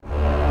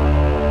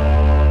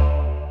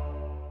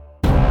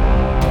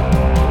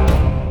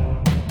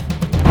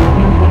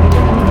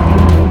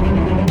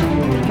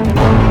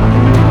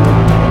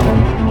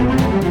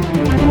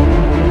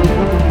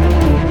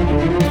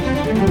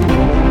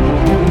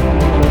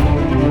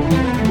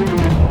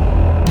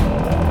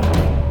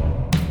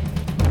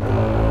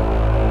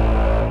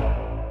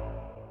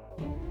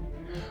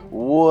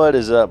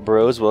is up,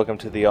 bros? Welcome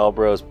to the All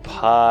Bros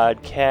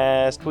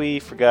podcast. We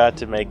forgot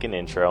to make an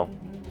intro.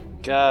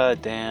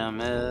 God damn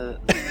it.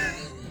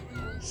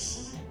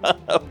 Son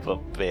of a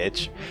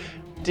bitch.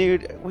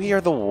 Dude, we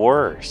are the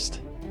worst.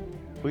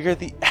 We are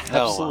the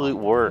absolute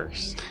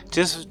worst.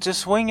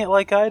 Just wing it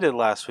like I did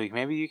last week.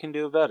 Maybe you can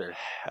do it better.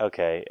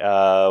 Okay,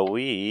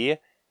 we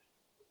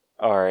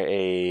are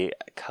a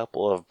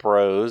couple of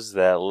bros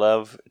that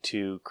love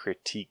to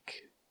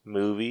critique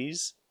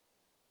movies.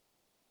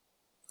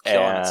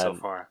 Killing it so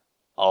far.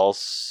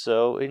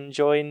 Also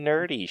enjoy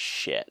nerdy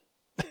shit.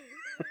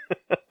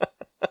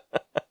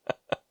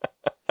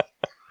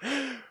 I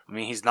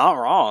mean, he's not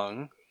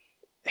wrong.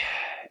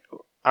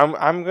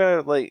 I'm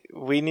gonna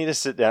we need to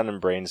sit down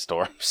and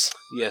brainstorm.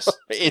 Yes,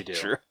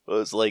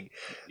 intros,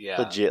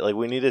 legit. Like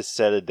we need to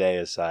set a day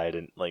aside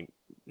and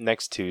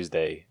next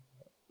Tuesday,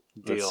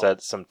 let's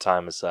set some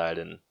time aside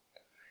and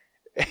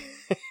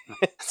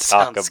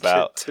talk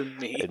about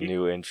a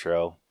new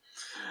intro.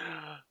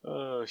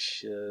 Oh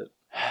shit.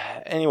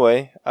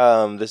 Anyway,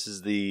 this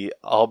is the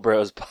All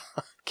Bros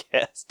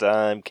podcast.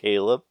 I'm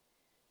Caleb.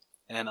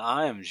 And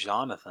I am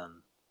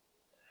Jonathan.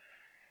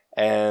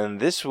 And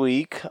this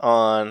week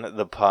on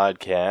the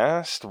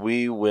podcast,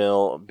 we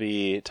will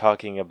be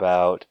talking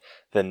about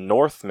The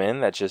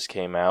Northman that just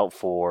came out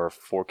for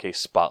 4K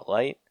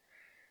Spotlight.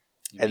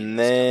 And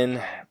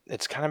then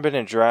it's kind of been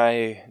a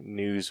dry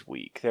news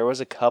week. There was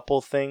a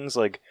couple things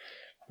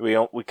we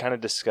kind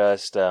of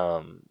discussed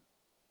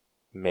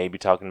maybe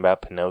talking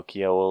about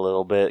Pinocchio a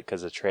little bit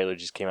because the trailer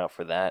just came out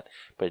for that,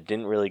 but it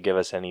didn't really give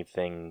us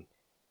anything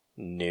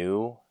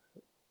new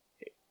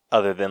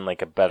other than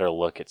a better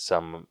look at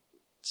some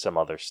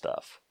other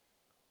stuff.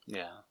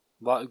 Yeah.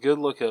 Good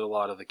look at a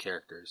lot of the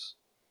characters.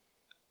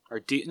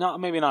 Or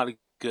maybe not a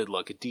good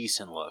look, a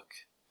decent look.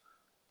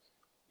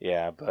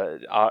 Yeah,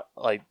 but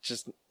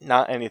just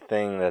not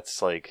anything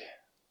that's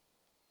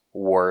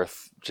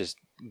worth just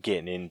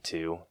getting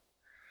into.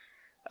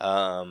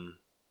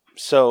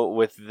 So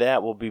with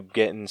that, we'll be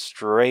getting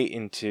straight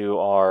into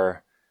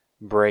our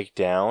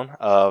breakdown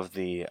of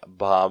the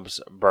Bob's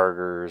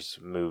Burgers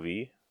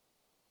movie.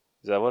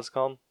 Is that what it's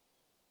called?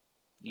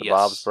 The Yes.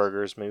 Bob's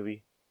Burgers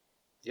movie?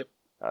 Yep.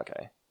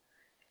 Okay.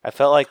 I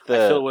felt like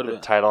the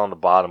title on the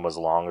bottom was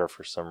longer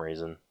for some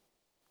reason.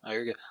 Oh,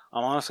 you're good.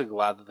 I'm honestly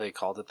glad that they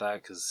called it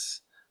that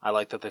because I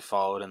like that they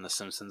followed in the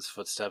Simpsons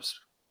footsteps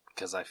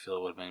because I feel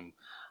it would have been...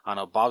 I don't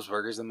know, Bob's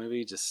Burgers, the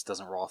movie, just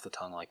doesn't roll off the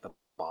tongue like the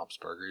Bob's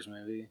Burgers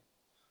movie.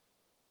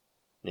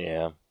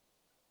 Yeah.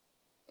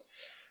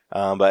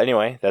 But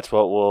anyway, that's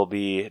what we'll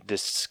be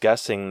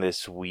discussing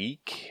this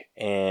week.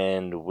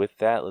 And with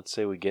that, let's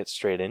say we get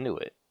straight into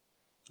it.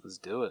 Let's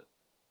do it.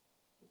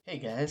 Hey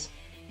guys,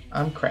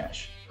 I'm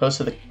Crash, host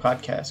of the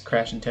podcast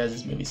Crash and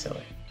Taz's Movie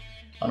Cellar.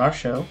 On our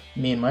show,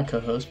 me and my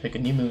co-host pick a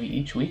new movie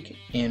each week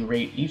and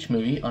rate each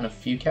movie on a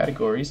few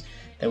categories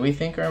that we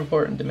think are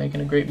important to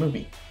making a great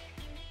movie.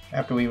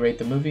 After we rate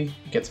the movie,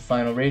 it gets a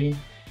final rating,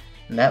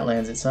 and that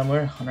lands it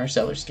somewhere on our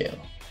cellar scale,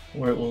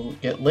 where it will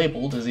get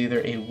labeled as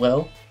either a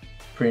well,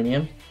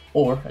 premium,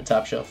 or a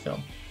top shelf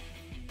film.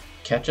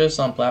 Catch us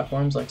on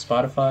platforms like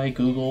Spotify,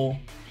 Google,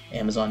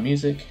 Amazon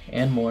Music,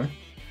 and more.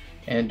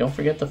 And don't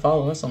forget to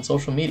follow us on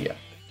social media.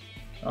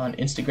 On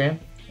Instagram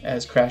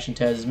as Crash and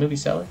Taz's Movie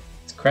Cellar.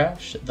 It's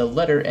Crash, the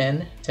letter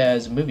N,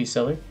 Taz Movie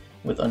Cellar,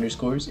 with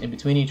underscores in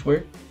between each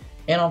word.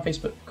 And on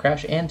Facebook,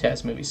 Crash and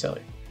Taz Movie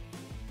Cellar.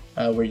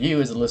 Where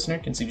you, as a listener,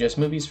 can suggest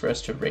movies for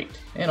us to rate,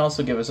 and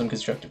also give us some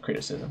constructive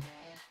criticism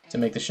to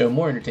make the show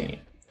more entertaining.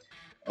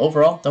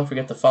 Overall, don't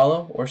forget to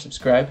follow or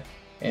subscribe,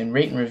 and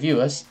rate and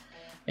review us,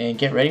 and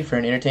get ready for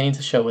an entertaining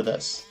show with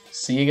us.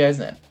 See you guys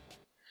then.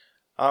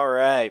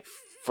 Alright,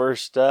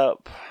 first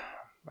up,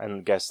 and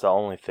I guess the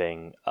only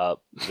thing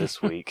up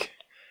this week,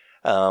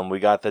 we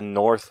got The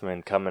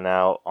Northman coming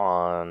out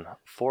on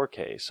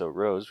 4K. So,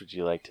 Rose, would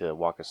you like to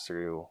walk us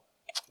through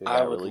that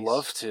I would release?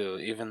 love to,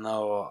 even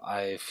though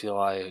I feel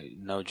I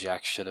know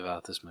jack shit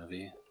about this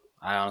movie.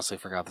 I honestly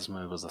forgot this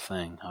movie was a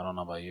thing. I don't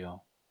know about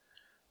you.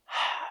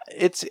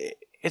 It's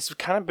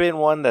kind of been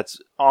one that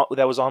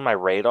was on my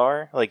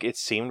radar. It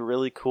seemed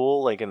really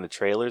cool, in the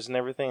trailers and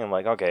everything. I'm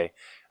like, okay,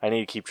 I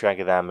need to keep track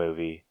of that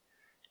movie.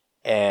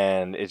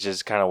 And it's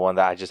just kind of one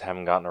that I just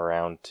haven't gotten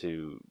around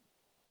to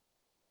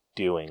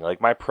doing.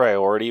 My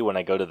priority when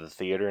I go to the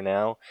theater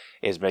now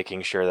is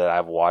making sure that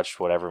I've watched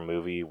whatever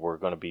movie we're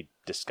going to be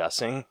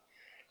discussing.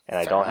 And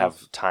I don't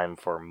have time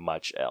for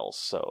much else.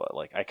 So,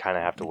 I kind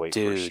of have to wait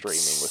for streaming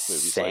with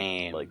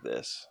movies like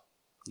this.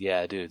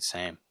 Yeah, dude,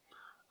 same.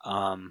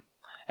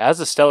 As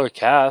a stellar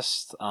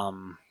cast,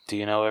 do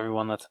you know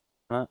everyone that's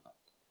in it?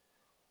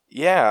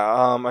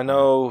 Yeah, I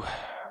know...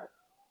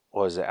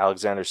 What was it?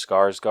 Alexander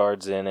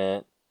Skarsgård's in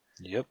it.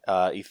 Yep.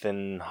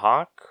 Ethan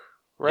Hawke,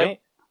 right? Yep.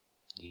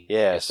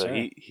 Yeah, Yes, so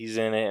sir. he's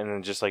in it, and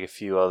then just a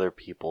few other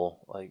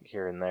people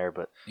here and there,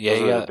 but Yeah,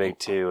 those are the big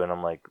two, and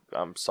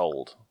I'm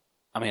sold.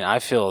 I mean, I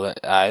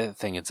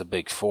think it's a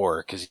big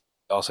four because you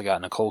also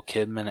got Nicole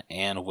Kidman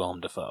and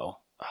Willem Dafoe.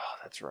 Oh,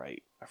 that's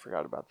right. I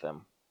forgot about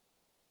them.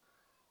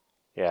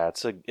 Yeah,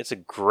 it's a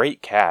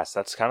great cast.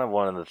 That's kind of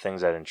one of the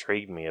things that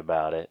intrigued me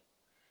about it.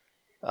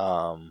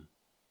 So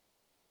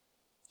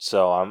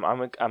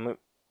I'm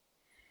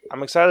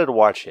excited to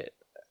watch it.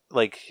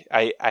 Like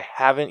I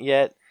haven't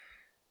yet.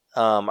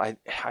 I'm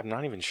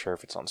not even sure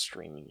if it's on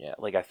streaming yet.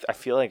 Like I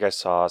feel like I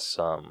saw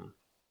some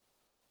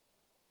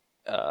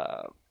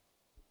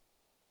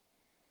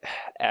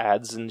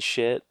ads and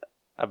shit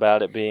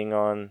about it being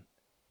on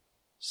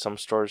some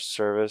storage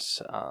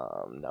service.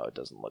 No, it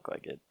doesn't look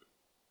like it.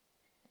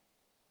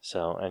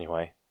 So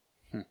anyway,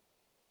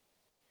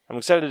 I'm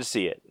excited to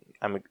see it.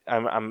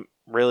 I'm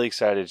really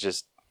excited. It's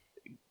just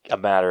a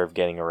matter of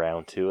getting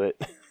around to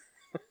it.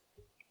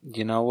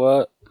 You know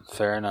what?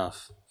 Fair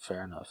enough.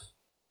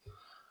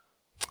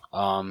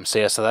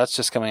 So that's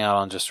just coming out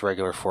on just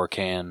regular 4K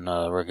and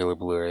regular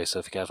Blu-ray. So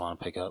if you guys want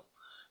to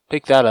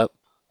pick that up.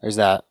 There's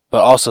that.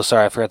 But also,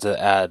 sorry, I forgot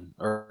to add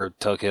or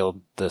tell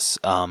Caleb this.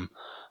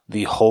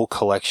 The whole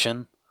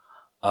collection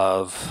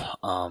of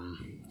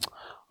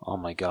oh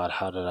my god,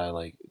 how did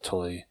I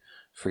totally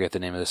forget the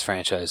name of this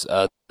franchise?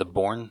 The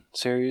Bourne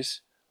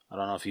series. I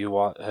don't know if you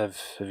have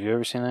you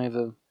ever seen any of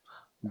the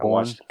I Bourne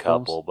watched a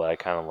couple, films? but I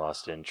kind of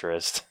lost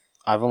interest.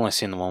 I've only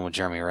seen the one with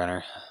Jeremy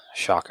Renner.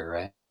 Shocker,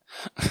 right?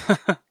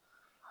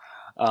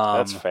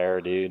 That's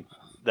fair, dude.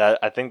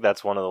 I think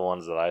that's one of the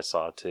ones that I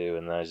saw too,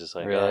 and I was just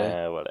like,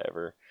 Really?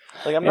 whatever.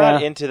 Like I'm Yeah.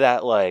 not into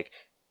that like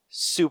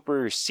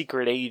super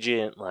secret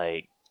agent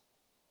like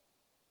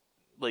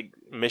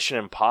Mission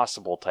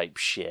Impossible type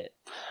shit.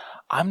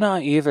 I'm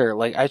not either.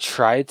 Like I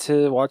tried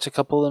to watch a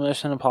couple of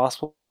Mission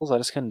Impossibles, I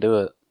just couldn't do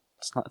it.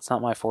 It's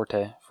not my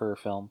forte for a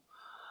film.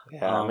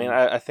 Yeah, I mean,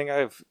 I think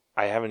I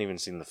haven't even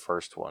seen the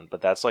first one,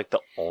 but that's like the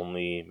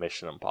only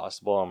Mission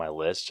Impossible on my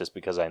list, just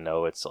because I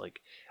know it's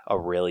like a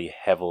really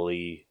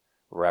heavily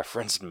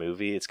referenced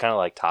movie. It's kind of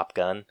like Top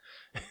Gun.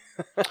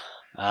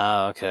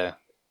 Okay.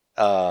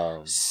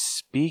 Um,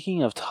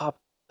 Speaking of Top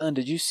Gun,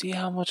 did you see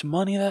how much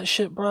money that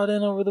shit brought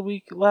in over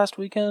the last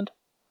weekend?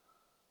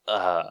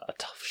 a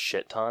tough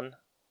shit ton.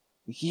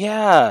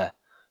 Yeah.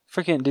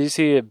 Freaking, did you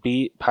see it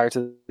beat Pirates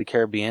of the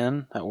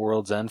Caribbean at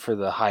World's End for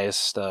the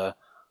highest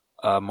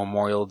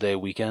Memorial Day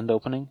weekend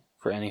opening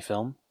for any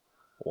film?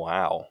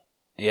 Wow.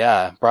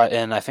 Yeah, brought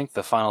in, I think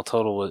the final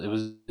total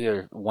was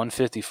either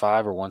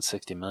 155 or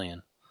 160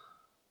 million.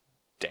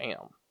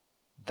 Damn.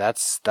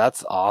 That's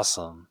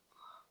awesome.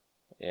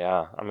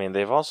 Yeah, I mean,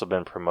 they've also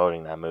been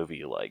promoting that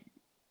movie like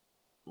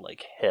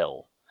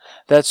hell.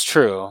 That's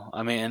true.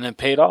 I mean, and it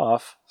paid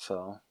off,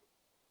 so.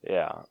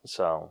 Yeah,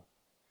 so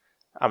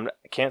I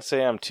can't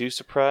say I'm too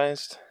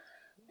surprised,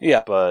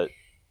 Yeah. but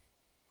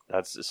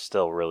that's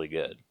still really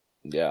good.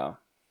 Yeah.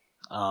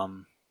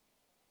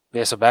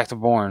 Yeah, so back to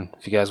Bourne.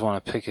 If you guys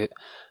want to pick it,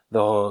 the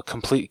whole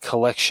complete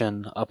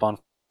collection up on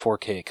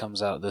 4K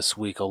comes out this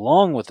week,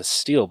 along with the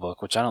Steelbook,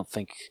 which I don't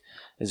think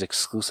is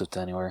exclusive to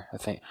anywhere. I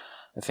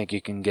think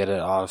you can get it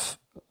off.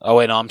 Oh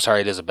wait, no, I'm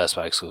sorry, it is a Best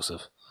Buy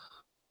exclusive.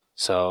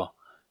 So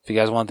if you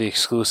guys want the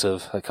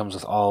exclusive that comes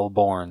with all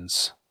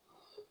Bournes,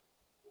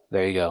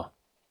 there you go.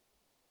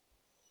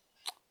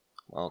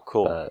 Well,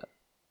 cool.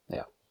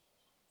 Yeah.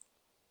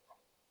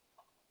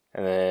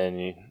 And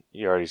then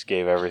you already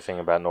gave everything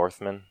about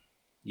Northman?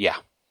 Yeah.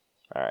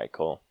 All right,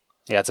 cool.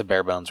 Yeah, it's a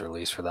bare bones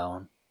release for that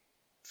one.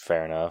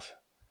 Fair enough.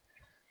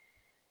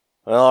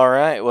 Well, all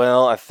right.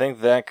 Well, I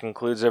think that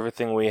concludes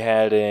everything we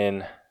had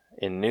in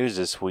news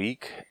this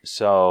week.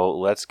 So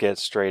let's get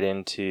straight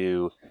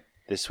into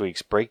this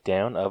week's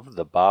breakdown of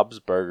the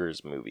Bob's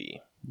Burgers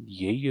movie.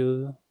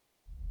 Yeah.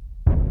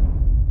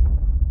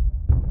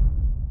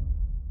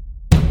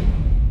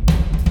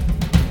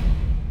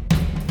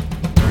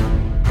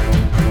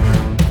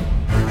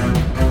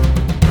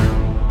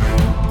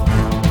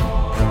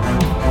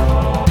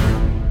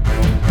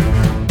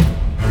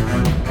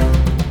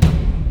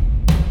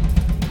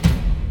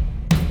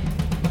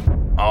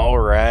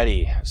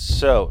 Alrighty,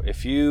 so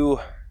if you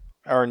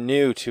are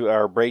new to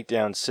our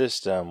breakdown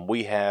system,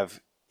 we have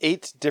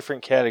 8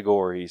 different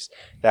categories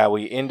that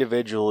we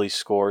individually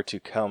score to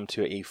come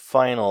to a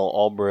final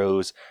All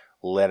Bros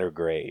letter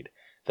grade.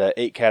 The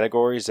 8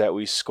 categories that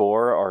we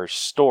score are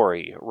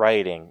story,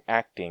 writing,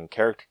 acting,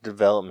 character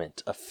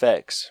development,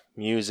 effects,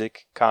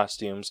 music,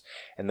 costumes,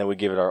 and then we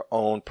give it our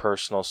own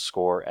personal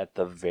score at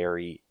the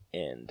very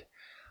end.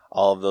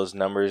 All of those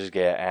numbers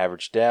get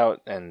averaged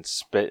out and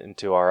spit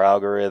into our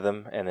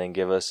algorithm and then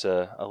give us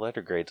a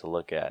letter grade to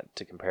look at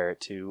to compare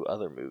it to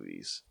other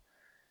movies.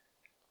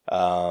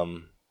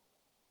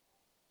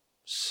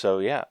 So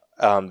yeah,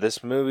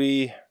 this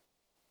movie,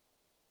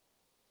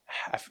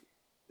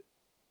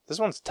 this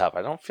one's tough.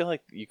 I don't feel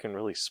like you can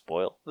really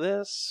spoil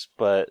this,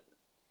 but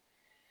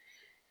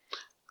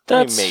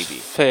That's maybe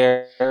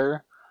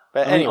fair.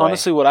 But I mean, anyway,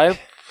 honestly, what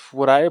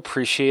I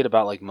appreciate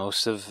about like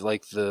most of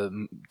like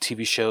the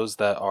TV shows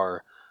that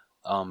are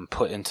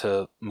put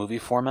into movie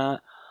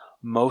format,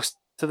 most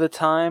of the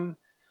time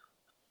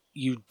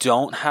you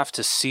don't have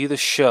to see the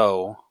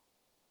show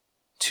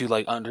to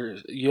like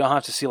you don't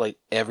have to see like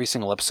every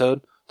single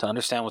episode to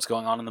understand what's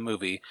going on in the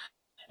movie.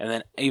 And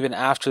then even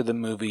after the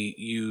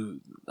movie,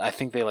 I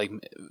think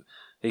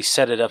they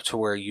set it up to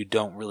where you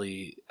don't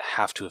really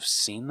have to have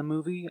seen the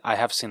movie. I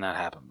have seen that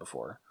happen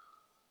before.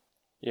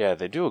 Yeah,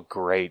 they do a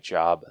great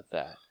job at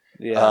that.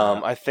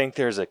 Yeah. I think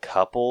there's a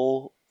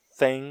couple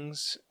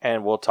things,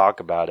 and we'll talk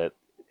about it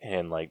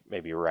in like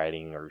maybe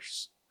writing or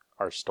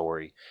our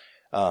story.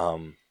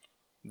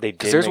 They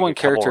did there's make one a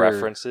couple character-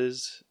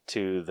 references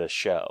to the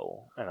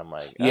show, and I'm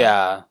like, oh.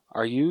 Yeah.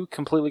 Are you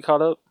completely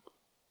caught up?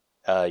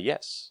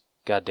 Yes.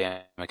 God damn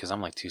it, because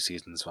I'm like 2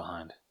 seasons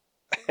behind.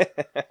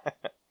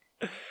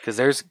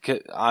 Because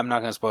I'm not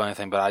going to spoil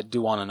anything, but I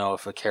do want to know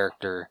if a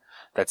character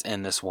that's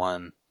in this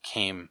one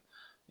came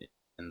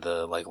in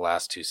the like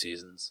last 2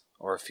 seasons,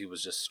 or if he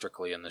was just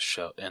strictly in the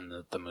show,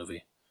 in the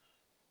movie.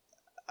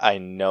 I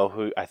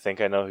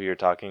think I know who you're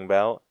talking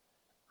about,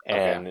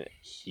 and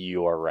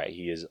you are right.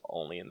 He is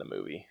only in the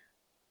movie.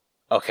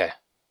 Okay.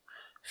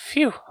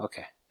 Phew.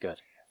 Okay, good.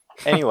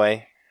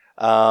 Anyway,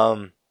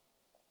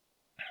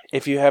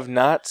 if you have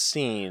not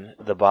seen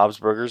the Bob's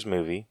Burgers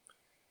movie,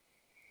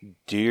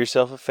 do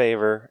yourself a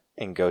favor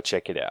and go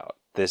check it out.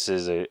 This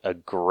is a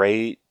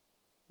great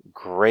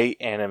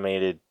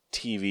animated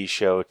TV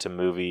show to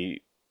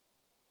movie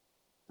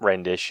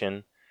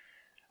rendition.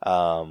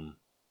 I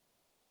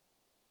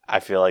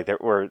feel like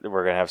that we're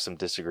gonna have some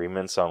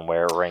disagreements on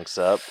where it ranks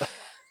up.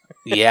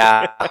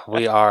 Yeah,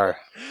 we are.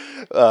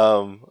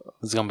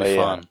 It's gonna be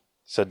fun. Yeah.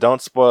 So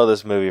don't spoil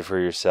this movie for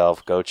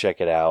yourself. Go check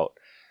it out.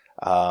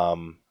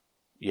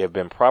 You have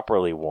been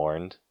properly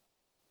warned.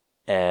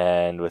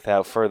 And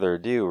without further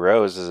ado,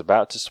 Rose is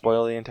about to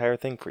spoil the entire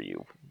thing for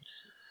you.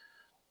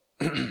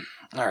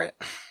 All right,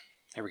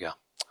 here we go.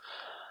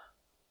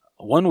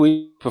 1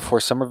 week before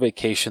summer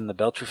vacation, the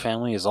Belcher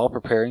family is all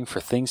preparing for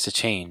things to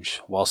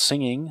change while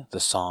singing the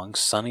song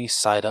Sunny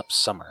Side Up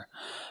Summer.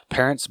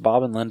 Parents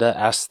Bob and Linda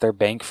ask their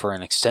bank for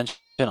an extension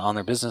on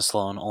their business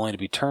loan, only to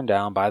be turned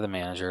down by the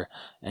manager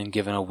and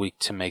given a week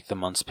to make the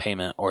month's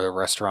payment or the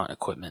restaurant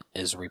equipment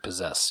is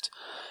repossessed.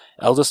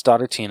 Eldest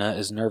daughter Tina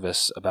is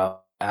nervous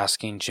about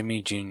asking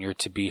Jimmy Jr.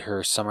 to be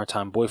her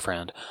summertime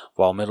boyfriend,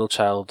 while middle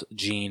child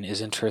Jean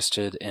is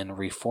interested in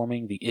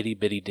reforming the Itty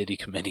Bitty Ditty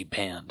Committee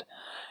band.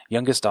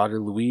 Youngest daughter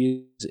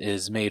Louise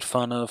is made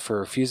fun of for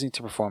refusing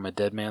to perform a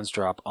dead man's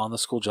drop on the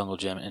school jungle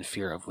gym in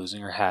fear of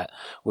losing her hat,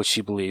 which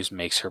she believes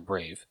makes her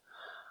brave.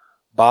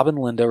 Bob and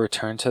Linda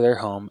return to their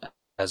home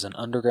as an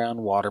underground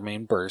water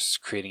main bursts,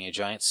 creating a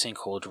giant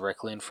sinkhole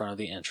directly in front of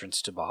the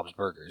entrance to Bob's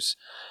Burgers.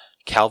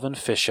 Calvin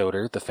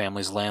Fischoeder, the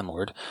family's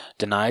landlord,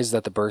 denies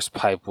that the burst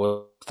pipe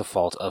was the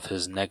fault of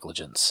his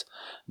negligence,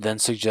 then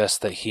suggests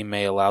that he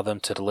may allow them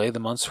to delay the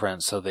month's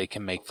rent so they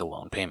can make the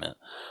loan payment.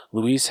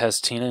 Louise has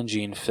Tina and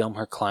Jean film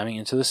her climbing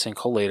into the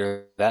sinkhole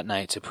later that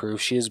night to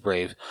prove she is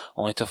brave,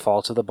 only to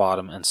fall to the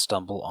bottom and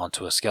stumble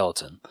onto a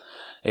skeleton.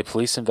 A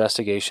police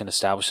investigation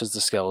establishes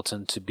the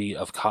skeleton to be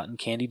of Cotton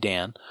Candy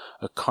Dan,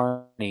 a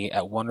carny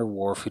at Wonder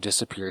Wharf who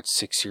disappeared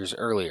 6 years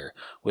earlier,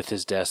 with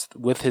his death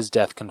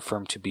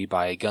confirmed to be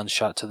by a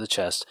gunshot to the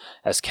chest,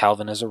 as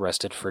Calvin is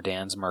arrested for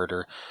Dan's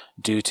murder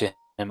due to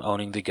him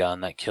owning the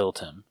gun that killed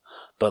him.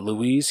 But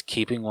Louise,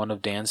 keeping one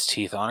of Dan's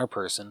teeth on her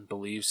person,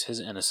 believes his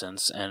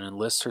innocence and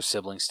enlists her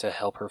siblings to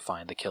help her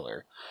find the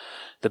killer.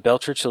 The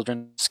Belcher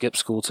children skip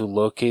school to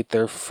locate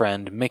their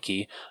friend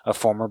Mickey, a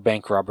former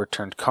bank robber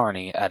turned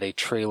carny, at a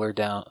trailer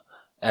town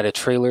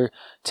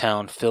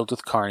filled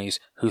with carnies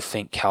who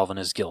think Calvin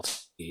is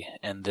guilty,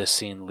 and this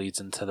scene leads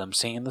into them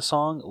singing the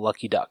song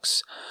Lucky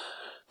Ducks.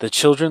 The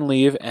children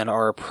leave and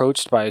are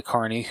approached by a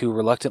carny who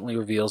reluctantly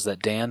reveals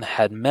that Dan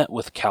had met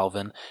with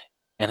Calvin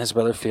and his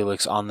brother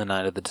Felix on the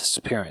night of the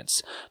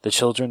disappearance. The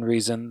children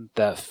reason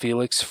that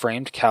Felix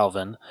framed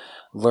Calvin,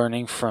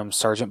 learning from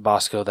Sergeant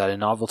Bosco that a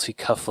novelty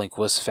cufflink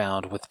was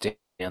found with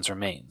Dan's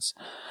remains.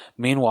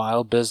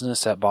 Meanwhile,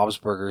 business at Bob's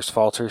Burgers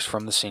falters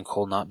from the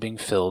sinkhole not being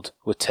filled,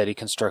 with Teddy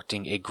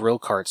constructing a grill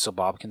cart so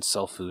Bob can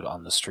sell food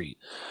on the street.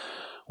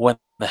 When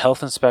the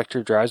health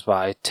inspector drives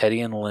by, Teddy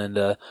and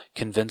Linda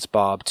convince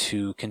Bob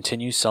to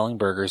continue selling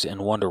burgers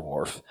in Wonder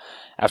Wharf.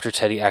 After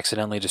Teddy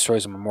accidentally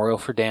destroys a memorial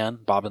for Dan,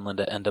 Bob and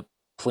Linda end up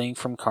fleeing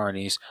from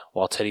carnies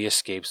while Teddy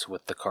escapes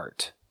with the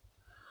cart.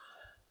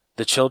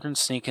 The children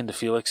sneak into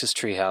Felix's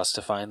treehouse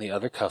to find the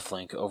other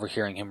cufflink,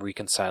 overhearing him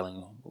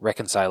reconciling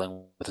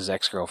with his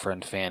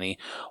ex-girlfriend Fanny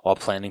while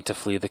planning to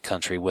flee the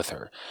country with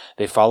her.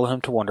 They follow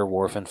him to Wonder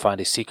Wharf and find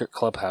a secret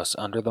clubhouse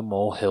under the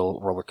Mole Hill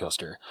roller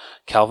coaster.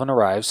 Calvin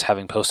arrives,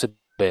 having posted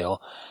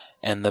bail,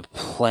 and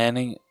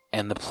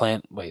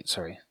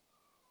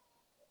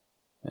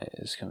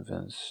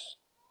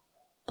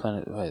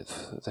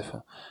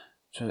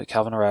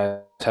Calvin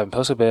arrives, having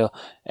posted bail,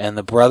 and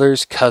the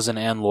brothers, cousin,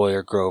 and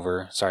lawyer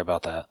Grover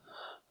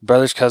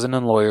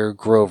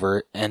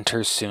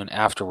enters soon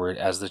afterward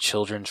as the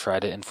children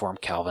try to inform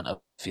Calvin of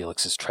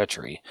Felix's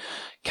treachery.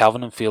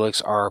 Calvin and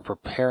Felix are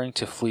preparing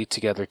to flee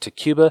together to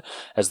Cuba,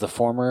 as the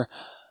former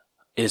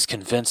is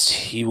convinced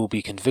he will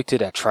be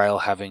convicted at trial,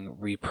 having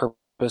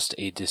repurposed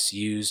a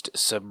disused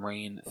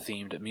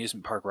submarine-themed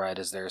amusement park ride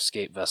as their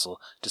escape vessel,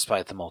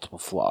 despite the multiple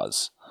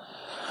flaws.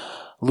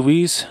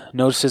 Louise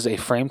notices a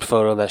framed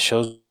photo that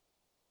shows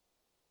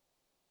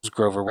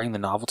Grover wearing the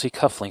novelty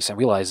cufflinks and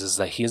realizes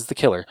that he is the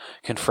killer,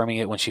 confirming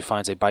it when she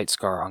finds a bite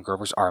scar on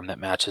Grover's arm that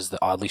matches the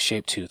oddly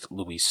shaped tooth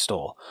Louise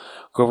stole.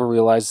 Grover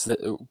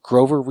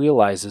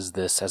realizes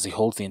this as he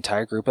holds the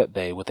entire group at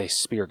bay with a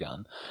spear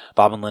gun.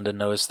 Bob and Linda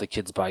notice the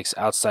kids' bikes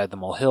outside the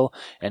molehill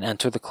and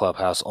enter the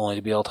clubhouse, only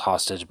to be held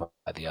hostage by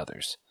the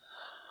others.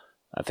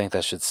 I think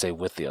that should say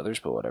with the others,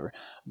 but whatever.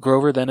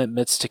 Grover then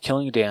admits to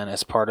killing Dan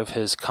as part of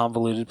his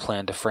convoluted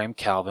plan to frame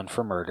Calvin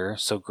for murder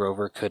so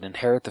Grover could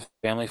inherit the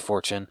family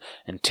fortune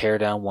and tear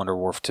down Wonder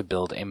Wharf to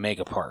build a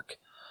mega park.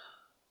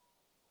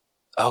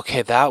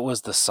 Okay, that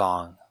was the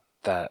song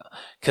that...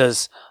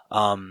 Because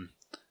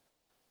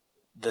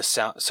the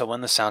sound. So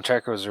when the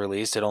soundtrack was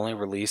released, it only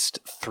released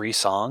 3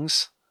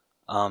 songs.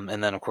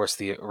 And then, of course,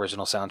 the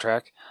original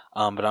soundtrack.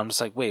 But I'm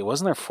just like, wait,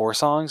 wasn't there 4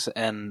 songs?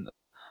 And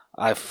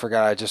I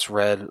forgot, I just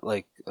read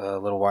like a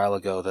little while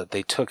ago that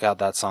they took out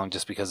that song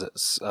just because it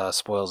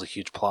spoils a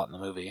huge plot in the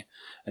movie.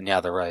 And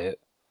yeah, they're right.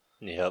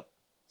 Yep.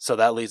 So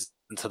that leads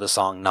into the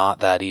song Not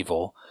That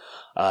Evil.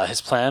 His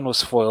plan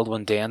was foiled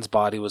when Dan's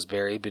body was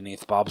buried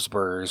beneath Bob's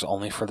Burgers,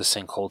 only for the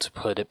sinkhole to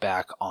put it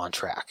back on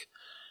track.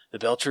 The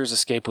Belchers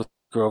escape with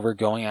Grover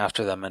going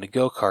after them in a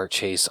go-kart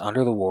chase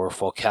under the wharf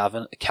while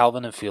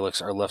Calvin and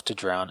Felix are left to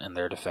drown in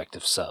their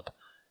defective sub.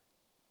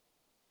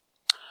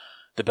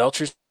 The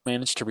Belchers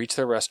manage to reach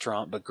their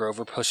restaurant, but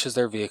Grover pushes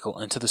their vehicle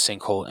into the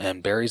sinkhole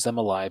and buries them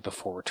alive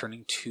before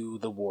returning to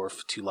the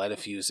wharf to light a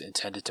fuse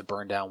intended to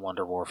burn down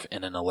Wonder Wharf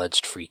in an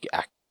alleged freak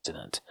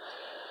accident.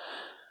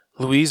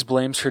 Louise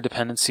blames her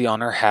dependency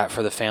on her hat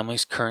for the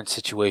family's current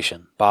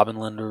situation. Bob and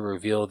Linda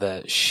reveal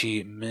that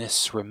she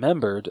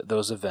misremembered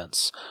those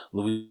events.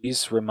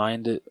 Louise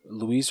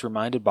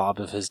reminded Bob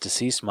of his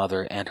deceased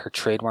mother and her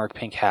trademark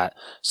pink hat,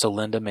 so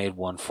Linda made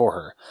one for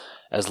her.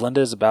 As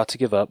Linda is about to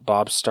give up,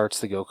 Bob starts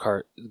the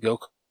go-kart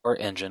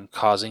engine,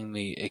 causing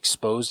the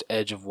exposed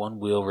edge of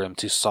one wheel rim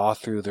to saw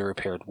through the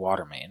repaired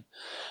water main.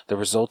 The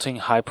resulting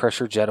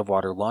high-pressure jet of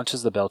water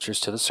launches the Belchers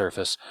to the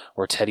surface,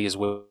 where Teddy is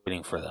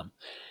waiting for them.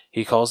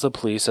 He calls the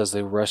police as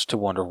they rush to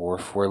Wonder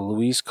Wharf, where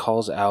Louise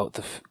pulls out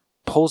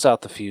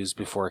the fuse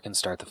before it can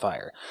start the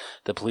fire.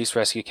 The police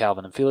rescue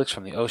Calvin and Felix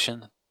from the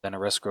ocean, then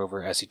arrest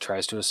Grover as he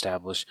tries to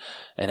establish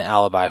an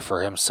alibi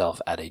for himself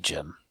at a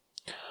gym.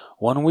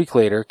 1 week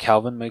later,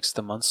 Calvin makes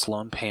the month's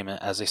loan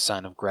payment as a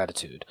sign of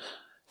gratitude.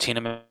 Tina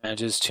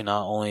manages to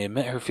not only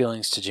admit her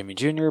feelings to Jimmy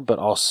Jr., but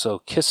also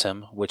kiss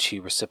him, which he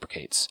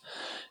reciprocates.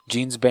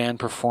 Gene's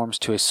band performs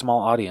to a small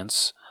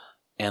audience,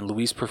 and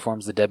Louise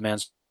performs the dead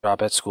man's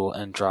drop at school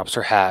and drops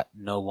her hat,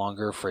 no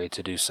longer afraid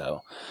to do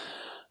so.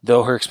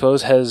 Though her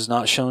exposed head is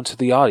not shown to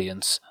the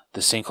audience,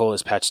 the sinkhole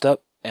is patched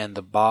up,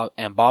 and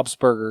Bob's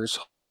Burgers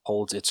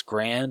holds its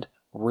grand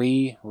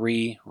opening.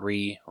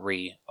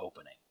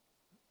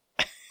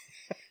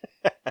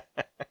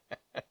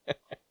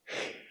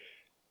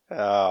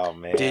 Oh,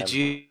 man. Did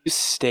you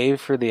stay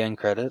for the end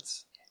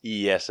credits?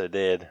 Yes, I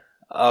did.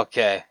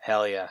 Okay,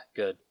 hell yeah,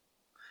 good.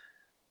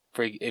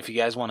 If you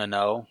guys want to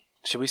know,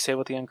 should we say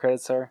what the end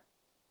credits are?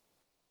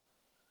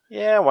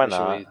 Yeah, why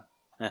not?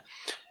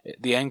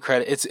 The end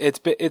credit.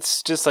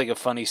 It's just like a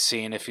funny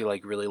scene if you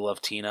like really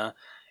love Tina.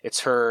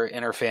 It's her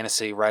in her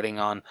fantasy riding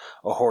on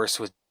a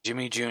horse with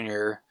Jimmy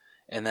Jr.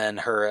 and then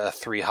her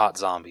 3 hot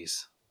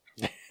zombies.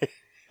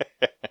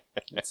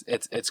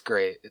 It's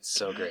great. It's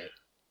so great.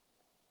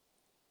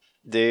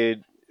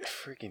 Dude,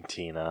 freaking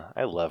Tina.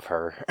 I love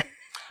her.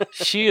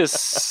 She is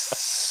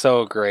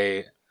so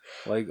great.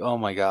 Like, oh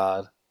my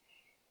god.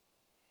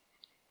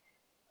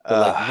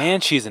 But like,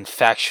 man, she's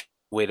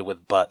infatuated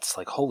with butts.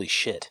 Like, holy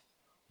shit.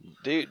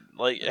 Dude,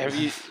 like, have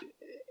you...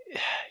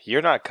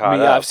 You're not caught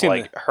up. I've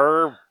seen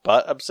her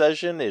butt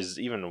obsession is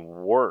even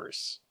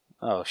worse.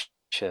 Oh,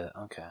 shit.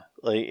 Okay.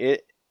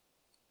 Like,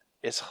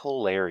 it's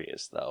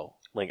hilarious, though.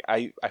 Like,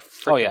 I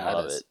freaking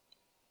love it.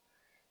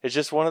 It's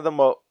just one of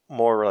the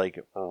more, like,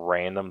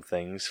 random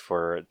things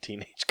for a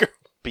teenage girl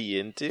to be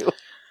into.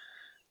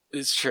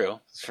 It's true.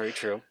 It's very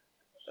true.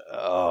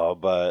 Oh,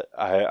 but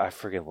I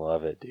freaking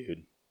love it,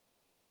 dude.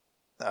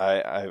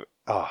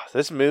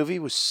 This movie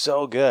was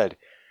so good.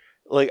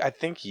 Like, I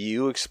think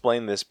you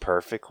explained this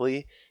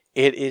perfectly.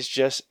 It is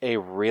just a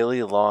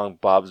really long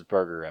Bob's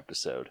Burger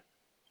episode.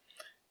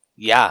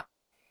 Yeah.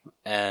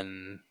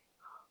 And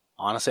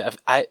honestly,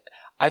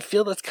 I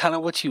feel that's kind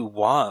of what you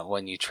want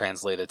when you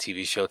translate a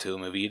TV show to a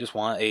movie. You just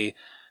want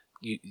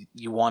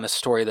you want a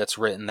story that's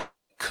written that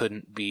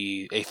couldn't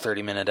be a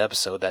 30-minute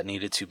episode that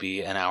needed to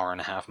be an hour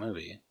and a half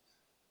movie.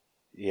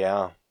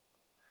 Yeah.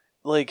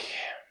 Like,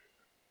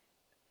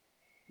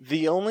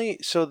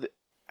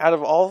 out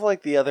of all of,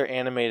 like, the other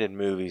animated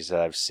movies that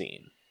I've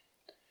seen,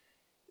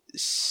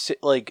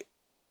 like,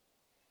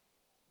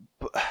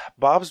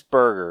 Bob's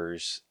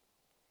Burgers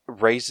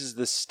raises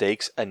the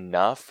stakes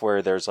enough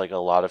where there's, like, a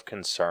lot of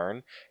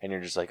concern, and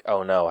you're just like,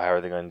 oh no, how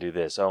are they going to do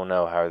this? Oh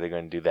no, how are they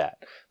going to do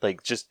that?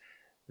 Like, just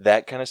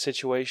that kind of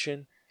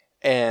situation.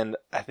 And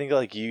I think,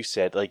 like you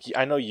said, like,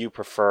 I know you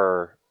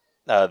prefer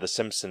the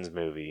Simpsons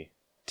movie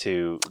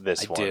to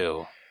this one. I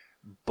do.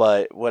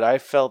 But what I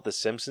felt the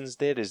Simpsons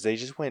did is they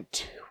just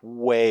went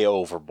way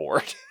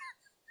overboard.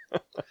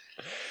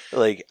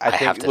 Like I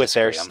have think to with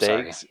their disagree,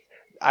 I'm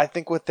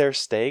sorry.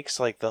 stakes,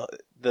 like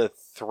the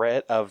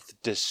threat of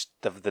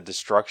the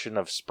destruction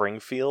of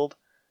Springfield,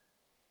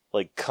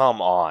 like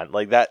come on,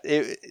 like that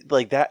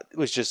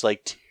was just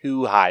like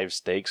too high of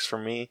stakes for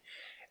me,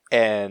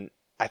 and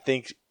I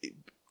think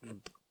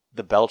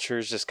the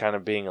Belchers just kind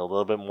of being a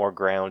little bit more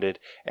grounded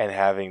and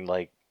having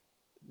like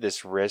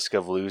this risk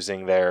of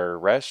losing their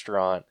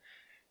restaurant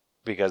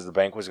because the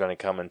bank was going to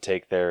come and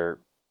take their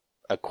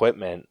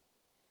equipment.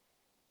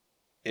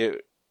 I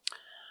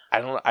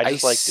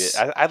just liked it.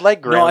 I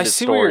like grounded No, I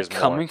see where you're stories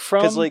coming more.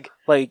 from. Because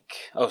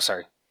oh,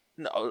 sorry.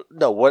 no,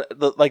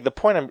 the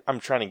point I'm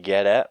trying to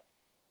get at,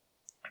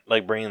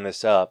 like bringing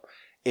this up,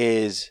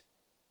 is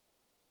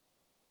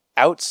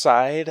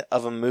outside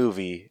of a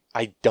movie,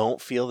 I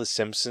don't feel The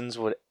Simpsons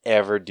would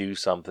ever do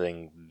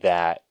something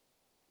that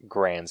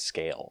grand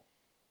scale.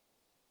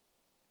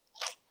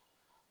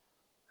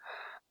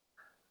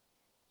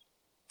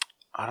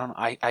 I don't know.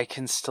 I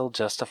can still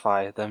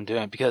justify them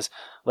doing it because,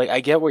 like, I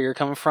get where you're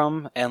coming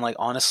from, and like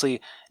honestly,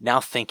 now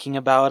thinking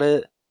about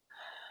it,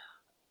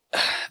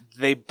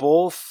 they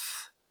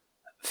both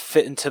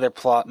fit into their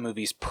plot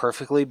movies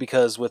perfectly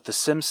because with The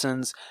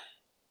Simpsons,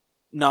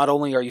 not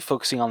only are you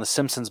focusing on The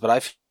Simpsons, but I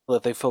feel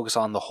that they focus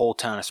on the whole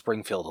town of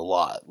Springfield a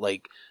lot.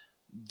 Like,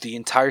 the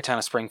entire town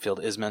of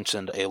Springfield is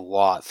mentioned a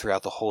lot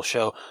throughout the whole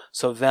show.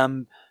 So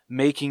them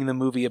making the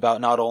movie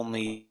about not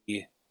only,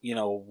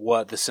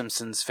 what the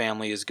Simpsons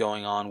family is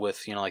going on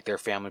with, like their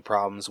family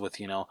problems with,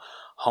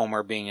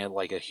 Homer being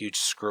like a huge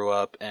screw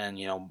up and,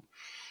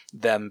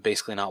 them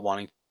basically not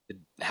wanting to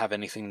have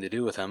anything to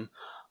do with him.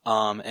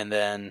 And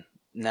then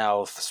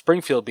now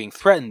Springfield being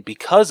threatened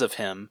because of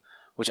him,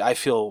 which I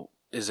feel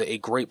is a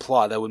great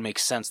plot that would make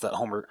sense that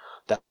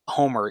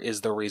Homer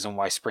is the reason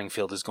why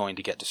Springfield is going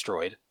to get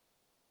destroyed.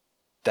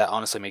 That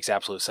honestly makes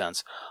absolute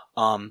sense.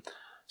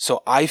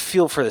 So I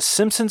feel for the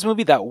Simpsons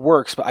movie that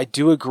works, but I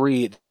do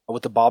agree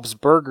with the Bob's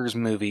Burgers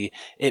movie,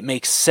 it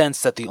makes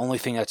sense that the only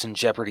thing that's in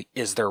jeopardy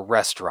is their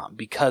restaurant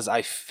because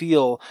I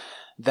feel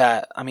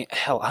that,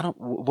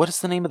 what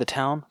is the name of the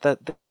town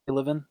that they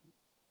live in?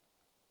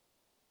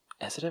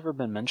 Has it ever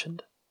been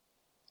mentioned?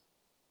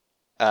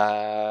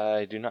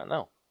 I do not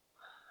know.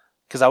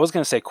 Because I was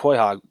going to say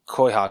Quahog,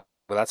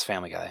 but that's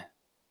Family Guy.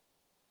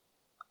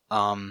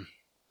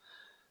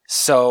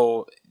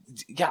 So,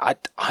 yeah,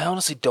 I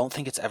honestly don't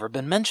think it's ever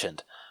been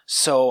mentioned.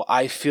 So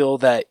I feel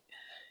that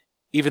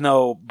even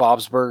though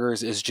Bob's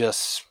Burgers is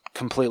just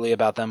completely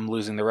about them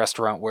losing the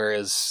restaurant,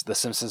 whereas the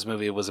Simpsons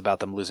movie was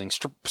about them losing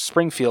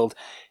Springfield,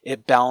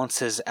 it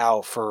balances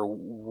out for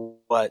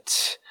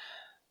what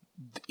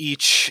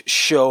each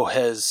show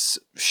has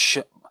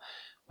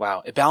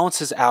it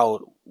balances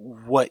out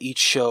what each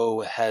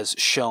show has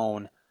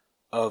shown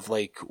of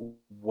like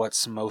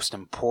what's most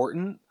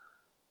important.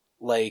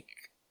 Like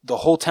the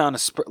whole town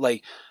is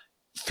like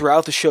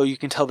throughout the show, you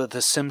can tell that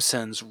the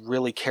Simpsons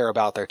really care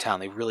about their town.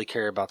 They really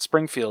care about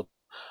Springfield.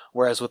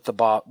 Whereas with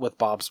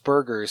Bob's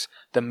Burgers,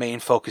 the main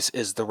focus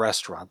is the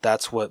restaurant.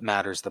 That's what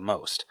matters the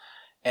most.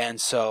 And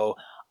so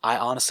I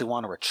honestly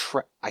want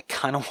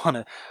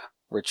to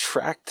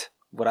retract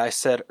what I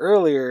said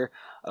earlier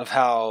of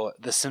how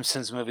the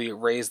Simpsons movie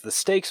raised the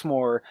stakes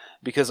more,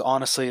 because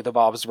honestly, the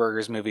Bob's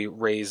Burgers movie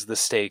raised the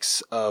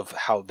stakes of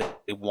how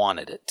they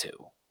wanted it to,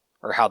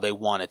 or how they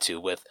wanted to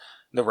with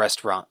the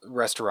restaurant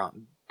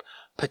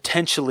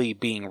potentially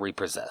being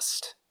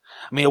repossessed.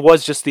 I mean, it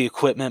was just the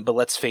equipment, but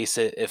let's face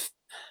it, if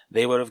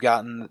they would have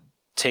gotten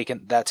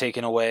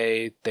taken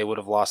away, they would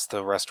have lost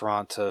the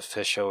restaurant to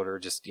Fish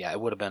Odor. It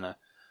would have been a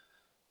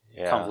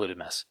convoluted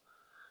mess.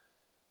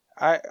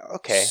 I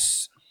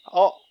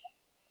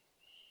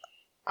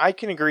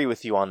can agree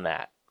with you on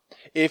that.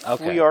 If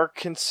we are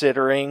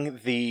considering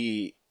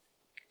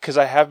because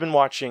I have been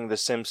watching The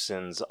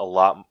Simpsons a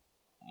lot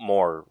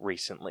more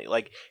recently.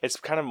 Like, it's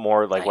kind of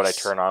more like what I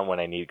turn on when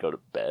I need to go to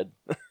bed.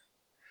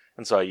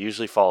 And so I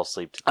usually fall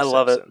asleep to The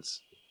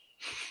Simpsons.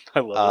 I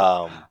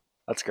love it.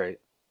 That's great.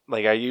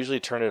 Like, I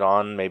usually turn it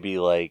on maybe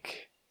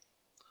like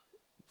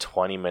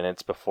 20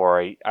 minutes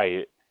before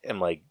I am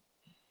like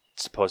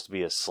supposed to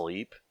be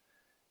asleep.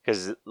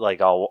 Because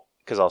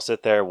I'll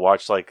sit there,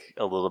 watch like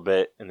a little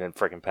bit, and then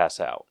freaking pass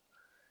out.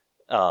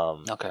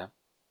 Okay.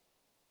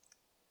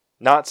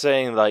 Not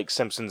saying like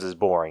Simpsons is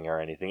boring or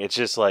anything. It's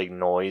just like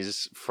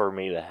noise for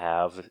me to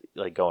have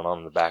like going on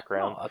in the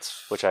background,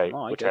 which I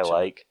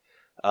like.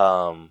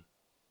 I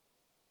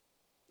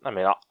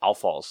mean, I'll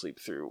fall asleep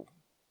through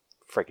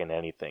freaking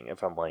anything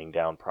if I'm laying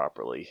down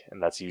properly,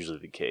 and that's usually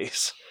the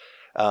case.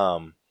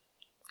 God,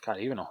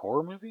 even a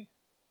horror movie?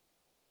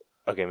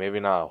 Okay, maybe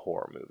not a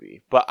horror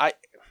movie, but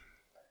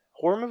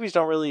horror movies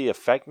don't really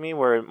affect me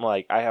where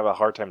like I have a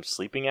hard time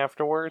sleeping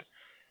afterward.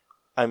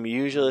 I'm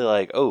usually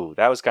like, oh,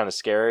 that was kind of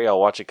scary. I'll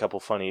watch a couple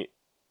funny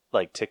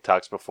like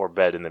TikToks before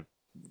bed and then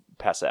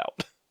pass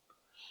out.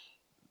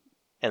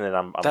 And then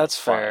I'm that's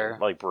fine. Fair.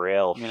 Like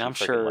Brielle, I'm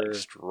sure like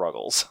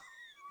struggles.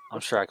 I'm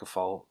sure I could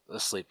fall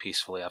asleep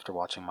peacefully after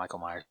watching Michael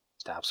Myers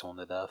stab someone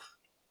to death.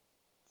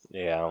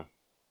 Yeah.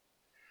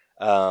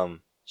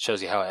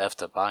 Shows you how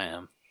effed up I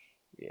am.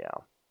 Yeah.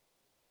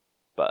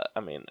 But I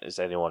mean, is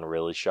anyone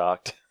really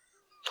shocked?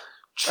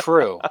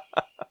 True.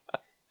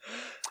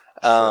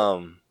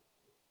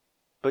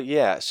 But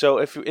yeah, so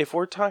if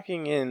we're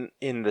talking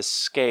in the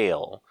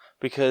scale,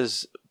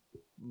 because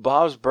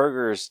Bob's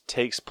Burgers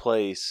takes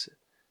place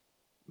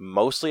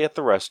mostly at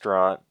the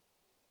restaurant,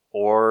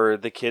 or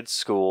the kids'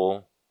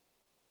 school,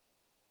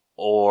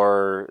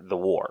 or the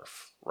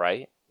wharf,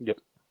 right? Yep.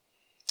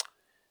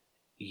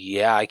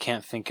 Yeah, I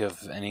can't think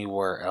of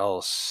anywhere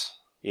else.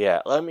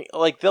 Yeah, I mean,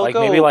 like they'll Like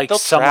go, maybe like they'll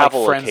some like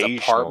travel friends' occasionally.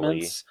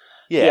 apartments.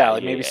 Yeah,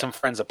 like maybe some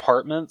friends'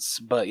 apartments.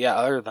 But yeah,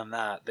 other than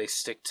that, they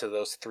stick to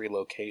those 3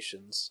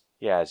 locations.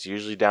 Yeah, it's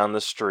usually down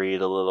the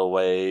street a little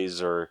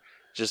ways, or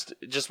just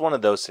one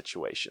of those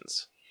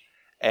situations.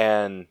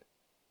 And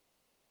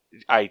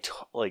I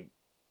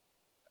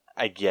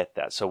get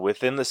that. So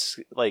within this,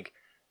 like,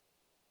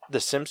 the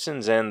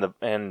Simpsons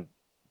and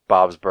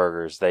Bob's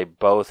Burgers, they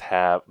both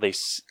have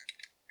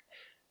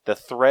the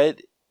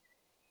thread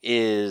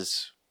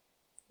is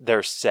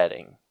their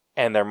setting,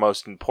 and their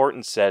most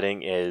important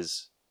setting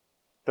is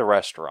the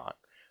restaurant.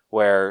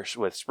 Where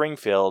with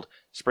Springfield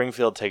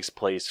takes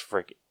place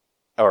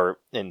or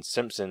in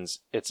Simpsons,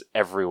 it's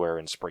everywhere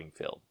in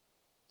Springfield.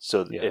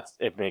 So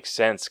it makes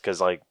sense because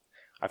like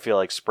I feel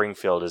like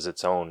Springfield is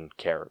its own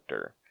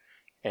character,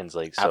 and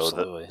like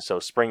so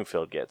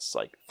Springfield gets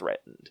like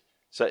threatened.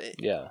 So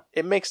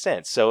it makes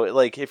sense. So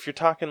like if you're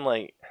talking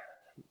like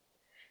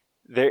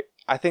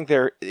I think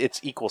it's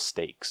equal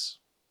stakes.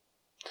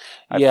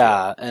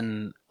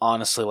 And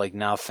honestly, like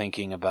now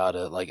thinking about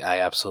it, like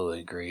I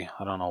absolutely agree.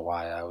 I don't know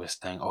why I was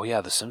thinking, oh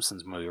yeah, the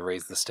Simpsons movie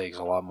raised the stakes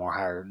a lot more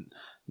higher.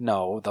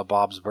 No, the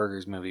Bob's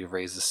Burgers movie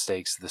raised the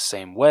stakes the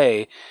same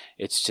way.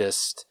 It's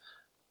just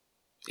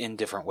in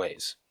different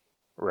ways.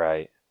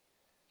 Right.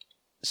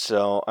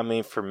 So, I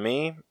mean, for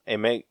me,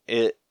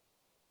 it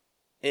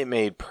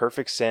made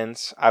perfect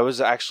sense. I was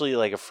actually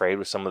like afraid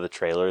with some of the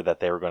trailer that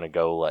they were going to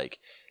go like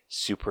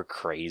super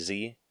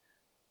crazy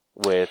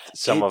with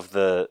some of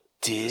the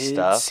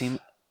stuff.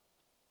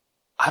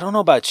 I don't know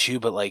about you,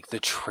 but like the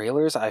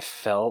trailers I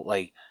felt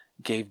like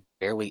gave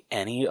barely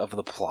any of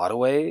the plot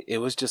away. It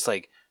was just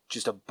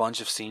a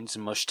bunch of scenes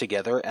mushed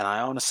together, and I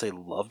honestly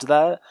loved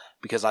that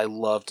because I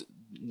loved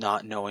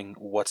not knowing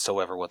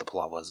whatsoever what the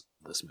plot was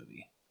of this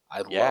movie.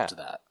 I loved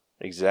that.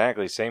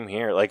 Exactly, same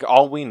here. Like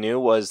all we knew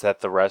was that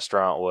the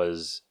restaurant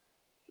was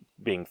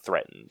being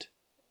threatened.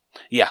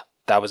 Yeah,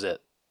 that was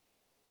it.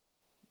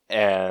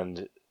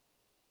 And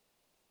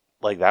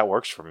like that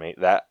works for me.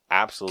 That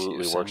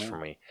absolutely works for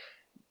me.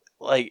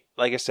 Like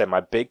I said, my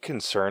big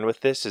concern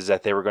with this is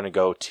that they were going to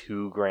go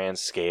too grand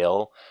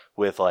scale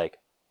with like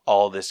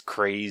all this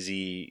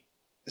crazy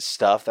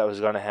stuff that was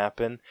going to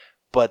happen.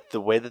 But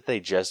the way that they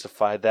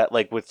justified that,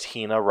 like with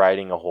Tina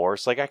riding a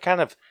horse, like I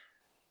kind of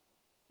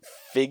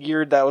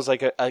figured that was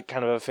like a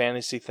kind of a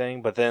fantasy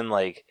thing. But then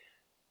like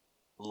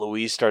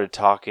Louise started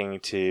talking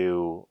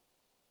to,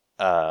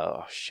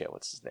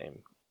 what's his name?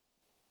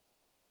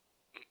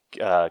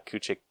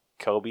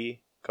 Kobe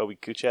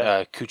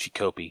Kucha?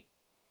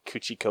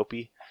 Coochie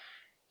Kopi.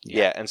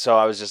 Yeah, and so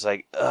I was just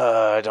like,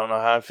 I don't know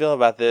how I feel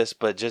about this,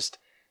 but just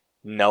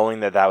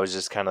knowing that was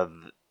just kind of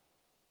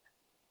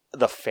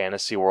the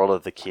fantasy world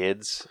of the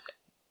kids.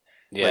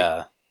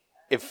 Yeah.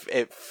 Like,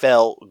 it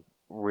felt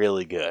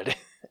really good.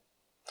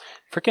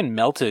 Freaking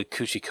melted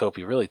Coochie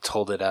Kopi really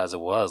told it as it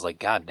was. Like,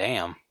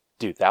 goddamn.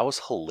 Dude, that was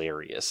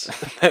hilarious.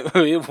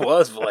 It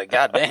was, but like,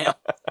 goddamn.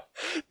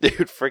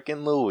 Dude,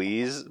 freaking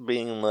Louise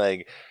being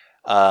like,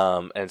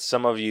 and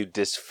some of you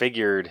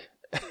disfigured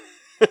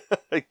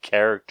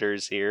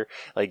characters here.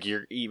 Like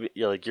you're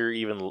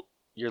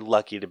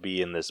lucky to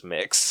be in this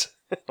mix.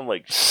 I'm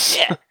like,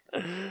 shit.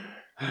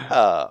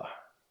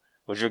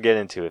 Which we'll get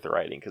into with the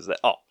writing because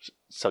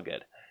so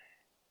good.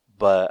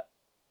 But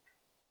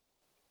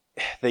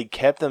they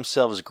kept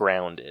themselves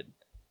grounded.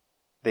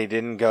 They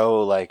didn't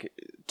go like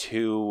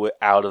too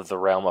out of the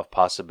realm of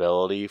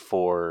possibility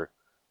for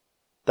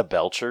the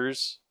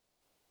Belchers.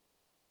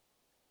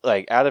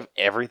 Like out of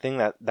everything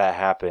that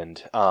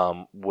happened,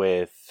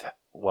 with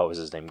what was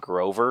his name,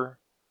 Grover?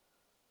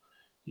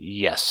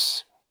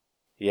 Yes.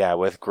 Yeah,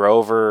 with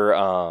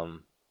Grover,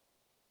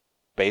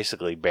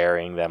 basically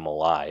burying them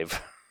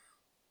alive.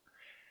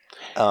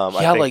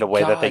 I think the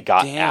way that they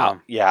got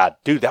out. Yeah,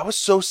 dude, that was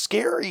so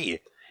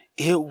scary.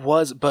 It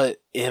was, but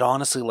it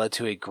honestly led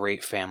to a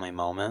great family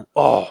moment.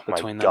 Oh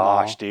my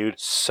gosh, dude.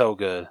 So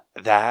good.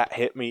 That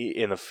hit me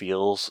in the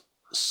feels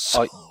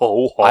so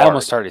hard. I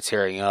almost started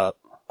tearing up.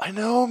 I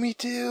know, me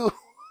too.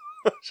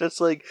 Just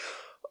like,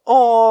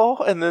 oh,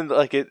 and then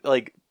like it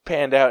like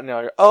panned out and now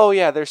you're, oh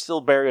yeah, they're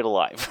still buried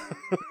alive.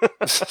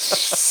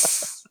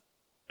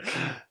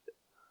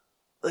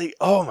 Like,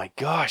 oh my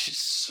gosh, it's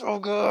so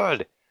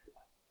good.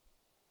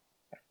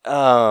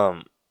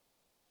 Balls,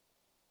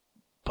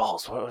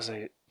 what was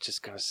I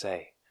just gonna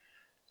say?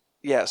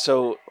 Yeah,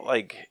 so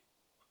like,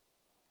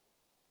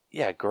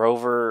 yeah,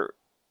 Grover.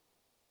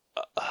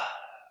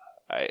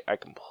 I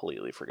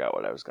completely forgot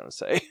what I was gonna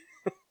say.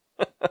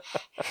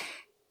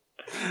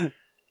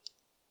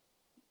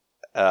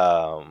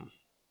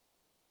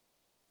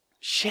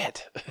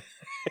 Shit.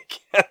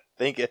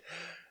 thinking.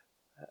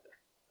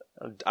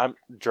 I'm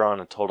drawing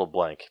a total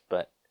blank,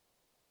 but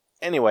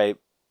anyway,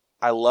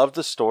 I loved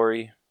the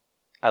story.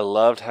 I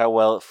loved how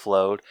well it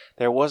flowed.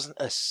 There wasn't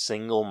a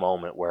single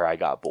moment where I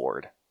got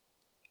bored.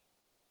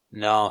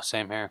 No,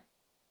 same here.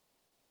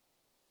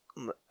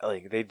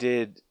 Like, they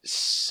did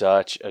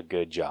such a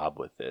good job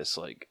with this.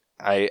 Like,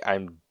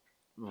 I'm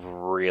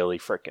really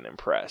freaking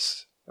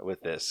impressed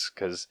with this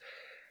because,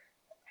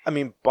 I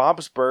mean,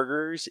 Bob's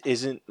Burgers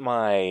isn't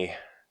I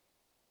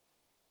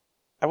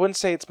wouldn't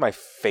say it's my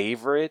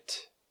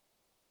favorite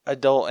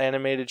adult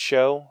animated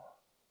show,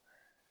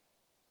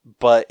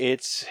 but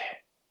it's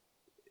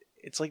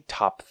like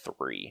top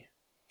 3.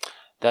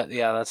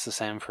 That's the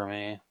same for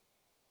me.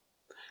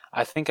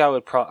 I think I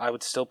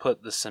would still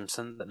put The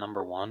Simpsons at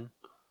number 1.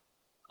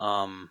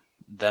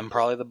 Then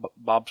probably the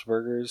Bob's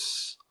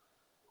Burgers,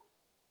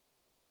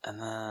 and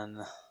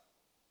then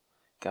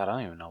God, I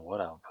don't even know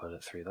what I would put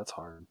at 3. That's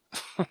hard.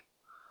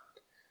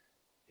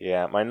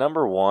 Yeah, my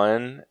number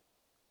 1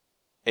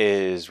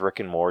 is Rick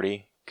and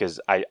Morty because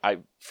I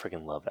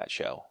freaking love that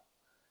show.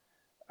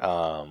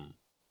 And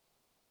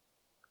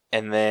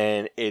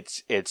then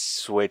it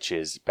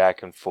switches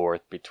back and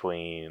forth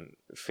between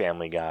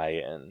Family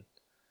Guy and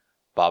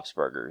Bob's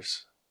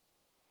Burgers.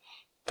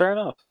 Fair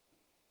enough.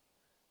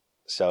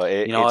 So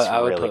it's I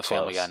would really put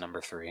Family close. Guy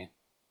number 3.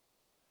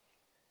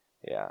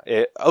 Yeah.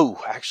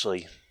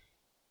 Actually,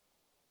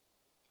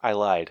 I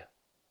lied.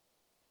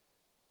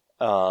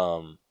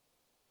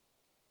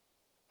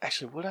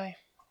 Actually, would I?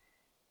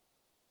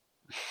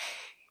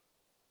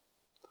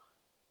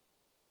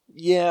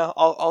 Yeah,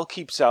 I'll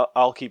keep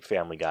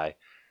Family Guy.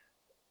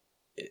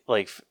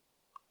 Like,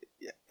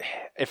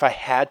 if I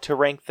had to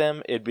rank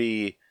them, it'd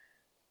be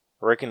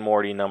Rick and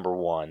Morty number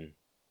 1,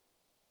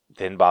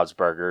 then Bob's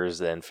Burgers,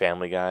 then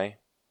Family Guy.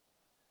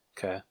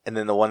 Okay. And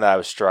then the one that I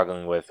was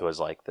struggling with was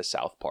like the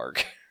South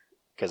Park,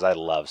 because I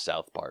love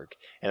South Park,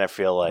 and I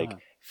feel like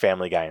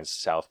Family Guy and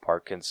South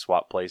Park can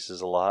swap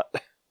places a lot.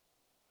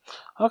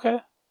 Okay.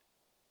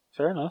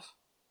 Fair enough.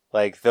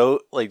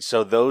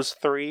 So those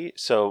 3,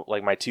 so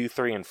like my 2,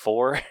 3, and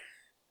 4,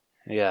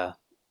 Yeah.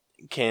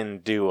 can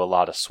do a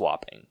lot of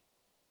swapping.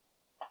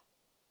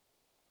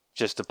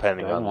 Just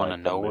depending on want to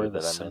like, know the where mood The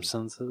that I'm in.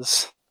 Simpsons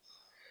is.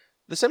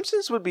 The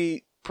Simpsons would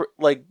be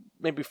like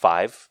maybe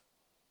 5.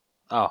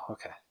 Oh,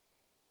 okay.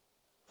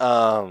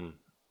 But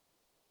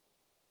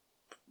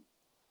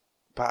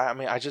I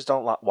mean, I just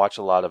don't watch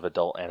a lot of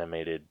adult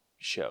animated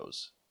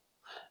shows.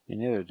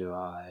 Neither do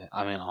I.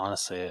 I mean,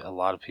 honestly, a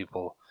lot of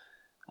people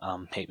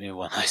hate me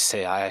when I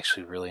say I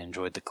actually really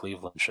enjoyed the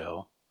Cleveland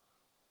show.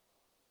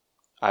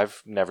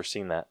 I've never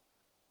seen that.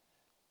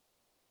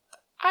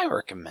 I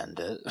recommend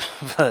it,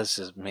 but that's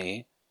just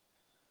me.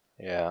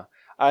 Yeah,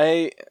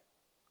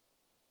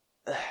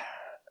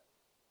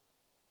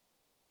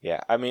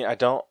 yeah. I mean,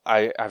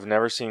 I've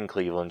never seen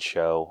Cleveland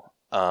show.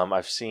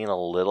 I've seen a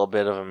little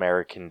bit of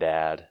American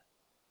Dad.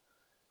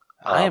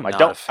 I am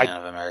not a fan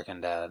of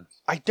American Dad.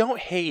 I don't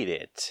hate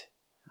it.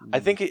 I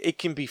think it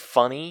can be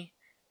funny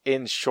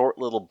in short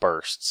little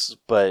bursts,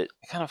 but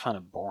I kind of find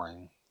it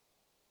boring.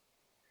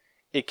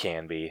 it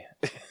can be.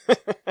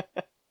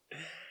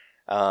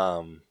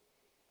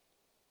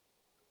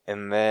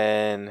 And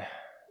then I'm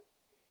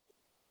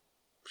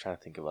trying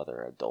to think of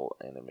other adult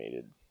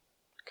animated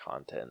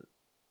content.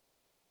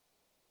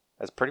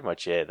 That's pretty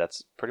much it.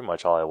 That's pretty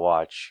much all I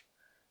watch.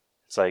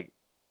 It's like,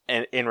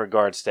 in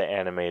regards to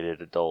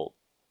animated adult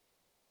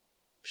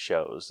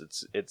shows,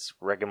 it's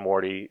Rick and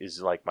Morty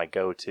is like my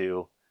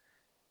go-to.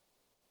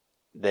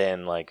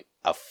 Then like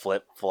a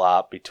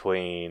flip-flop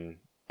between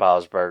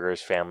Bob's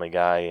Burgers, Family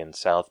Guy, and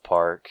South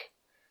Park.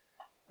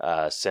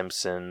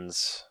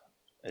 Simpsons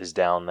is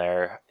down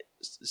there.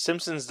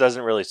 Simpsons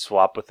doesn't really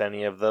swap with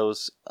any of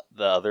those,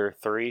 the other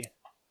 3.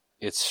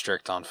 It's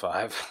strict on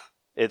 5.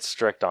 It's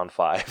strict on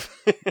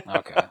 5.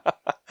 Okay.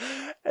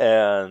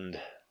 And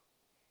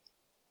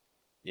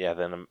yeah,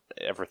 then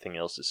everything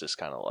else is just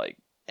kind of like,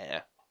 eh.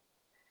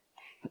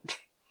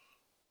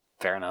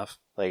 Fair enough.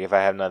 Like, if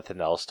I have nothing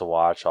else to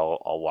watch, I'll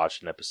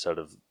watch an episode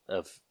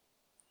of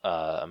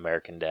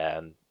American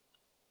Dad.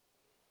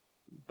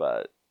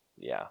 But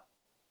yeah.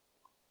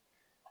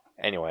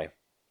 Anyway,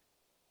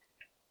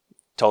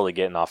 totally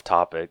getting off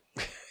topic.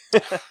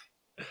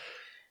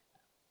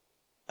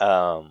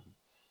 Gosh,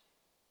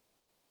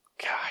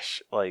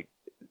 like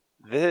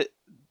this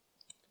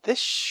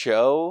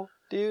show,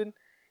 dude.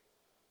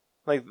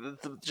 Like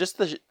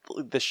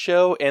the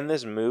show and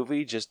this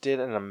movie just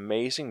did an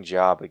amazing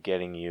job at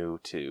getting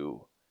you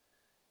to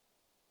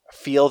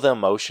feel the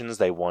emotions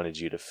they wanted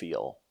you to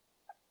feel.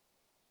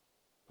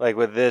 Like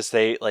with this,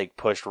 they like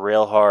pushed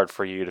real hard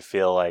for you to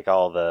feel like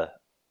all the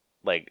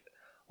like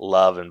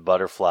love and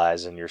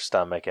butterflies in your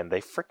stomach, and they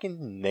freaking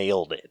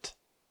nailed it.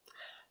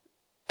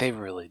 They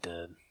really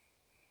did.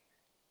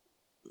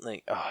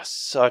 Like, oh,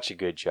 such a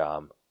good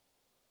job.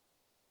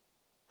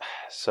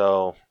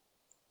 So,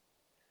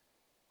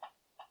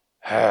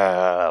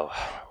 where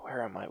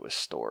am I with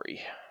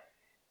story?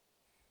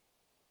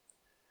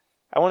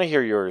 I want to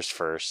hear yours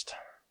first.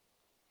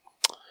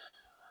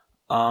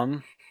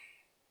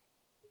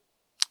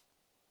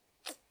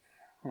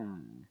 Yeah,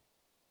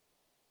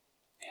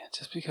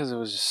 just because it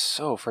was just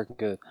so freaking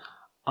good.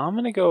 I'm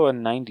gonna go a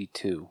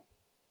 92.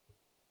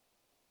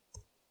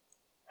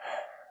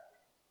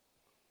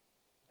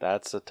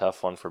 That's a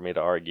tough one for me to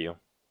argue.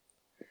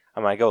 I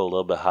might go a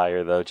little bit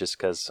higher, though, just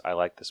because I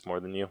like this more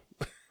than you.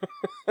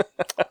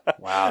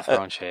 Wow,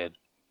 throwing shade.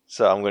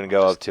 So I'm going to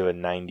go up to a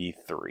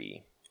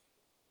 93.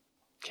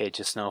 Okay,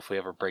 just know if we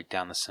ever break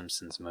down the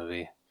Simpsons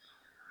movie,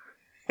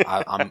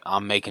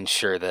 I'm making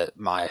sure that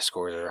my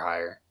scores are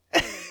higher.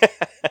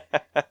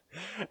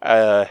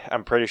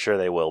 I'm pretty sure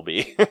they will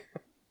be.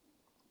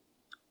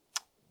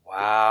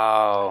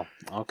 Wow.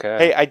 Okay.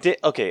 Hey, I didn't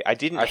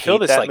I feel hate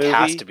this that like movie.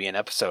 has to be an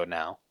episode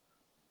now.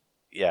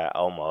 Yeah,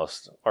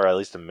 almost. Or at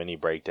least a mini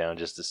breakdown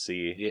just to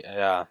see.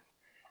 Yeah.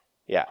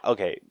 Yeah,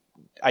 okay.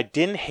 I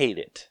didn't hate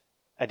it.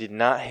 I did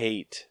not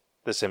hate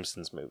the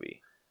Simpsons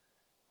movie.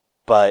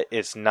 But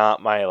it's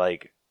not my,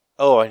 like,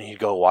 oh, I need to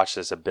go watch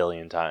this a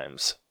billion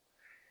times.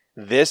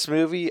 This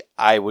movie,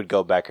 I would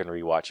go back and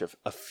rewatch it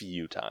a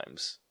few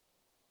times.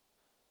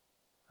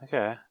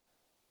 Okay.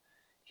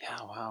 Yeah,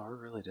 wow, we're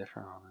really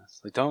different on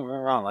this. Like, don't get me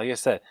wrong. Like I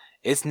said,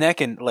 it's neck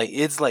and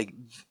it's like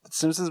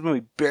Simpsons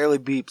movie barely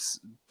beats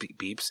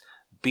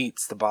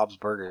the Bob's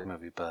Burgers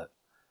movie, but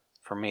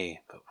for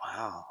me,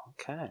 wow,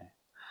 okay.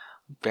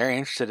 I'm very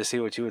interested to see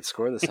what you would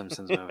score the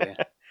Simpsons movie.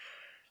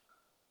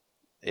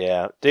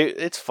 Yeah, dude,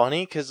 it's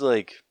funny because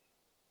like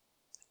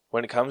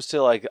when it comes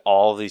to like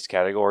all these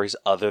categories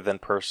other than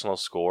personal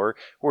score,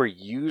 we're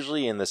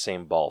usually in the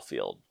same ball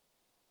field.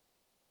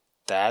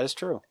 That is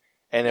true.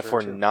 And if Very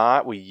we're true.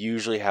 not, we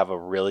usually have a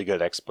really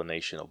good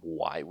explanation of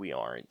why we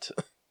aren't.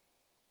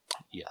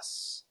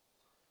 Yes.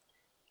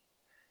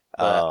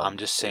 But Um, I'm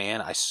just saying,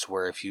 I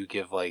swear if you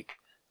give like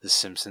the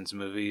Simpsons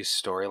movie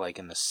story like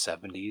in the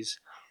 70s,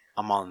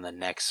 I'm on the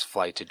next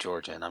flight to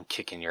Georgia and I'm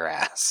kicking your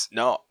ass.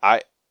 No,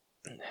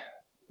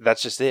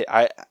 that's just it.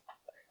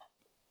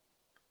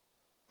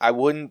 I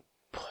wouldn't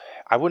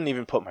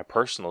even put my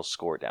personal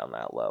score down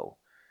that low.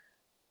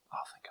 Oh,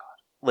 thank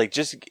God. Like,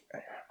 just,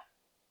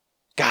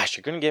 gosh,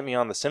 you're gonna get me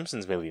on the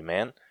Simpsons movie,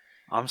 man.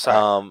 I'm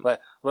sorry.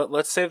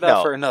 Let's save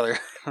that for another.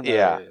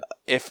 Yeah.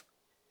 If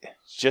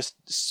just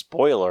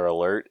spoiler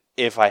alert,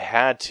 if I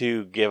had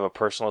to give a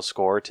personal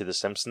score to the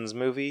Simpsons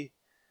movie,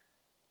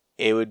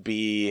 it would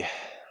be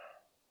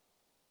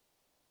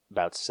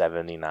about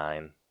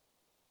 79.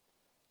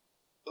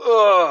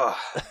 Ugh.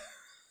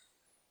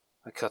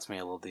 That cuts me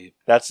a little deep.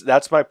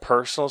 That's my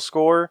personal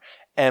score,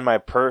 and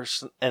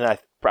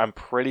I'm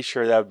pretty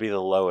sure that would be the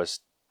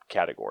lowest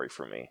category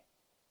for me.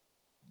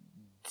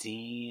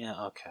 Damn.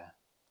 Okay.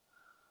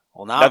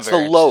 Well, now That's I'm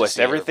very the interested to lowest.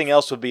 see your- Everything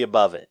else would be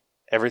above it.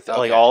 Everything,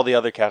 like Okay. all the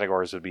other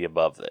categories, would be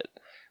above it.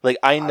 Like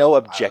I know I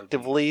would be-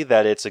 objectively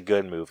that it's a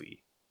good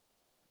movie.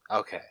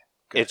 Okay.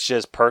 Good. It's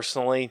just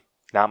personally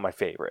not my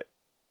favorite.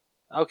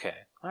 Okay.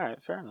 All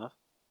right. Fair enough.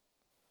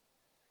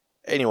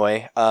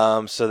 Anyway,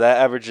 so that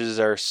averages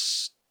our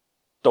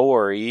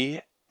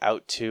story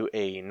out to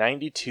a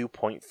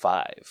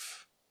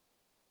 92.5.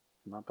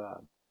 Not bad.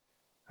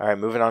 All right,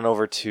 moving on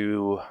over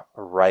to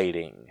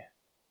writing.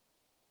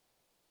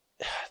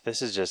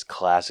 This is just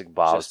classic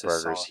Bob's Just a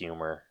Burgers solid-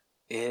 humor.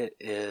 It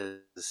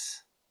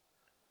is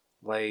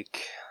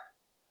like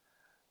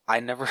I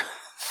never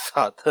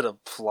thought that a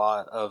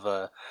plot of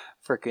a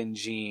frickin'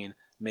 Gene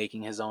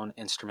making his own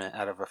instrument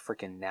out of a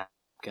frickin'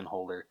 napkin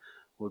holder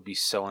would be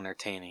so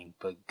entertaining,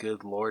 but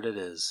good lord, it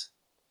is.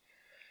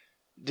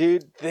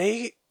 Dude,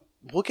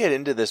 we'll get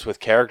into this with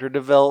character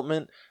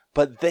development,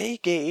 but they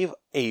gave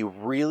a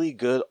really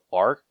good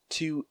arc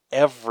to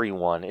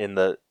everyone in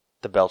the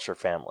Belcher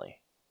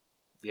family.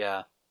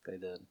 Yeah, they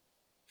did.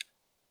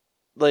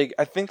 Like,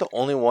 I think the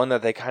only one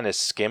that they kind of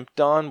skimped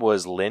on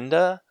was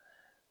Linda,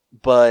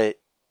 but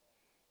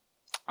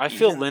I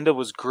feel Even- Linda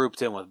was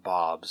grouped in with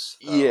Bob's.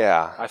 though.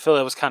 yeah. I feel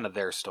that was kind of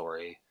their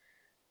story.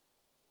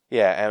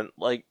 Yeah, and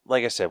like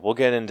I said, we'll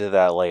get into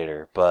that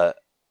later, but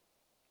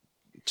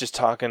just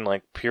talking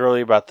like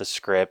purely about the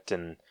script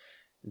and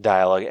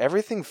dialogue,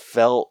 everything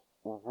felt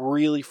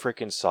really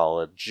freaking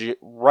solid,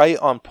 right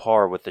on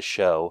par with the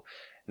show.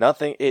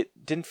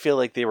 It didn't feel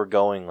like they were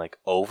going like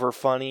over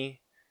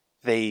funny.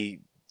 They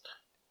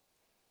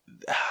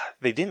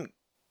didn't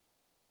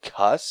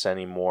cuss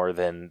any more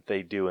than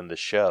they do in the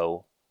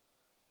show.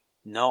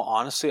 No,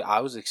 honestly, I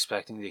was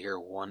expecting to hear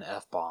one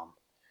F-bomb.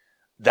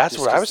 That's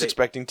Just what I 'cause was they-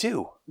 expecting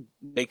too.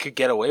 They could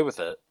get away with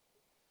it.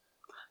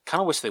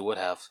 Kind of wish they would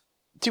have.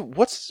 Dude,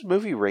 what's this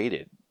movie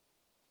rated?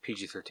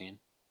 PG-13.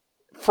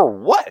 For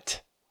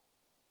what?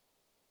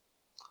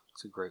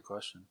 It's a great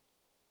question.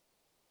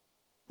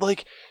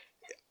 Like,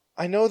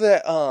 I know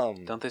that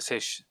Don't they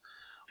say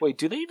Wait,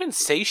 do they even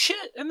say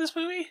shit in this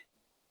movie?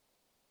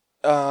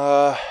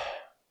 I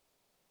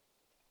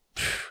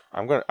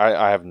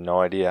have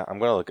no idea. I'm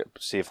gonna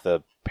see if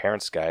the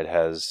Parents Guide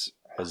has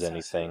I was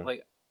gonna say, anything.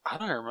 like, I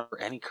don't remember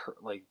any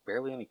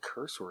barely any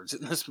curse words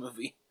in this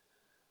movie.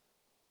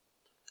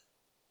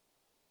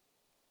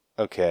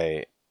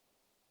 Okay.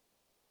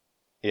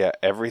 Yeah,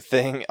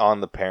 everything on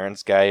the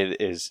Parents Guide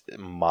is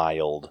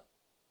mild.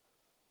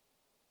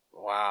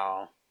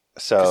 Wow.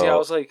 So Yeah, I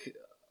was like,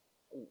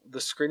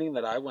 the screening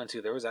that I went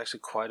to, there was actually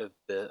quite a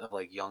bit of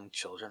like young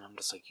children. I'm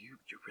just like, you're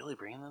really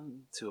bringing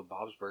them to a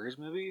Bob's Burgers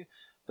movie?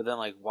 But then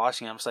like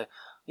watching, I'm just like,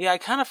 yeah, I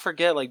kind of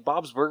forget like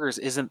Bob's Burgers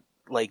isn't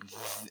like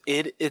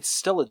it's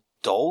still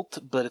adult,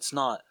 but it's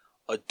not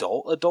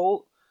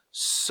adult.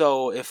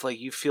 So if like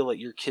you feel that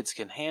your kids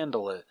can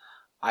handle it,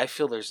 I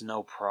feel there's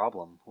no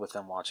problem with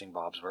them watching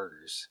Bob's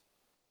Burgers.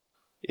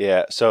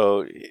 Yeah,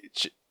 so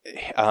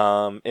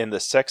in the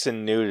sex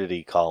and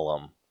nudity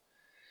column,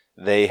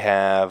 they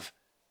have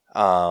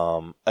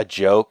a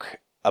joke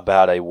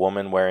about a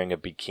woman wearing a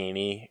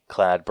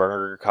bikini-clad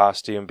burger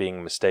costume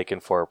being mistaken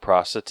for a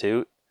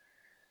prostitute.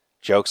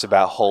 Jokes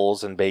about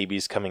holes and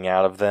babies coming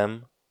out of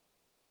them.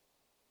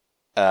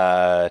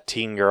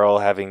 Teen girl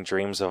having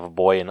dreams of a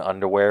boy in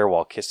underwear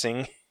while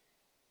kissing.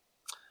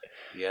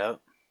 Yep.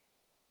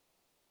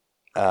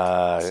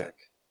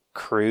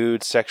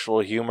 Crude sexual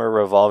humor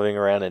revolving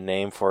around a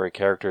name for a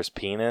character's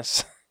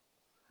penis.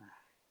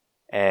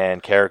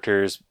 And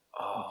characters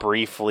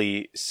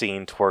briefly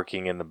seen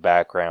twerking in the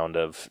background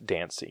of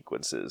dance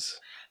sequences.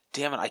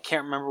 Damn it, I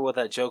can't remember what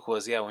that joke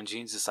was. Yeah, when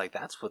Jean's just like,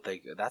 that's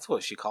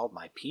what she called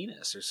my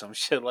penis or some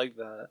shit like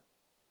that.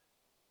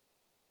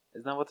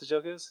 Isn't that what the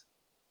joke is?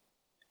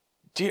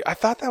 Dude, I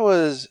thought that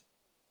was...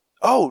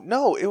 Oh,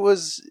 no, it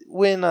was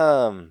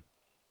when,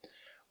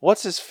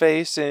 what's his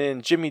face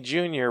and Jimmy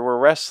Jr. were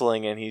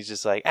wrestling and he's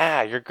just like,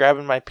 you're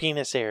grabbing my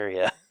penis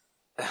area.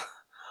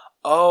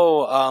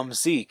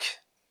 Zeke.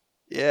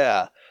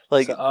 Yeah.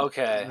 Like, so,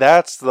 okay.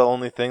 That's the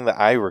only thing that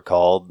I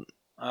recalled.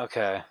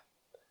 Okay.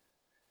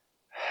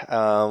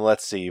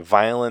 Let's see.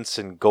 Violence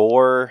and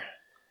gore.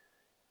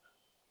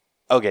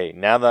 Okay,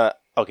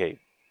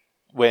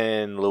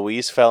 when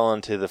Louise fell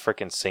into the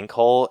freaking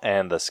sinkhole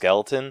and the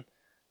skeleton,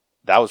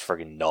 that was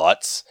freaking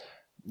nuts.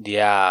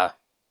 Yeah.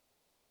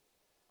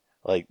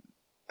 Like,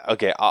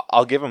 okay,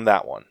 I'll give him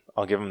that one.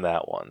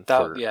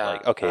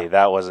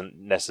 That wasn't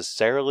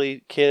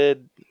necessarily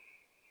kid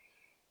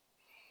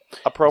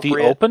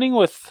appropriate.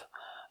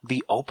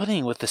 The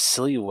opening with the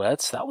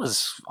silhouettes, that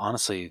was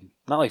honestly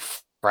not like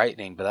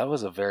frightening, but that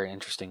was a very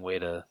interesting way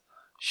to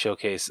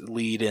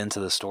lead into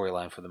the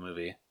storyline for the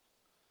movie.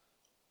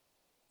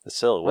 The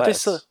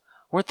silhouettes.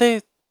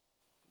 Wasn't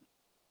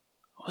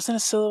it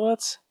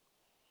silhouettes?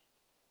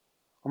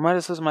 Or might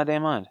have losing my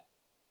damn mind.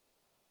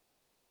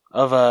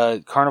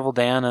 Of Carnival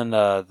Dan and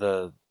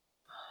oh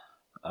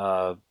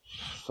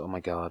my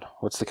god,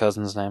 what's the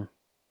cousin's name?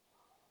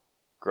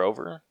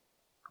 Grover.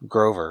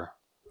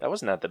 That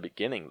wasn't at the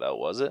beginning though,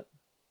 was it?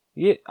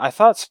 Yeah, I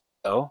thought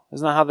so.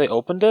 Isn't that how they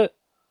opened it?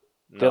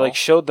 No. They like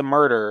showed the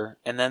murder,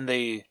 and then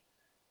they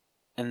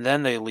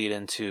lead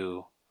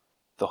into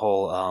the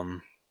whole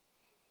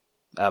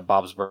at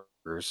Bob's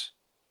Burgers.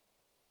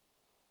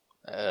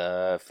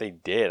 If they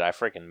did, I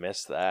freaking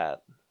missed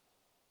that.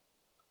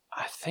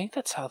 I think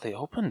that's how they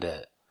opened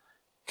it.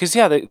 Cause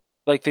yeah, they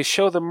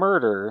show the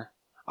murder.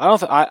 I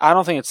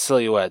don't think it's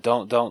silhouette.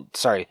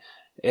 Sorry.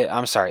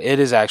 I'm sorry. It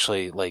is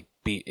actually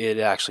it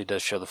actually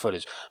does show the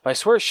footage. But I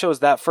swear it shows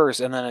that first,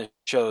 and then it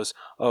shows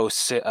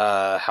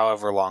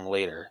however long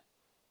later,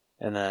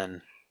 and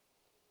then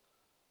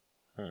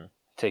it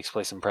takes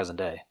place in present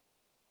day,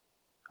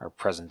 or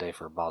present day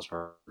for Bob's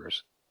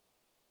Burgers.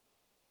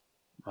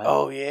 Right?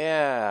 Oh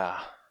yeah.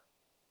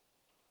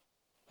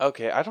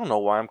 Okay, I don't know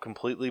why I'm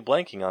completely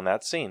blanking on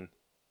that scene.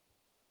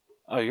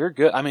 Oh, you're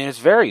good. I mean, it's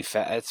very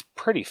fast. It's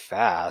pretty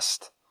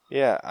fast.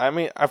 Yeah, I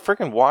mean, I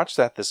freaking watched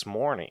that this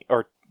morning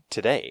or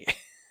today.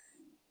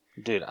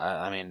 Dude,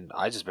 I mean,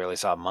 I just barely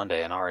saw it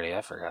Monday and already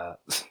I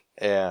forgot.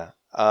 Yeah.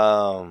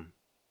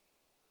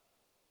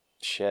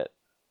 Shit.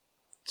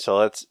 So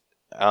let's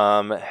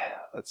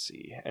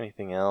see.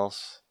 Anything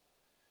else?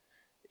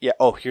 Yeah.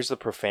 Oh, here's the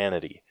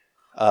profanity.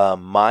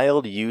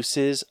 Mild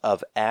uses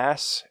of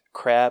ass,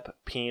 crap,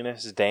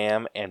 penis,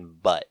 damn,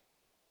 and butt.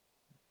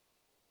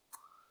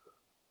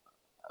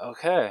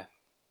 Okay.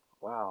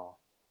 Wow.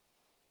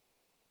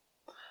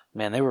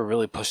 Man, they were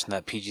really pushing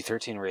that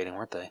PG-13 rating,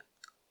 weren't they?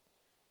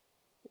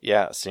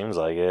 Yeah, it seems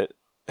like it.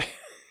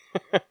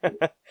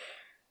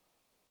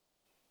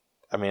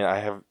 I mean, I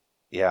have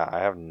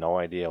no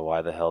idea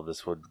why the hell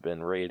this would have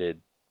been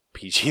rated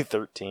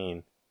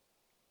PG-13.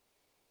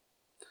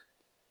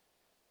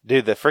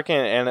 Dude, the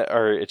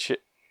freaking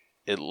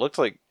it looks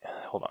like,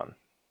 hold on.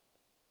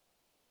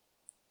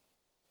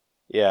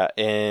 Yeah,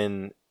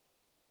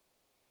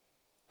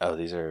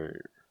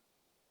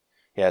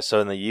 so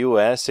in the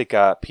US it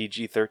got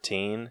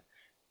PG-13.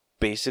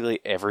 Basically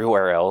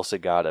everywhere else it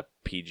got a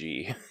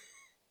PG.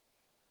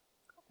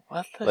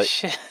 What the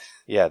shit?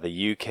 Yeah,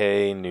 the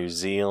UK, New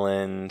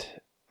Zealand,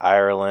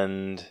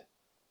 Ireland,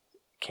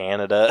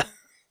 Canada,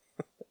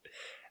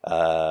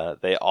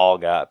 they all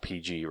got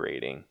PG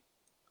rating.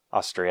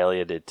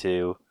 Australia did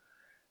too.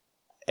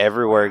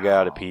 Everywhere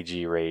got a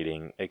PG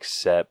rating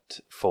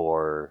except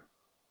for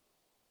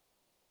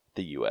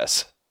the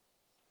US.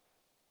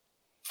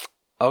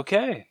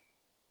 Okay.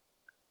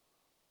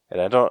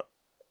 And I don't...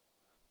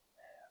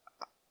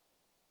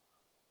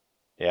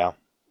 Yeah.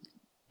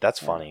 That's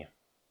funny.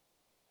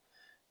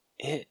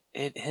 It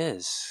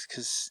is,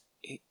 because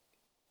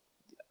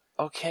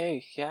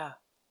okay, yeah.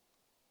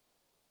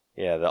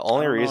 Yeah, the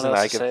only I don't know reason what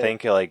else I to could say.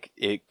 think of, like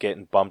it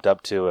getting bumped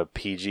up to a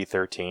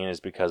PG-13 is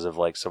because of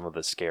like some of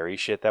the scary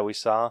shit that we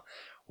saw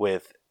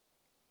with,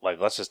 like,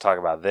 let's just talk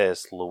about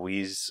this.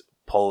 Louise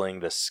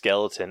pulling the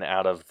skeleton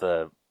out of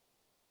the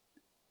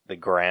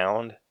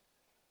ground,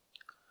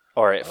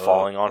 or it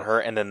falling on her,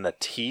 and then the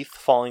teeth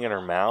falling in her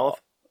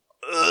mouth.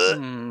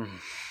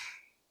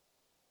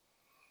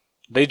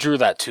 They drew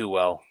that too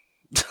well.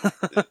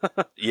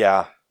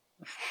 Yeah.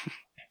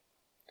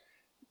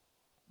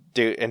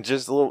 Dude, and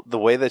just the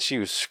way that she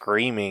was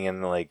screaming,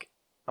 and like,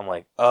 I'm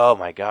like, oh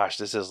my gosh,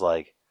 this is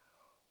like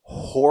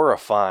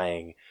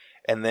horrifying.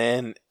 And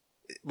then,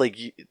 like,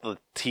 the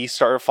teeth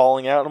started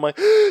falling out, and I'm like,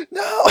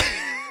 no!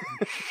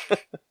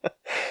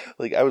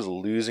 Like, I was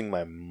losing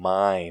my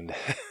mind.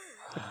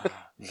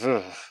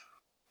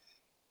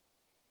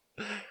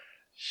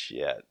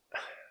 Shit.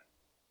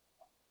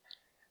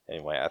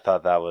 Anyway, I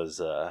thought that was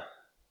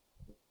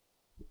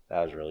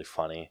really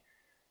funny.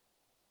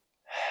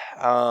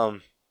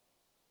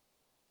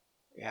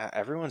 Yeah,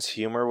 everyone's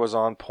humor was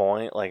on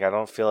point. Like, I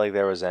don't feel like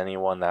there was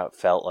anyone that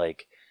felt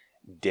like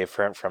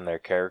different from their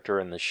character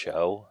in the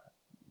show.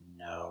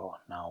 No,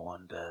 not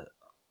one bit.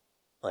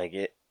 Like,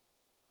 it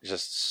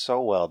just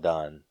so well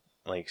done.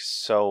 Like,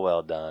 so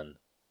well done.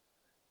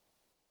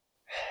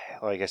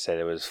 Like I said,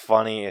 it was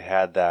funny. It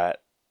had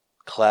that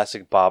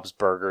classic Bob's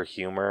Burger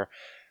humor.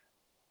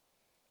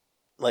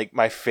 Like,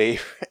 my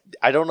favorite,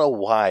 I don't know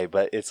why,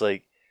 but it's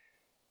like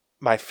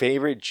my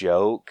favorite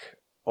joke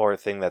or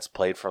thing that's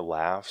played for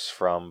laughs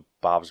from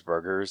Bob's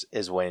Burgers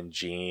is when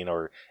Gene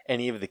or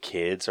any of the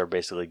kids are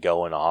basically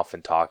going off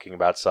and talking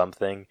about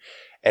something,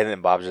 and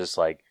then Bob's just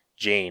like,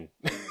 Gene.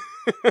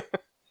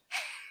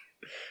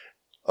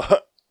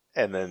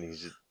 And then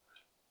he's just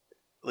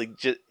like,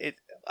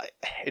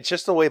 it's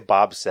just the way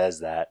Bob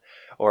says that,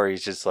 or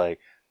he's just like,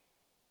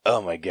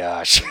 oh my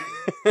gosh.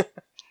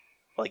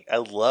 Like, I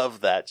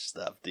love that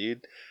stuff,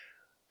 dude.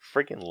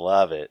 Freaking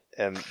love it.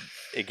 And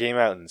it came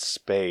out in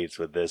spades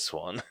with this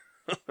one.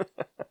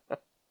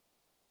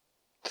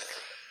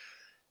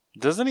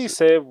 Doesn't he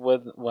say it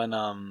when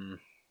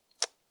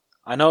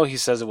I know he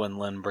says it when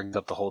Lynn brings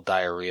up the whole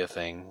diarrhea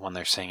thing when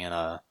they're singing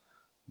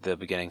the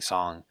beginning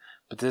song.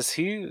 But does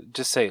he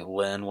just say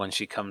Lynn when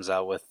she comes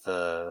out with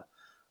the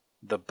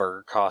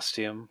burger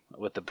costume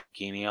with the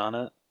bikini on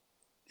it?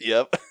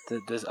 Yep.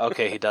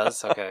 Okay, he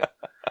does. Okay.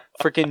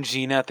 Freaking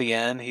Gene at the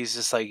end, he's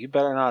just like, you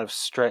better not have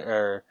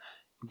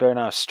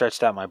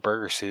stretched out my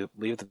burger suit.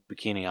 Leave the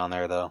bikini on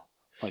there though.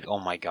 Like, oh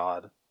my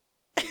god.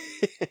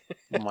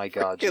 Oh my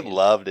god, Gene. Gene.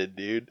 Loved it,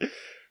 dude.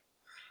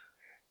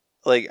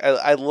 Like,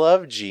 I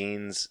love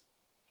Gene's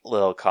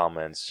little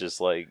comments, just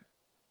like,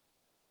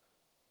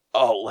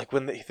 oh, like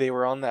when they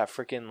were on that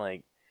freaking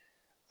like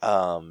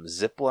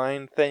zip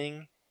line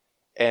thing,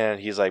 and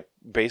he's like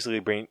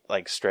basically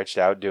stretched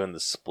out doing the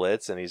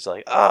splits, and he's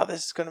like, oh,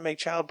 this is gonna make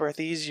childbirth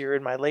easier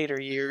in my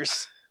later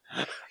years.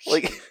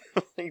 like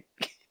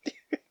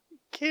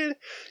kid,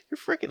 you're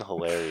freaking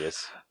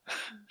hilarious.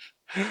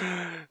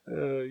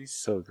 He's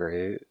so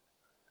great.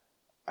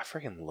 I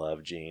freaking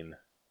love Gene.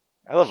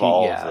 I love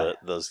all of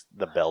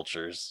the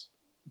Belchers.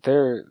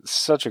 They're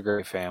such a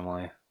great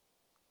family.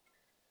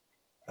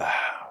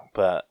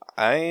 But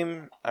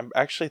I'm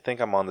actually think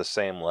I'm on the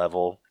same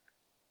level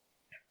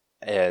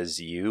as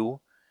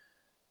you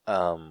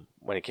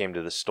when it came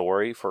to the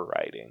story for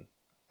writing.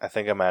 I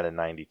think I'm at a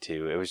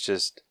 92.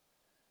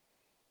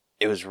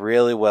 It was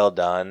really well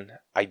done.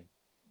 I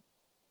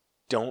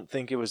don't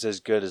think it was as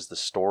good as the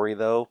story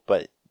though,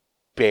 but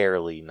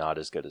barely not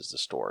as good as the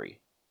story.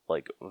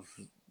 Like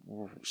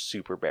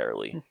super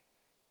barely.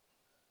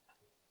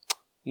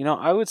 You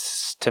know,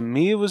 to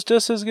me it was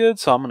just as good,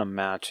 so I'm going to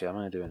match it. I'm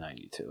going to do a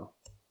 92.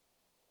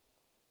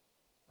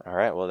 All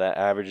right, well that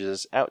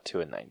averages out to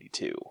a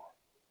 92.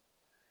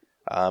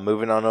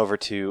 Moving on over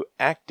to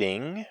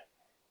acting,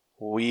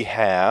 we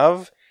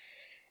have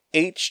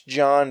H.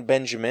 John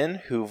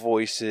Benjamin, who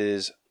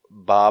voices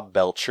Bob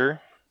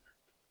Belcher.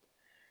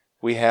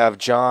 We have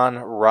John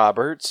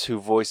Roberts, who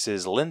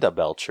voices Linda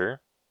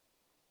Belcher.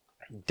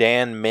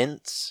 Dan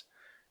Mintz,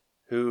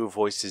 who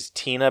voices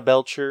Tina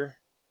Belcher.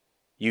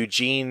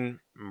 Eugene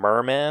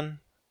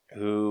Merman,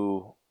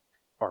 who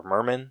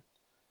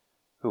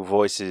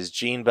voices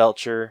Gene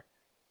Belcher.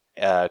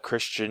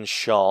 Christian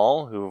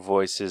Schall, who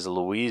voices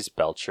Louise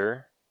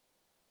Belcher.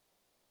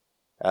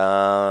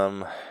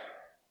 I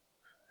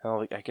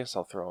guess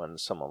I'll throw in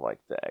some of like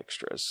the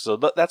extras. So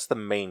that's the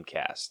main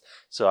cast.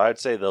 So I'd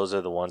say those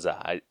are the ones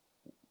that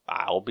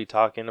I'll be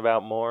talking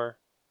about more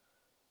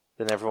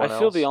than everyone else. I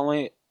feel the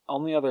only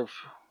other,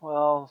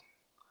 well,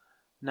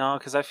 no,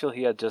 because I feel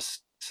he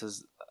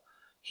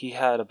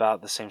had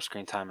about the same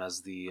screen time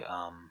as the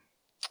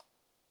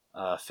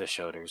Fish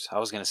Odors. I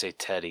was gonna say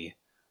Teddy,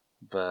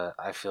 but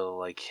I feel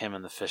like him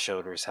and the Fish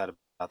Odors had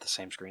about the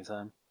same screen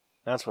time.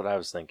 That's what I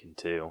was thinking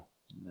too.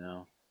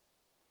 No.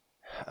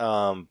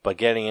 But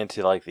getting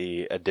into like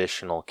the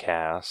additional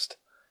cast,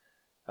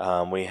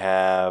 we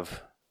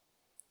have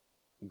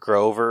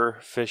Grover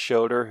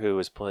Fishoder, who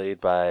is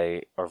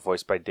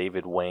voiced by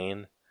David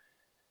Wayne.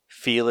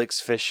 Felix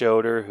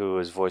Fischoeder, who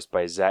is voiced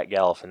by Zach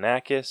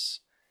Galifianakis.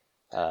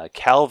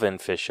 Calvin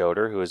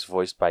Fischoeder, who is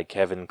voiced by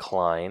Kevin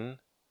Kline.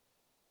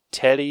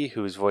 Teddy,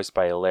 who is voiced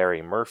by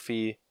Larry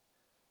Murphy.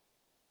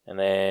 And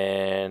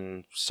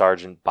then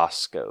Sergeant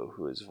Bosco,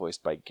 who is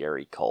voiced by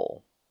Gary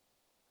Cole.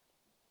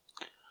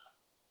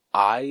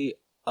 Up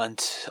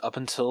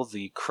until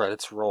the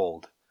credits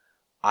rolled,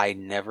 I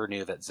never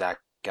knew that Zach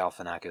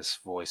Galifianakis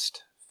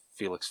voiced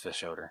Felix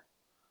Fischoeder.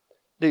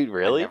 Dude,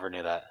 really? I never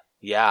knew that.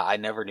 Yeah, I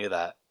never knew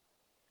that.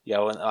 Yeah,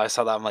 when I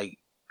saw that, I'm like,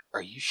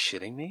 are you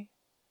shitting me?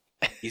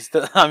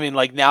 I mean,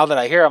 like, now that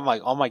I hear, I'm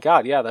like, oh my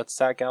god, yeah, that's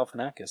Zach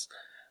Galifianakis.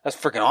 That's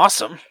freaking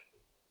awesome.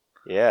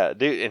 Yeah,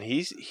 dude, and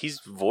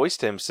he's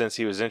voiced him since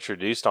he was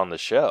introduced on the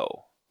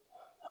show.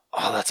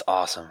 Oh, that's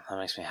awesome. That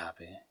makes me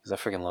happy. Because I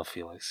freaking love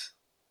Felix.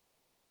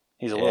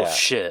 He's a little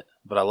shit,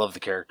 but I love the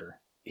character.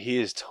 He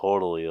is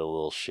totally a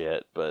little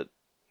shit, but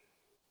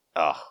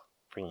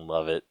freaking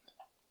love it.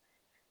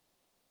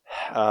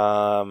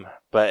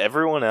 But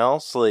everyone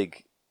else,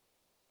 like,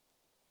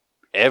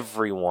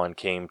 everyone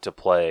came to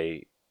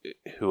play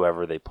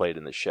whoever they played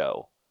in the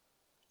show.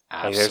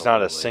 Like, there's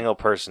not a single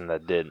person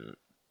that didn't.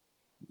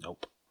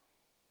 Nope.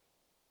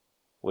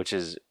 Which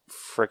is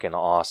freaking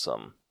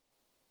awesome.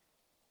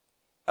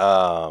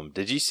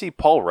 Did you see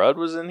Paul Rudd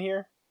was in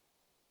here?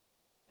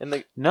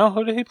 No,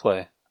 who did he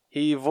play?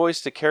 He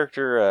voiced the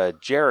character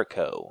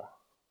Jericho.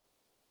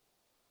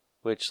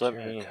 It's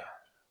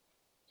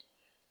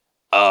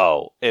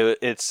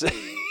it's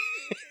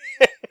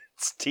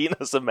it's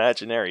Tina's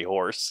imaginary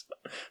horse.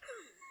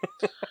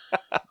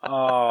 Oh,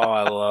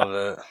 I love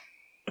it.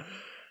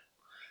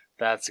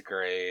 That's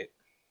great.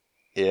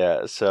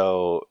 Yeah,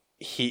 so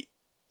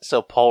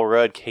Paul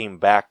Rudd came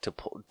back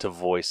to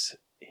voice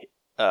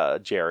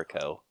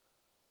Jericho.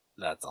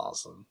 That's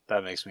awesome.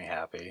 That makes me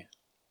happy.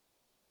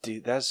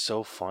 Dude, that's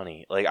so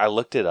funny. Like, I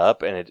looked it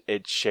up and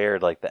it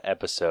shared like the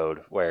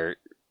episode where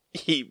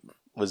he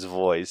was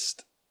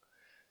voiced.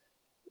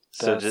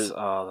 So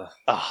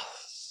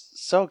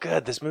so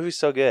good. This movie's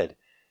so good.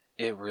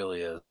 It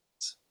really is.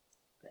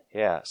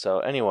 Yeah, so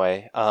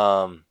anyway,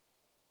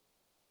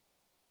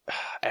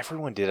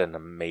 everyone did an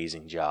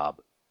amazing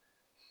job.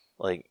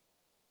 Like,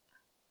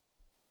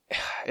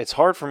 it's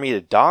hard for me to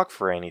dock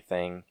for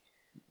anything.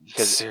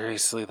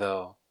 Seriously,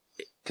 though.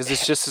 Because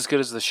it's just as good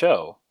as the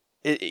show.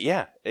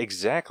 Yeah,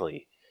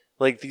 exactly.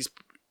 Like, these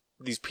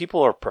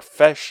people are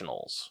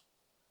professionals.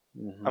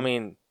 Mm-hmm. I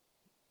mean,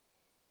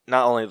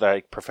 not only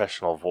like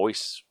professional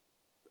voice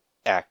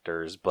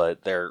actors,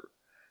 but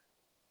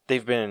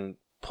they've been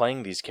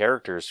playing these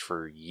characters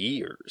for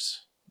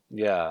years.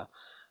 Yeah.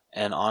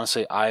 And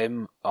honestly,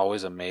 I'm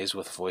always amazed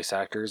with voice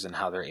actors and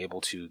how they're able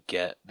to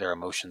get their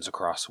emotions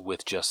across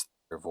with just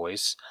their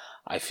voice.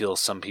 I feel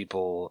some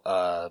people,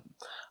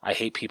 I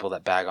hate people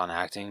that bag on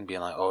acting,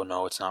 being like, oh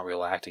no, it's not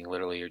real acting.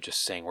 Literally, you're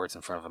just saying words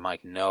in front of a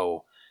mic.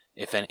 No,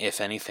 if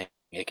anything,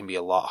 it can be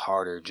a lot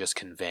harder just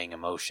conveying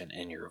emotion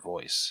in your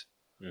voice.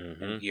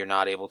 Mm-hmm. You're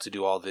not able to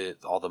do all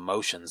the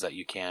motions that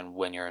you can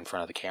when you're in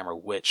front of the camera,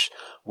 which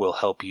will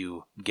help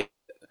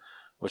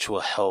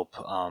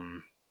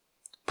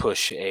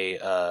push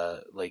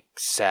a like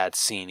sad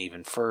scene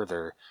even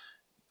further.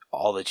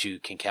 All that you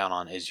can count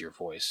on is your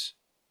voice.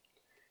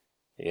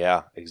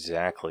 Yeah,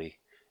 exactly.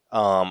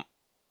 A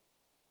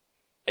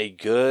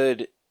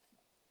good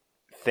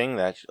thing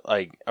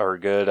or a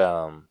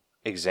good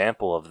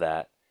example of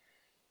that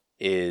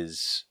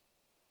is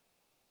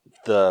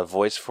the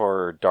voice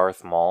for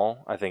Darth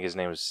Maul. I think his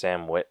name is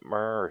Sam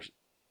Witwer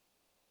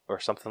or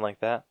something like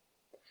that.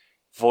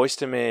 Voiced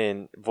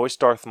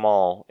Darth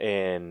Maul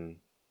in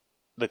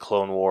the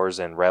Clone Wars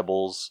and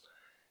Rebels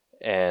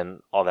and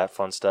all that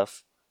fun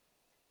stuff.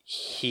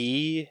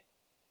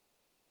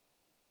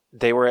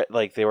 They were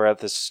at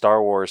this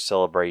Star Wars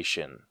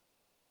celebration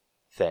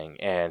thing,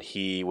 and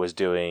he was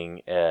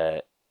doing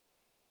an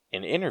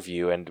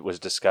interview and was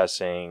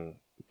discussing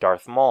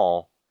Darth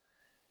Maul,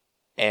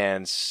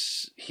 and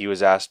he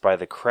was asked by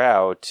the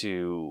crowd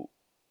to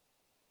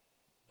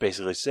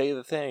basically say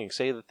the thing,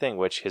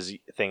 which his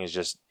thing is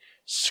just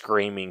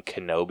screaming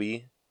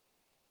Kenobi.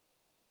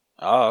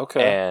 Oh,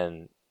 okay.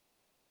 And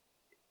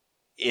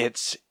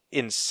it's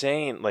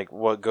insane, like,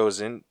 what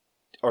goes in,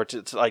 or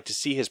to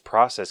see his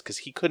process,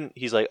 because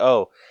he's like,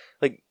 oh,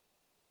 like,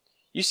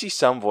 you see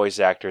some voice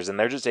actors and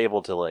they're just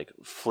able to like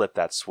flip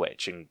that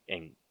switch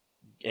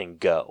and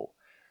go.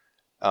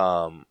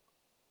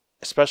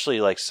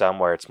 Especially like some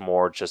where it's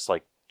more just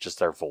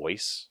their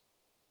voice,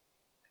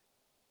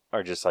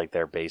 or just like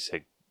their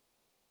basic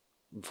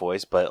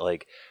voice. But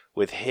like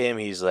with him,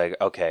 he's like,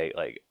 okay,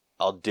 like,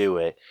 I'll do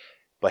it.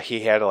 But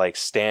he had to like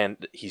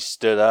he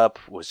stood up,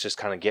 was just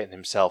kind of getting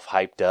himself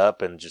hyped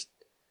up and just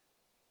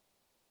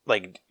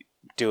like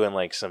doing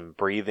like some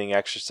breathing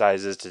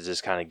exercises to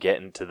just kind of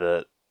get into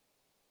the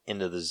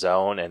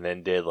zone, and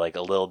then did like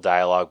a little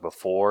dialogue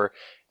before,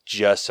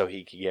 just so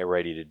he could get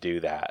ready to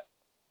do that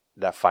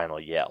final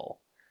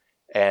yell.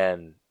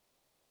 And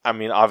I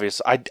mean,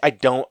 obviously, I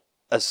don't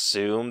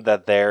assume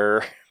that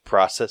their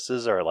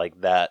processes are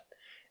like that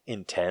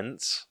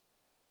intense,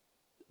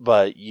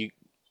 but you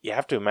you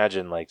have to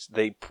imagine like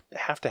they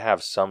have to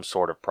have some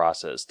sort of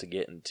process to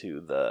get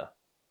into the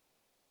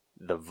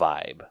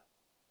vibe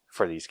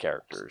for these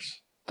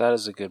characters. That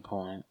is a good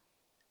point.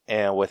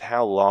 And with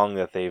how long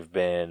that they've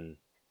been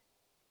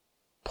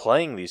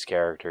playing these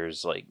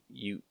characters, like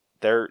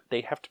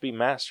they have to be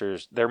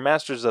masters. They're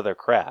masters of their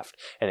craft,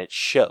 and it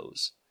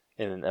shows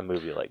in a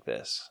movie like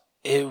this.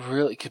 It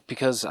really,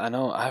 because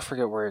I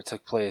forget where it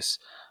took place,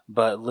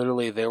 but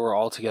literally they were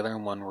all together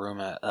in one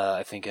room at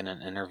I think in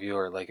an interview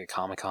or like a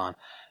Comic-Con,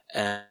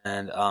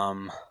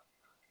 and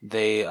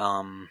they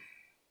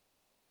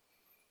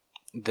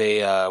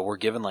were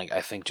given like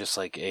I think just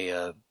like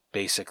a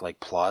basic like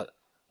plot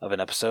of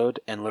an episode,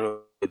 and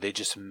literally they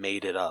just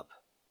made it up,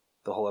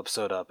 the whole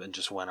episode up, and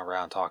just went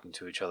around talking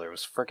to each other. It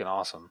was freaking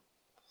awesome.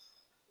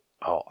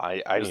 Oh,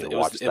 I need to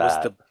watch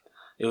that.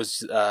 It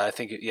was I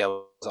think it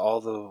was all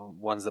the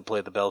ones that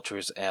played the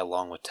Belchers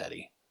along with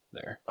Teddy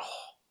there.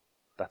 Oh,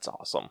 that's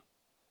awesome.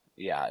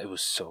 Yeah, it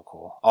was so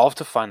cool. I'll have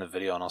to find the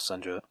video and I'll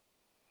send you it.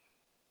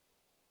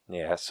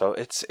 Yeah, so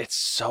it's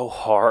so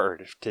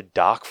hard to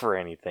dock for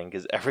anything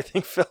because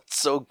everything felt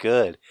so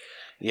good.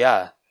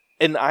 Yeah.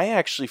 And I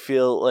actually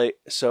feel like,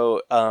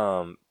 so,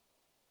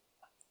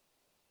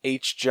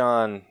 H.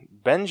 John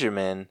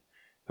Benjamin,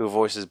 who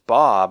voices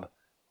Bob,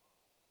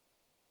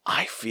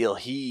 I feel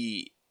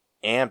he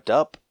amped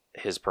up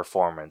his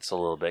performance a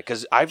little bit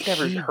because I've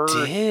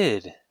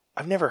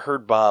never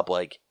heard Bob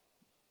like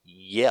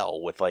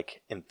yell with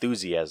like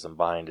enthusiasm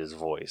behind his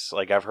voice.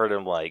 Like I've heard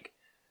him like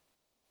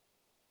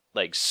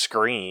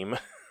scream,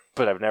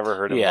 but I've never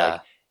heard him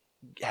like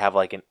have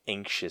like an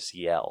anxious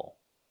yell.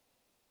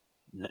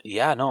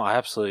 Yeah, no, I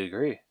absolutely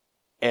agree.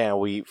 And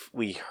we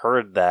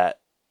heard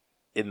that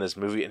in this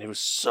movie, and it was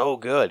so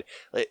good.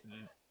 Like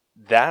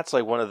that's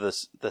like one of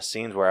the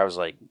scenes where I was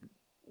like,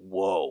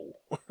 "Whoa!"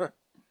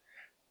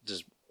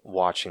 Just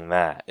watching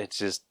that, it's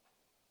just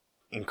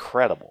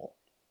incredible.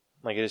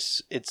 Like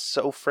it's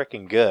so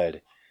freaking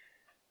good.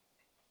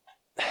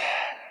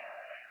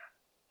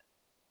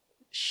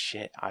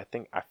 Shit, I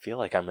feel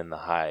like I'm in the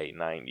high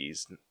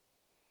 90s.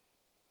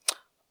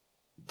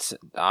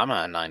 I'm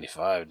at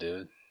 95,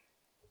 dude.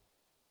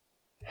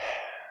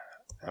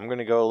 I'm going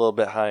to go a little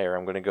bit higher.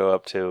 I'm going to go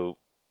up to...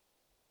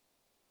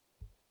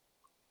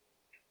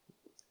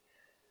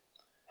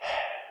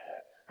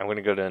 I'm going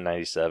to go to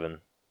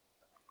 97.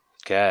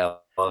 Okay, I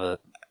love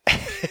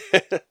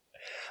it.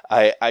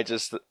 I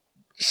just...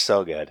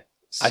 So good.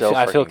 I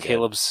feel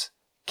good.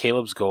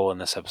 Caleb's goal in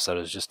this episode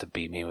is just to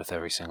beat me with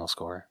every single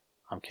score.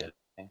 I'm kidding.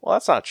 Well,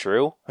 that's not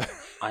true.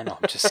 I know,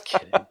 I'm just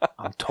kidding.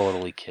 I'm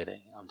totally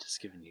kidding. I'm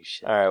just giving you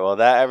shit. All right, well,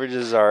 that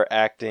averages our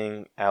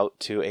acting out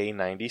to a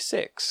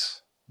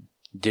 96.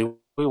 Do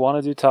we want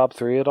to do top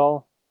 3 at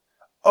all?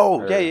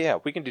 Oh, yeah.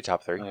 We can do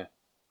top 3.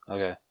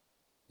 Okay.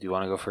 Do you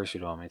want to go first or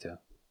do you want me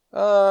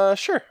to?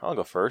 Sure. I'll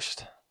go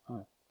first.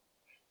 Oh.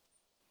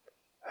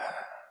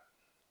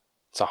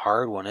 It's a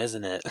hard one,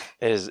 isn't it?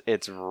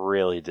 It's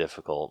really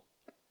difficult.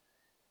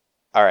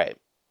 All right.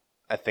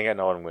 I think I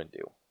know what I'm going to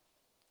do.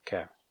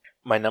 Okay.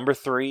 My number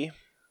 3,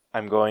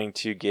 I'm going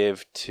to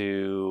give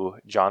to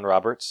John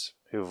Roberts,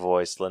 who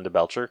voiced Linda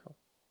Belcher.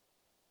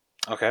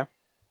 Okay.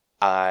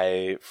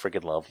 I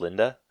freaking love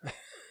Linda.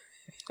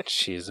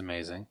 She is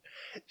amazing.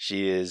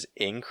 She is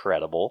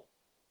incredible.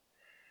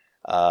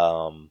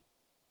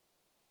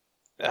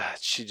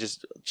 She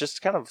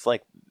just kind of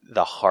like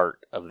the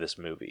heart of this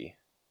movie.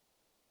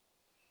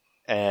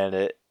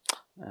 And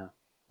yeah,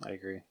 I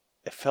agree.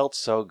 It felt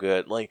so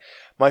good. Like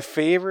my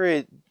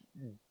favorite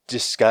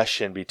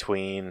discussion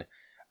between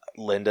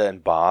Linda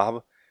and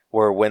Bob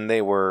were when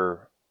they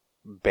were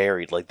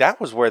buried. Like that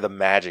was where the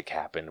magic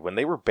happened. When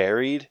they were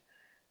buried,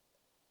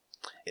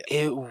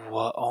 it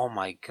was, oh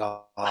my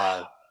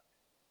god.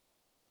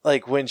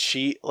 Like when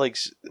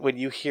when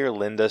you hear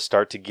Linda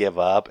start to give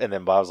up and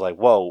then Bob's like,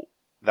 "Whoa,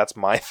 that's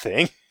my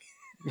thing."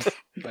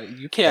 But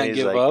you can't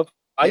give up.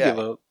 I give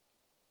up.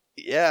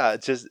 Yeah,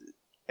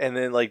 and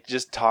then like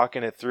just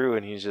talking it through,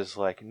 and he's just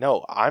like,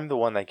 "No, I'm the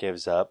one that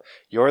gives up.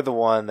 You're the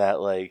one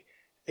that like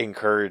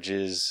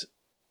encourages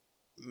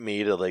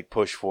me to like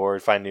push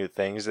forward, find new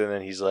things." And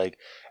then he's like,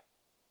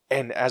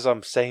 and as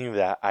I'm saying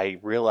that, I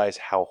realize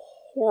how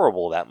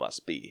horrible that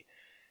must be.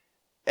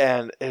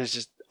 And it was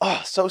just,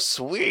 so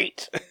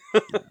sweet.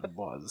 It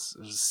was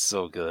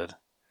so good.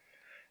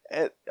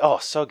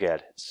 So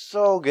good.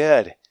 So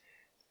good.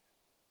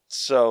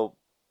 So,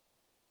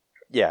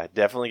 yeah,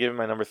 definitely giving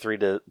my number 3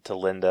 to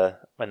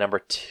Linda. My number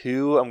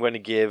 2, I'm going to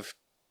give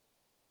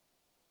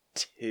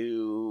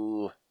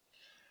to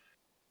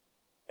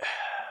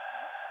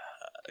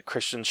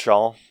Christian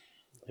Shaw,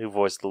 who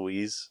voiced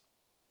Louise.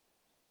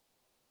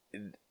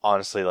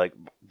 Honestly, like,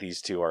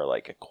 these two are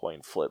like a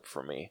coin flip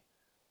for me.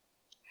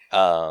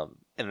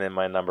 And then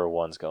my number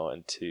 1's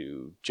going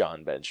to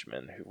John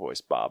Benjamin, who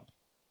voiced Bob.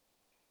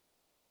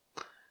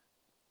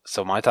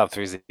 So my top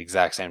 3 is the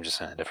exact same,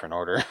 just in a different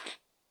order.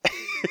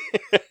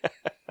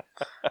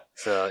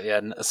 So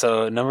yeah,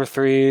 so number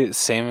 3,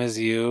 same as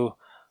you,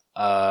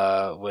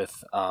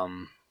 with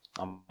oh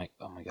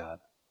my god,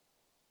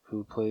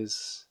 who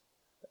plays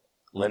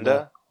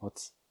Linda?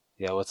 What's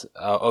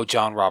Yeah,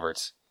 John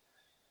Roberts.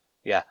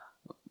 Yeah,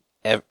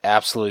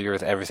 absolutely agree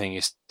with everything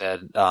you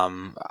said.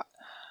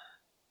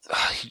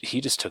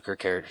 He just took her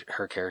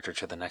character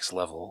to the next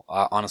level.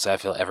 Honestly, I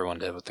feel everyone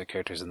did with their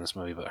characters in this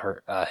movie, but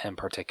him in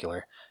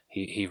particular,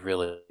 he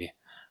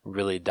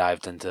really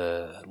dived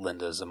into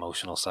Linda's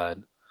emotional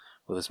side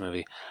with this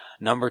movie.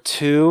 Number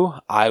 2,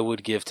 I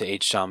would give to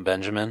H. John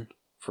Benjamin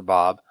for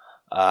Bob.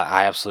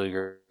 I absolutely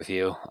agree with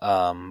you.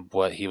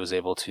 What he was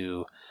able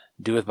to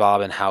do with Bob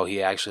and how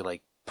he actually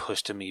like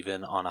pushed him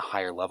even on a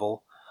higher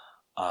level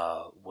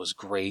was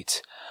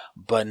great.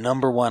 But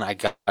number 1, I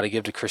got to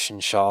give to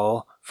Christian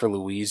Shaw for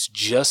Louise,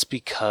 just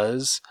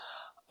because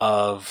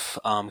of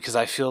because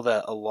I feel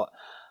that a lot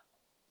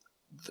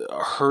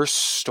her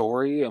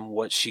story and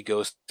what she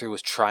goes through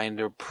is trying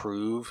to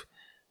prove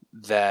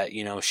that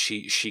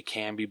she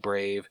can be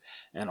brave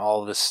and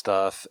all this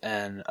stuff,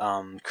 and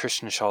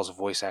Christian Shaw's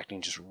voice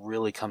acting just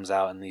really comes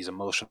out in these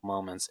emotional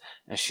moments,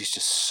 and she's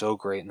just so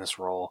great in this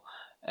role,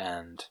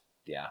 and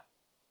yeah,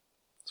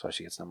 that's why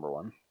she gets number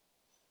 1.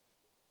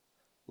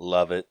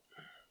 Love it.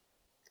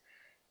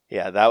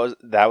 Yeah,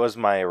 that was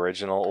my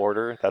original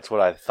order. That's what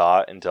I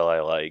thought until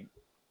I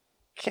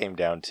came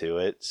down to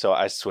it. So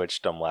I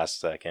switched them last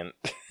second.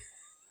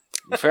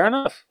 Fair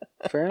enough.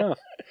 Fair enough.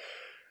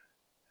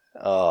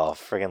 Oh,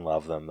 friggin'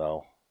 love them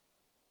though.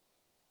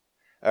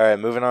 All right,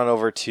 moving on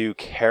over to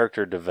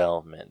character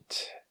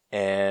development.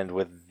 And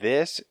with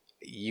this,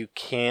 you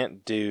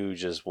can't do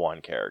just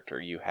one character.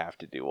 You have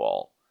to do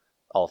all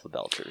the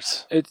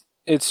Belchers.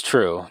 It's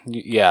true.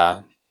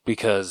 Yeah,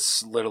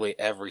 because literally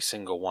every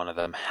single one of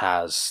them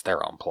has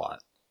their own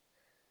plot.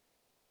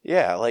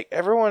 Yeah, like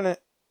everyone,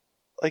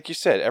 like you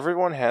said,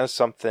 everyone has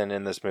something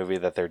in this movie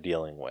that they're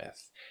dealing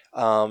with.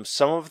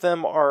 Some of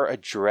them are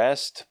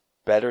addressed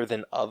better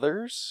than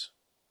others.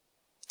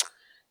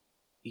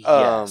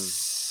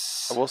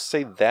 Yes. I will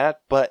say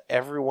that, but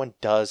everyone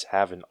does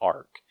have an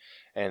arc,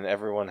 and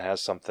everyone has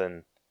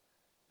something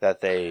that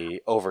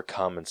they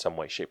overcome in some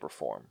way, shape, or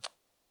form.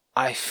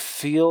 I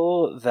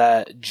feel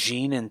that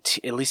Jean and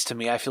at least to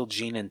me, I feel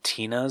Jean and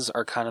Tina's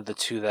are kind of the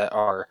two that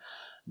are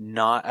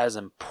not as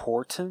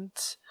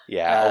important.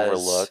 Yeah,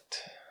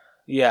 overlooked.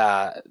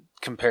 Yeah,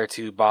 compared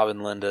to Bob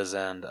and Linda's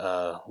and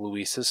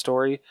Luis's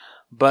story.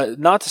 But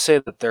not to say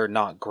that they're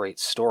not great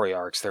story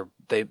arcs.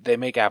 They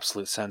make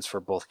absolute sense for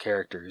both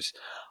characters.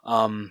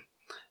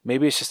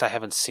 Maybe it's just I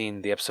haven't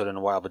seen the episode in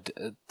a while, but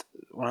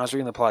when I was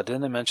reading the plot,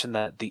 didn't they mention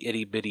that the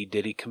Itty Bitty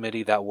Ditty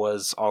Committee, that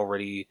was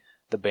already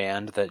the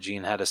band that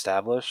Gene had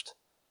established?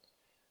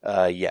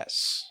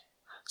 Yes.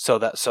 So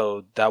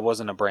that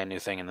wasn't a brand new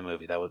thing in the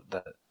movie.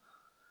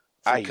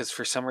 Because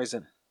for some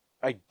reason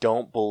I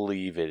don't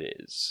believe it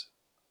is.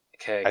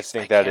 Okay, I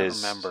think I that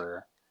is.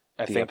 Remember.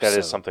 I think that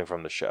is something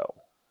from the show.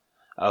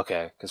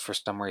 Okay, because for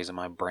some reason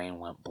my brain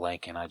went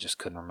blank and I just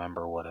couldn't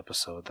remember what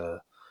episode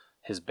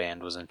his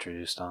band was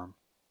introduced on.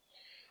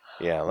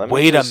 Yeah.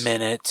 Wait a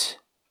minute.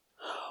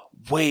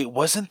 Wait,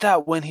 wasn't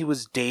that when he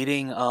was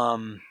dating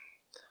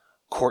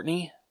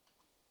Courtney?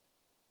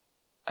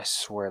 I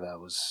swear that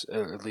was,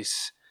 or at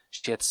least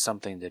she had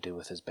something to do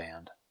with his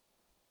band.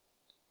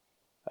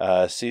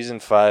 Season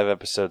 5,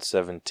 episode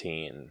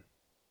 17.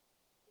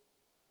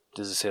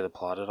 Does it say the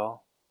plot at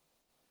all?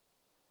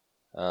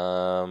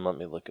 Let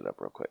me look it up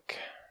real quick.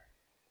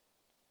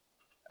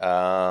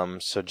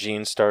 So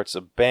Gene starts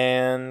a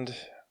band,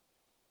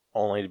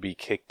 only to be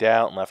kicked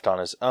out and left on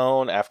his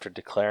own after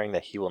declaring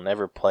that he will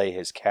never play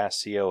his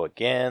Casio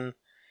again.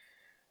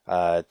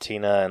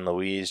 Tina and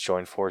Louise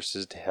join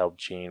forces to help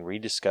Gene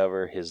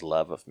rediscover his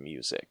love of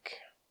music.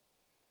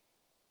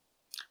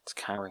 It's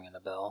kind of ringing a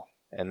bell.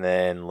 And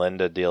then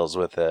Linda deals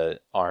with an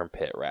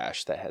armpit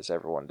rash that has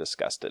everyone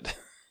disgusted.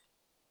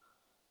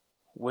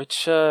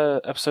 Which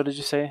episode did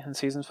you say in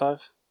season 5?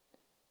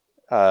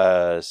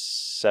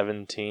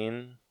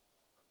 17.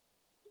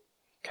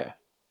 Okay.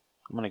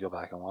 I'm going to go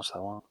back and watch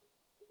that one.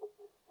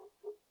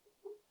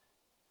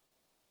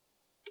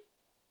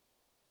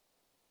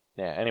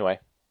 Yeah, anyway.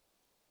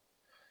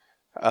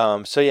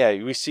 So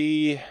yeah, we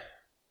see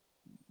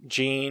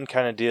Gene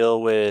kind of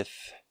deal with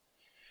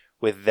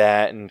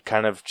that and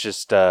kind of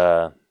just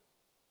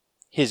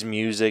his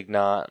music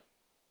not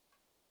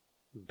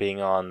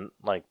being on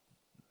like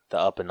the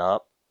up and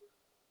up,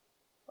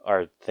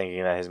 or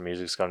thinking that his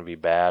music's going to be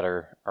bad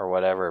or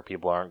whatever, or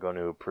people aren't going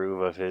to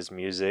approve of his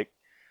music.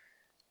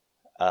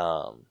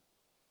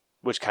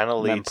 Which kind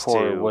of leads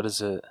to... What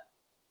is it?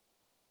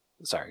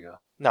 Sorry, go.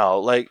 No,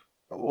 like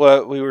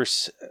what we were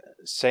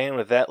saying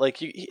with that, like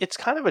it's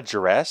kind of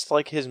addressed,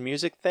 like his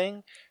music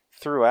thing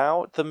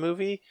throughout the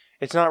movie.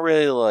 It's not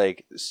really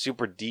like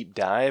super deep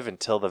dive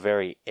until the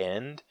very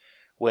end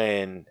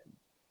when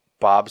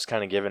Bob's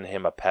kind of giving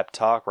him a pep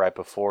talk right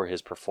before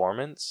his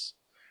performance,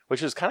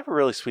 which is kind of a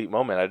really sweet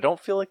moment. I don't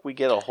feel like we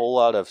get a whole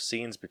lot of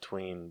scenes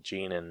between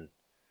Gene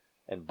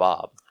and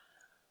Bob.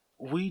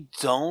 We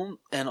don't,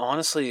 and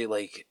honestly,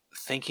 like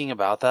thinking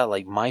about that,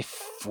 like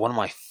one of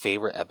my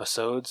favorite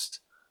episodes,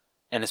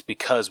 and it's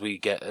because we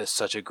get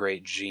such a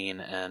great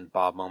Gene and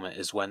Bob moment,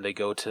 is when they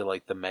go to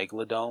like the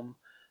Megalodome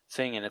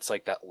thing, and it's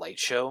like that light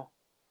show.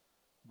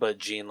 but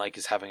Gene like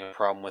is having a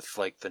problem with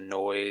like the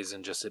noise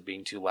and just it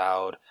being too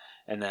loud.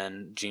 And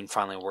then Gene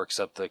finally works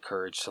up the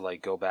courage to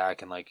like go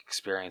back and like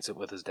experience it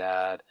with his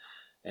dad.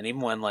 And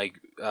even when like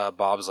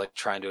Bob's like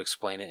trying to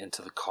explain it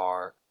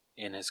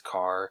in his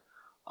car,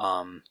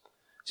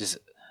 just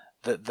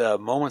the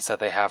moments that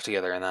they have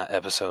together in that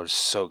episode is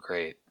so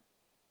great.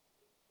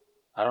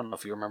 I don't know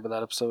if you remember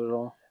that episode at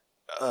all.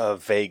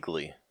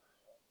 Vaguely.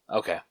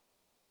 Okay.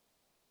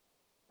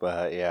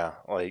 But yeah,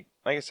 like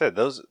I said,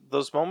 those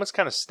moments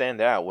kind of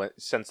stand out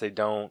since they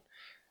don't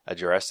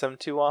address them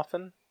too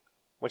often,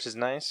 which is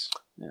nice.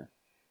 Yeah.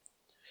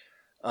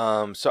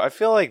 So I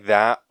feel like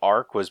that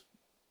arc was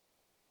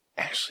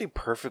actually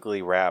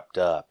perfectly wrapped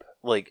up.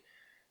 Like,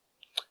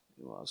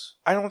 It was.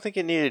 I don't think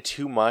it needed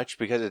too much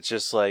because it's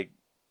just like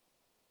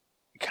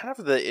kind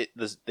of the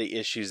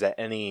issues that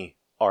any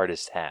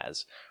artist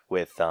has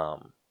with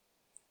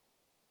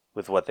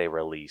what they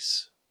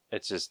release.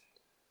 It's just,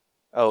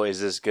 oh,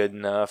 is this good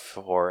enough,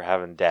 or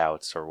having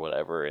doubts or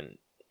whatever.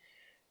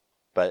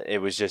 But it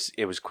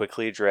was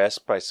quickly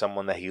addressed by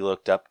someone that he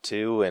looked up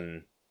to,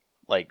 and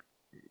like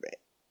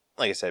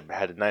I said,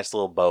 had a nice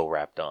little bow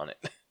wrapped on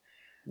it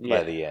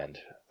by the end.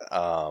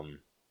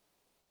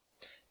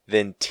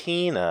 Then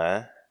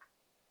Tina,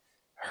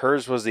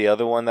 hers was the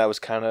other one that was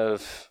kind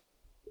of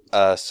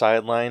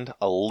sidelined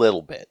a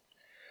little bit.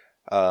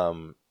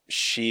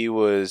 She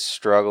was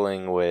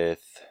struggling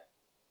with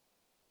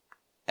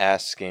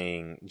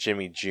asking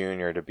Jimmy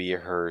Jr. to be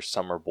her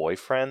summer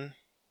boyfriend,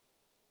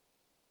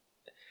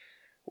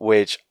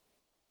 which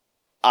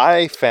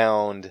I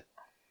found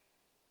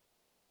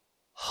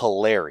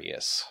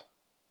hilarious.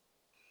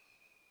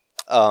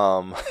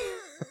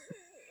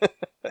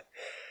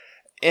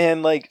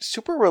 And like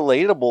super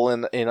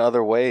relatable in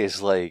other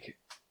ways. Like,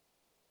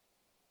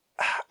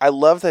 I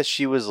love that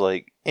she was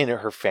like in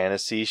her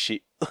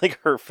fantasy.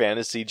 Her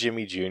fantasy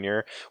Jimmy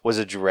Jr. was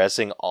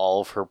addressing all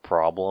of her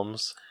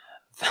problems.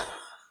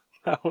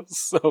 That was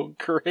so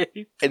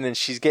great. And then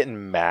she's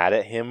getting mad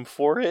at him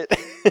for it.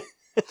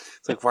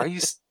 It's like, why are you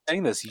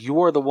saying this?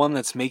 You are the one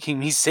that's making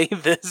me say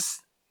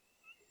this.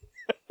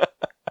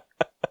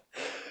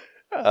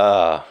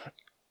 But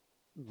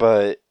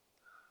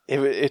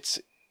it's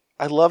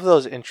I love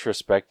those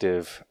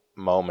introspective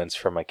moments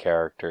from a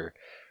character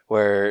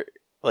where,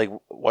 like,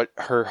 what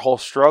her whole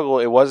struggle,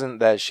 it wasn't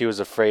that she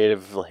was afraid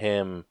of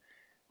him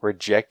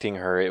rejecting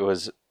her, it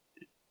was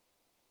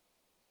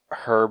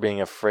her being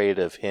afraid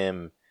of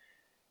him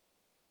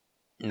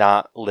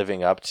not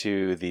living up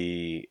to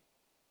the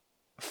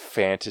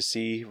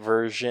fantasy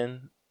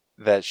version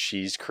that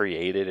she's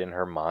created in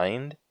her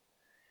mind.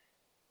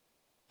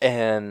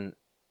 And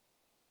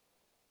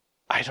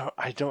I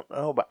don't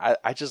know, but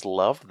I just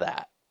loved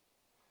that.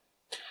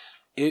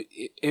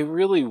 It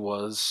really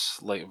was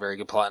like a very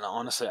good plot, and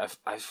honestly,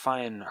 I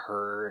find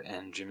her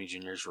and Jimmy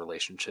Jr.'s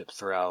relationship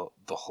throughout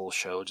the whole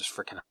show just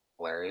freaking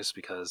hilarious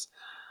because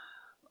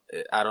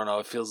I don't know,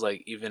 it feels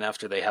like even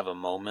after they have a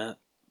moment,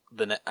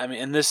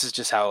 and this is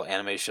just how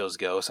anime shows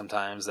go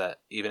sometimes, that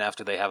even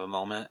after they have a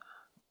moment,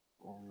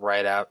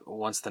 right out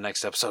once the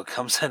next episode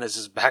comes in, it's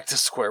just back to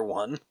square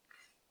one.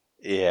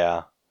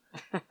 Yeah.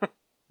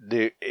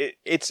 Dude,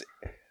 it's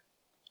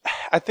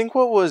I think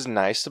what was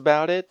nice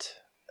about it,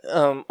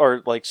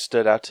 or like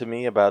stood out to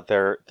me about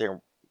their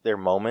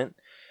moment,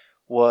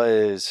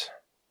 was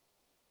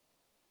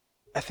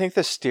I think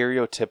the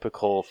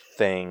stereotypical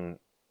thing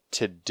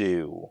to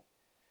do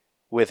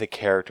with a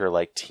character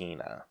like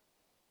Tina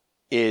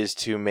is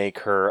to make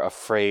her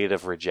afraid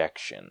of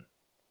rejection.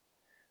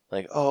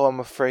 Like, oh, I'm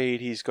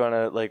afraid he's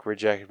gonna like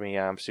reject me.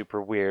 I'm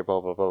super weird. Blah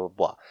blah blah blah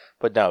blah.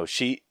 But no,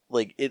 she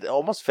like it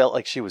almost felt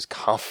like she was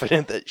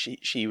confident that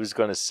she was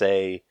gonna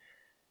say,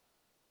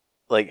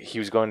 like, he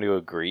was going to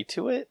agree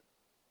to it.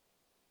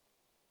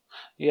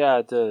 Yeah,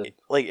 it did.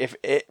 Like, if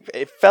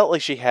it felt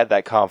like she had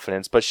that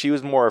confidence, but she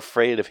was more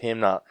afraid of him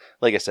not,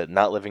 like I said,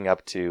 not living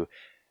up to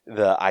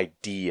the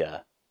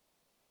idea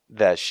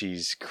that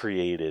she's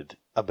created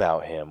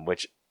about him,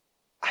 which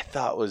I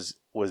thought was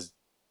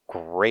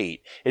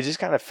great. It just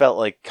kind of felt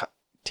like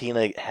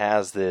Tina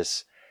has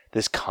this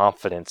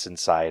confidence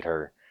inside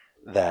her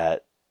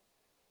that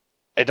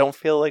I don't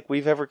feel like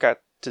we've ever got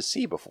to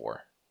see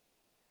before.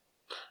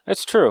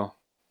 It's true.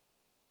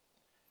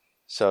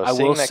 So I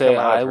seeing will that say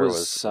come out I of her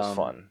was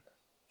fun.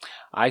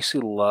 I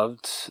actually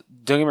loved.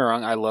 Don't get me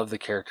wrong. I love the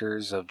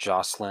characters of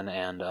Jocelyn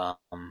and oh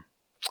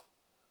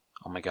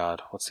my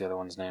god, what's the other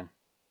one's name?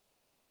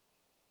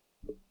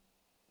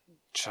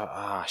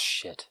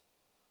 Shit.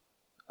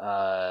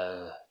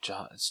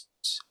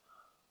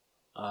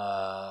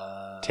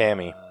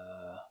 Tammy.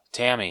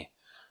 Tammy.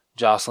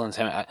 Jocelyn.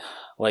 Tammy.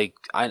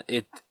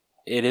 It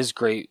is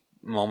great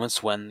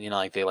moments when, you know,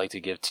 like they like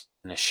to give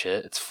Tina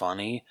shit. It's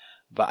funny,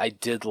 but I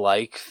did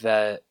like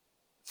that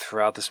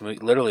throughout this movie.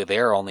 Literally, they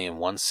are only in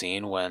one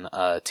scene when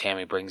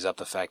Tammy brings up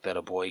the fact that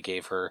a boy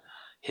gave her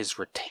his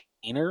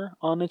retainer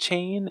on a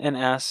chain and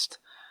asked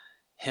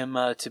him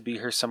to be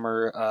her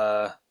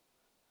summer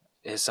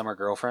his summer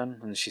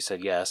girlfriend, and she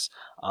said yes.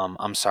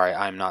 I'm sorry,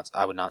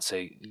 I would not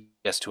say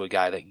yes to a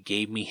guy that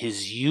gave me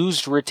his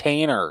used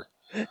retainer.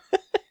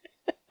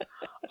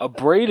 A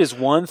braid is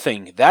one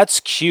thing. That's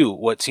cute,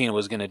 what Tina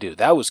was going to do.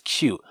 That was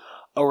cute.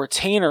 A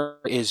retainer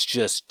is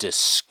just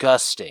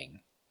disgusting.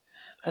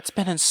 That's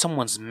been in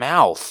someone's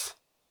mouth.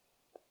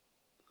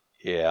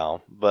 Yeah,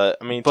 but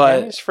I mean, But-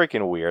 Tammy's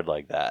freaking weird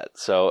like that.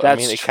 So I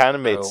That's mean, it kind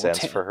of made true.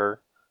 sense for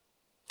her.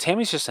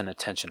 Tammy's just an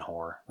attention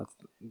whore.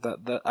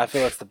 That I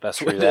feel that's the best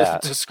True way to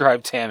that.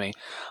 describe Tammy.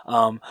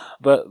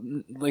 But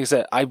like I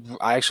said, I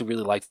actually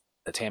really liked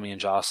that Tammy and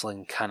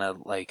Jocelyn kind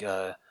of like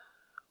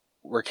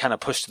were kind of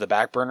pushed to the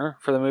back burner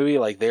for the movie.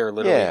 Like they were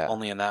literally Yeah.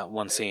 only in that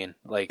one scene.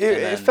 Like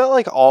It felt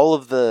like all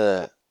of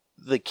the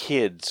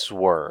kids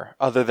were,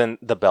 other than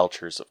the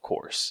Belchers, of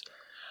course.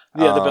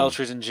 the Um,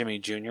 Belchers and Jimmy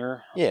Jr.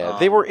 Yeah,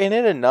 they were in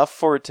it enough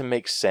for it to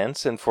make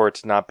sense and for it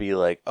to not be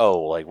like, oh,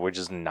 like we're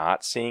just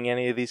not seeing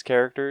any of these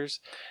characters.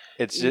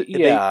 It's just,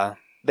 yeah.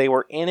 they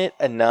were in it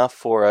enough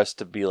for us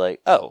to be like,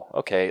 oh,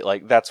 okay,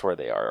 like that's where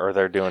they are, or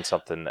they're doing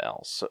something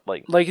else. So,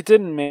 like, It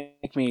didn't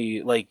make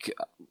me like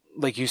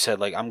you said,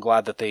 like I'm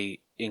glad that they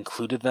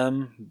included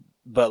them,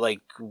 but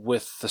like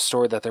with the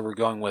story that they were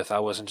going with, I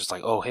wasn't just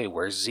like, oh hey,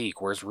 where's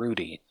Zeke? Where's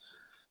Rudy?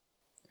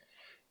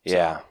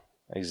 yeah,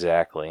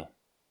 exactly.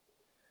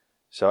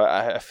 So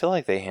I feel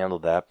like they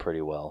handled that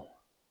pretty well.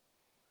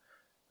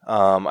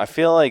 I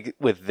feel like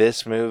with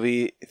this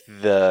movie,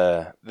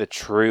 the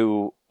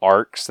true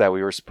arcs that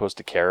we were supposed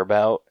to care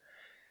about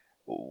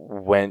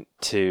went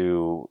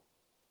to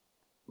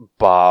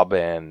Bob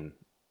and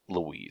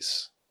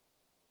Louise.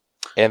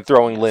 And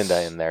throwing Yes.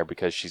 Linda in there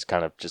because she's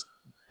kind of just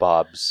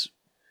Bob's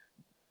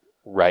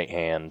right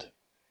hand.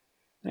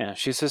 Yeah,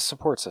 she's his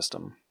support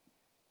system.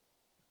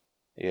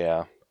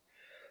 Yeah.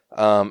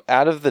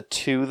 Out of the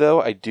two,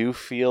 though, I do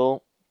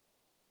feel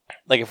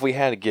like if we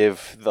had to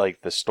give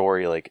like the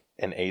story like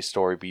an A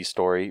story, B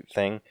story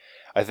thing,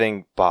 I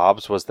think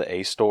Bob's was the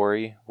A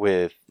story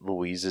with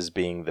Louise's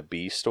being the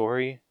B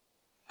story.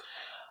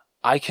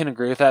 I can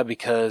agree with that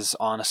because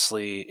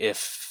honestly,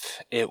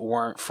 if it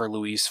weren't for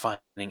Louise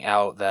finding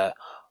out that,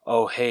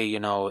 oh hey,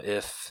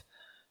 if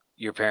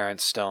your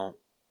parents can't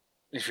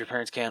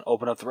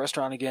open up the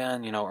restaurant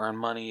again, earn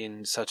money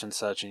and such,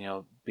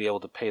 and be able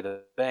to pay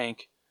the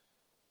bank.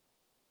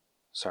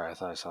 Sorry, I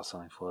thought I saw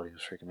something floating. It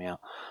was freaking me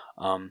out.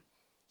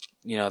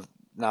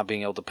 Not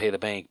being able to pay the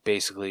bank,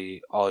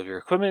 basically all of your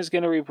equipment is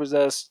going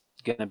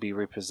to be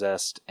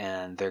repossessed,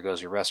 and there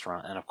goes your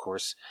restaurant. And of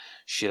course,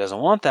 she doesn't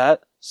want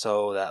that,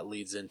 so that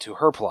leads into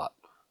her plot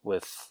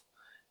with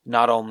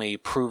not only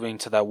proving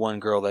to that one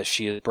girl that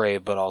she is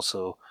brave, but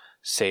also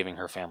saving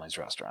her family's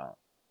restaurant.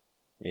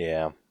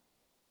 Yeah.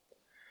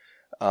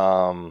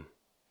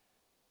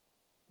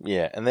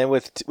 Yeah, and then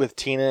with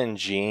Tina and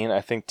Jean,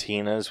 I think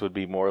Tina's would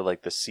be more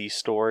like the C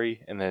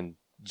story, and then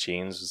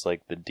Jean's was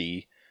like the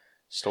D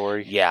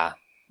story. Yeah,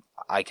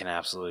 I can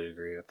absolutely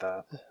agree with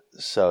that.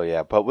 So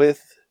yeah, but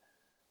with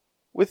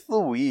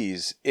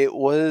Louise, it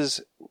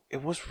was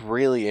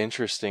really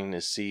interesting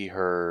to see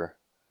her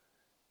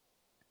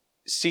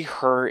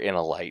in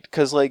a light,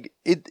 because like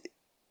with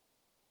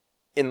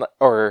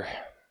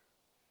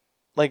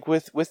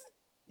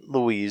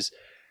Louise,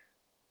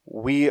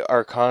 we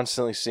are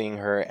constantly seeing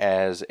her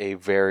as a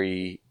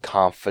very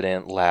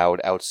confident,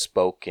 loud,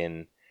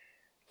 outspoken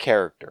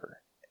character,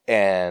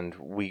 and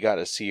we got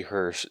to see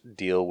her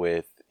deal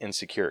with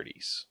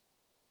insecurities.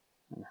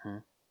 Mm-hmm.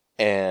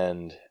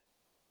 And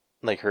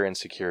like her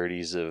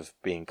insecurities of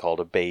being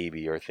called a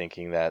baby, or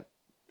thinking that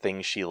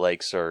things she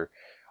likes are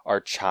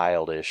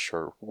childish,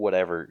 or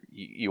whatever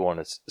you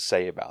want to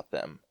say about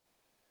them.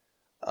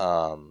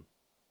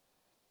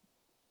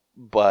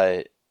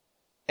 But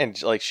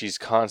and like she's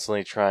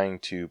constantly trying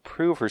to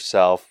prove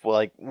herself,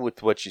 like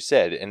with what you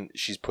said, and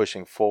she's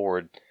pushing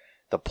forward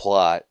the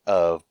plot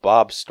of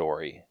Bob's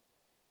story,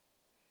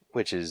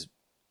 which is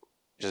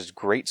just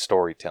great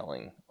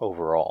storytelling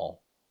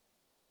overall.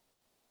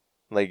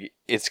 Like,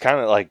 it's kind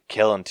of like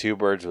killing two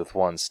birds with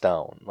one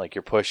stone. Like,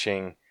 you're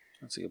pushing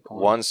That's a good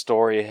point. one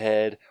story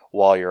ahead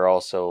while you're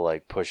also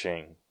like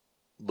pushing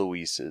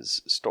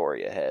Luis's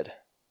story ahead.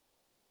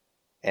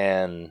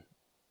 And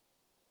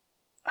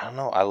I don't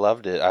know, I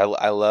loved it. I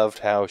loved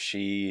how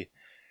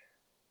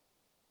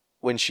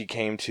when she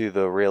came to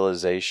the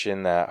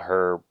realization that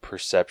her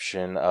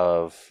perception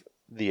of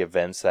the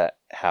events that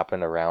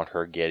happened around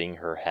her getting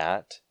her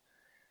hat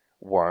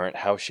weren't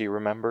how she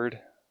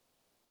remembered.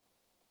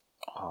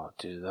 Oh,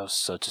 dude, that was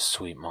such a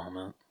sweet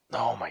moment.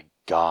 Oh my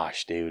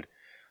gosh, dude.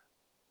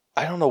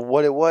 I don't know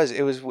what it was.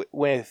 It was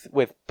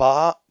with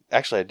Bob.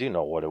 Actually, I do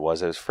know what it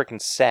was. It was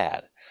freaking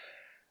sad.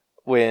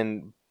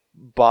 When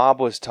Bob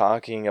was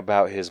talking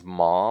about his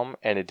mom,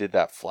 and it did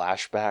that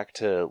flashback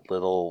to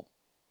little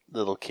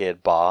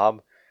kid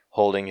Bob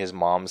holding his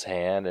mom's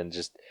hand and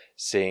just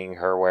seeing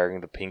her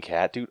wearing the pink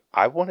hat. Dude,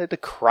 I wanted to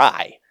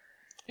cry.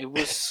 It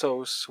was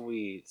so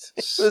sweet.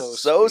 It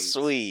was so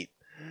sweet.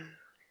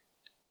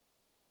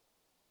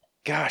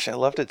 Gosh, I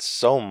loved it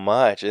so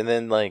much. And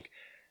then, like,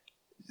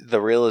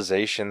 the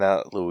realization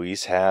that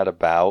Louise had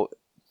about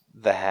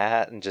the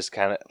hat, and just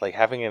kind of, like,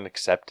 having an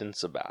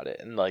acceptance about it.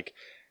 And, like,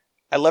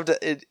 I loved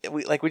it.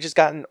 We just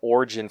got an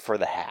origin for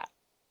the hat.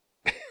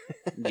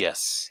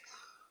 Yes.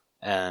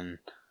 And,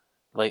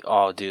 like,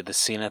 oh, dude, the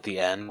scene at the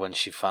end when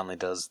she finally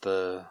does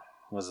the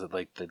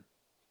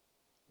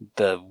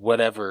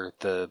whatever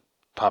the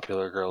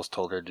popular girls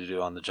told her to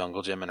do on the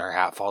jungle gym, and her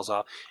hat falls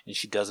off, and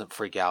she doesn't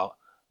freak out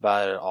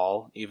about it at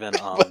all. Even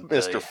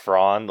Mr.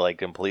 Frond, like,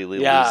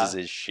 completely Yeah. loses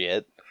his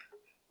shit.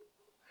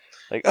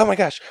 Like, oh my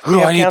gosh. Who do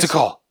we I have need to counsel.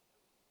 call?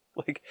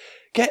 Like,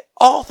 get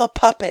all the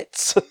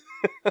puppets.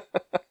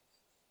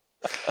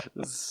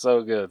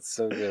 So good,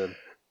 so good.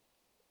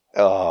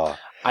 Oh.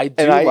 I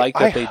do like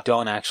that they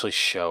don't actually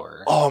show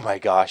her. Oh my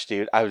gosh,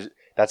 dude.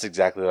 That's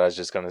exactly what I was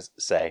just going to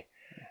say.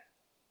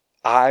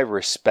 I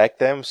respect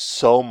them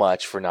so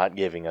much for not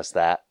giving us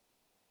that.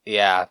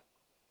 Yeah.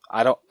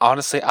 I don't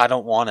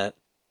want it.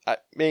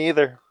 Me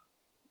either.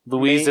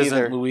 Louise Me isn't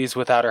either. Louise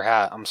without her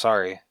hat. I'm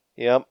sorry.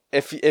 Yep.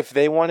 If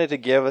they wanted to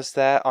give us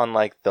that on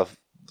like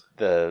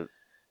the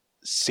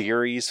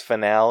series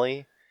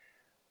finale,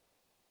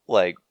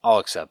 like I'll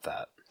accept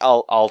that.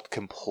 I'll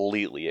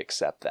completely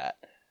accept that.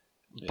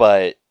 Yeah.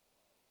 But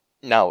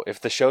no, if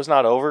the show's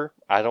not over,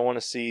 I don't want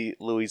to see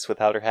Louise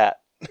without her hat.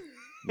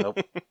 Nope.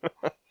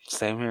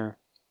 Same here.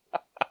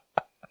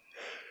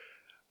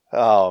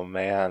 Oh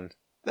man.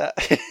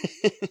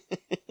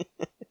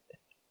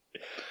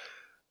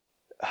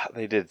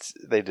 They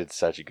did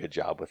such a good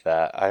job with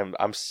that.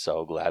 I'm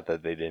so glad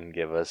that they didn't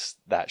give us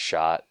that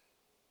shot.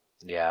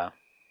 Yeah.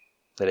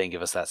 They didn't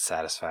give us that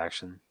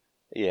satisfaction.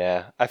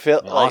 Yeah, I feel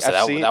I mean, like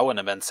honestly, that wouldn't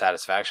have been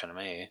satisfaction to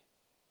me.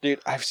 dude,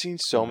 I've seen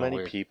so many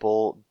Weird.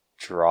 people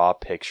draw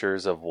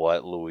pictures of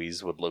what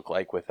Louise would look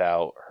like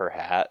without her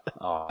hat.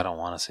 Oh, I don't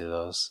want to see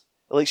those.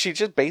 Like she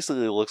just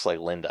basically looks like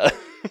Linda.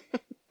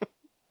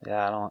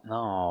 Yeah, I don't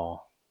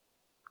know.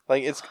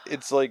 Like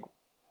it's like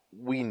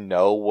we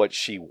know what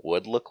she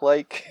would look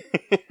like,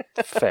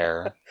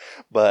 Fair.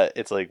 but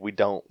it's like we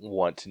don't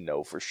want to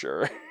know for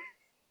sure.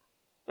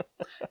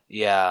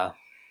 Yeah.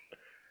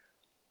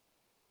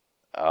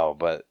 Oh,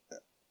 but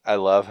I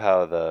love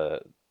how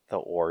the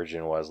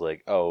origin was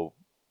like, oh,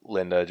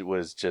 Linda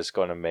was just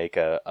going to make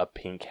a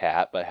pink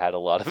hat, but had a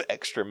lot of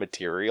extra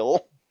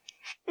material.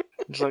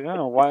 It's like,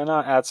 oh, why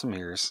not add some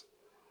ears?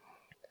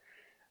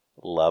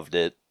 Loved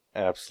it.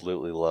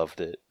 Absolutely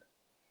loved it.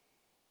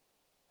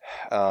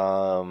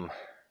 And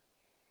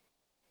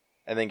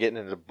then getting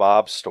into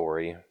Bob's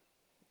story,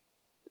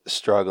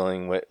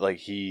 struggling with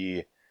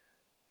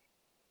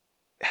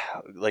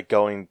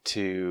going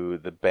to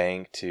the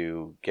bank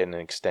to get an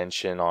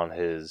extension on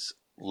his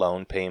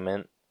loan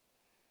payment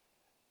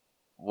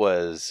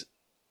and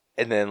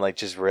then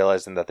just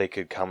realizing that they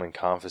could come and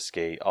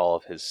confiscate all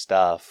of his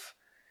stuff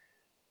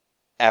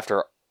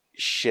after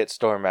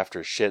shitstorm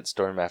after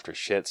shitstorm after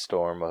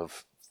shitstorm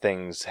of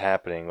things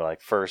happening.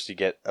 Like first you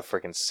get a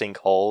freaking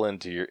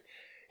sinkhole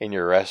in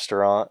your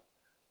restaurant,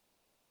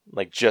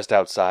 like just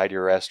outside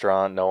your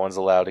restaurant. No one's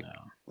allowed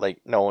to,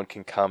 no one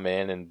can come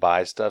in and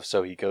buy stuff.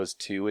 So he goes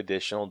 2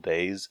 additional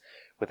days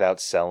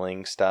without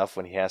selling stuff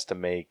when he has to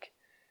make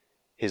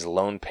his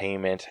loan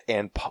payment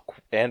and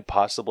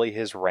possibly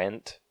his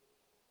rent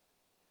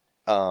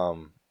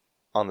on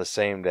the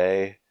same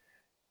day.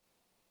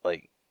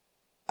 Like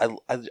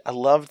I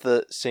loved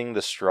seeing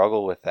the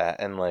struggle with that,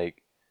 and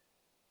like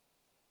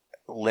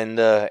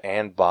Linda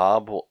and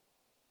Bob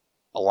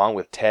along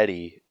with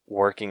Teddy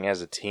working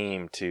as a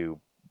team to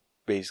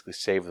basically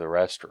save the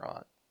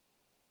restaurant.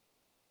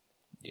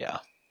 Yeah.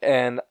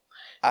 And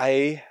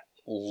I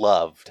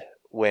loved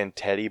when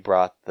Teddy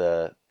brought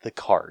the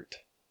cart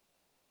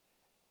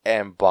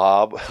and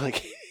Bob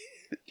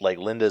like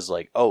Linda's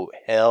like, oh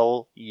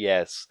hell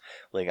yes,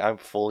 like I'm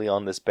fully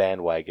on this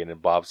bandwagon,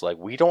 and Bob's like,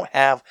 we don't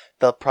have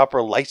the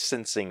proper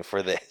licensing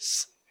for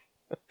this.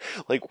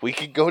 Like we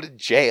could go to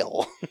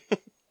jail.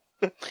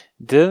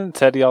 Didn't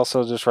Teddy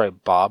also just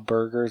write Bob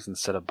Burgers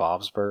instead of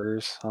Bob's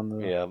Burgers on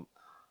the? Yeah.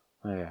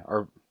 Yeah.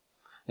 Or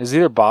is it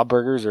either Bob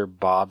Burgers or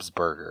Bob's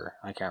Burger?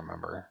 I can't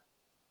remember.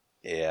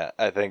 Yeah,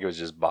 I think it was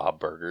just Bob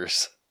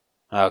Burgers.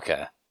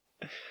 Okay.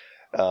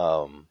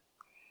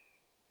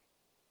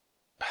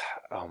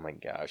 Oh my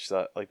gosh,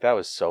 that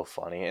was so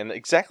funny, and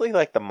exactly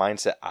like the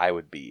mindset I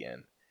would be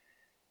in.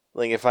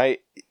 Like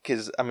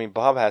because I mean,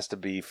 Bob has to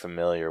be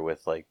familiar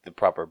with like the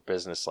proper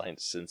business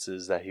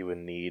licenses that he would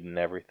need and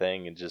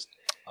everything, and just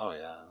oh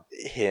yeah,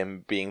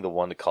 him being the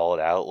one to call it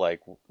out,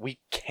 like we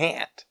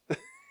can't.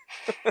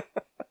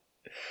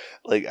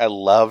 Like I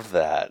loved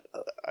that.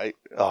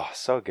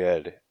 So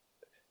good,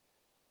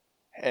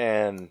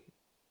 and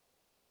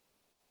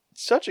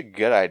such a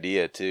good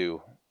idea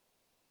too.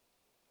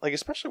 Like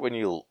especially when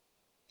you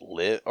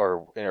live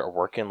or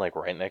working like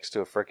right next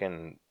to a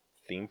freaking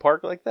theme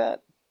park like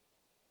that.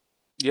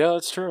 Yeah,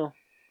 that's true.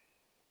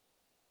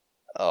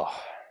 Oh,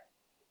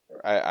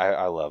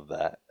 I love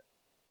that.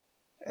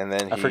 And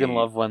then I freaking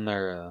love when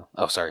they're.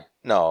 Oh, sorry.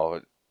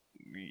 No,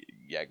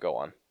 yeah, go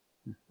on.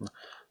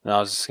 No, I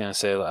was just gonna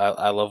say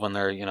I love when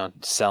they're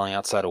selling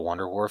outside of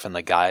Wonder Wharf and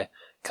the guy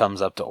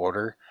comes up to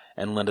order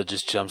and Linda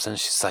just jumps in.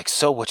 She's like,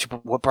 "So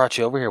what brought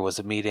you over here? Was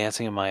it me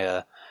dancing in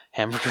my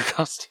hamburger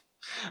costume?"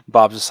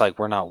 Bob's just like,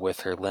 we're not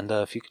with her,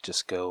 Linda. If you could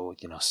just go,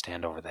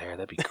 stand over there,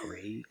 that'd be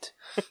great.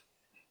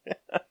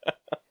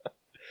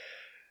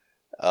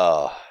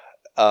 Oh,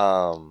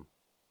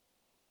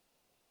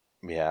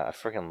 yeah, I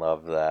freaking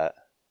love that.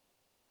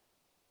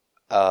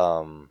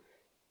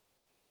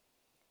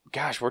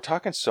 Gosh, we're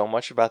talking so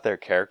much about their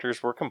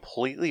characters, we're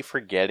completely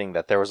forgetting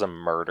that there was a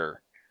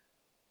murder.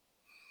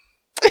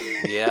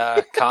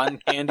 Yeah, Cotton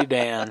Candy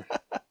Dan.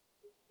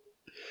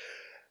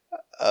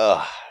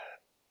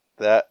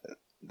 That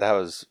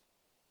was...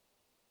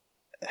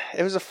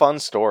 It was a fun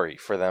story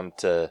for them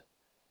to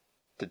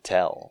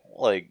tell.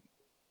 Like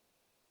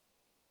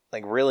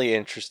really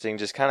interesting,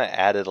 just kind of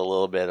added a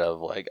little bit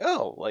of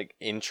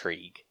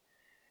intrigue.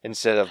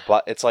 Instead of...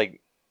 It's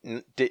like,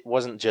 it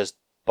wasn't just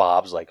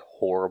Bob's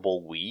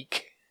horrible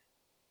week.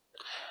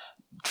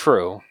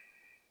 True.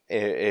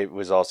 It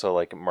was also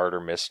a murder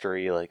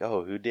mystery,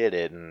 who did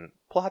it, and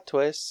plot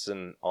twists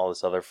and all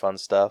this other fun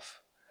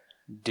stuff.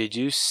 Did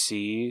you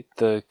see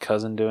the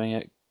cousin doing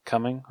it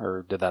coming,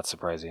 or did that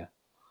surprise you?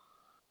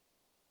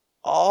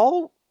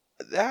 That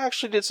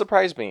actually did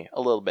surprise me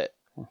a little bit.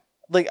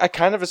 I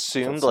kind of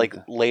assumed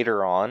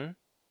later on,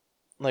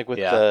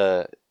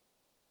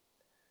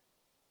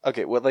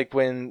 Okay, well,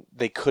 when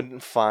they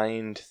couldn't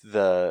find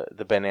the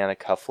banana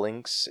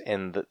cufflinks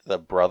in the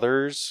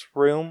brothers'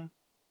 room.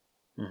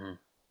 Mm-hmm.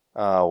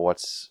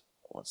 What's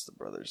the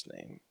brother's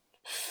name?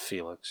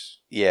 Felix.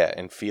 Yeah,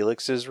 in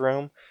Felix's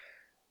room.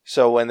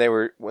 So when they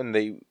were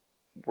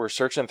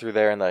searching through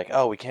there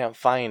and we can't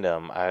find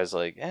him, I was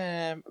like,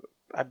 I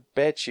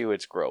bet you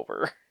it's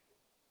Grover.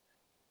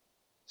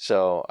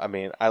 So I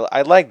mean,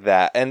 I like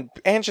that, and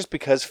just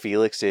because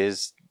Felix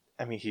is,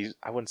 I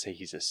wouldn't say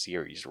he's a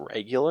series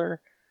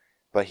regular,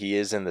 but he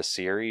is in the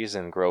series,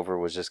 and Grover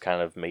was just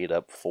kind of made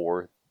up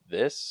for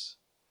this.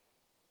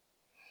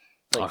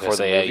 For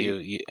the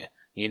movie.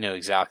 You know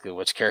exactly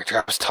which character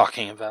I was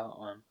talking about.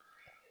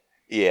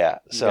 Yeah,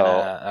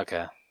 so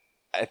okay.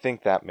 I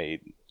think that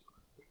made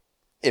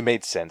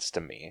sense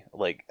to me.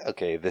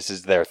 Okay, this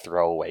is their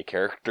throwaway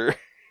character.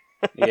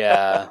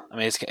 Yeah,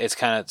 it's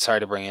kind of,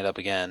 sorry to bring it up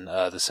again.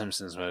 The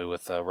Simpsons movie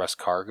with Russ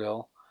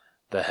Cargill,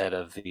 the head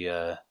of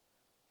the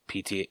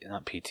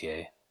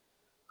PTA,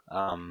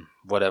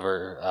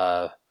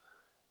 whatever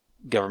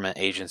government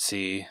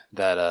agency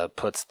that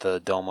puts the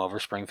dome over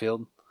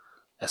Springfield.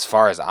 As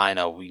far as I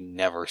know, we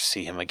never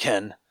see him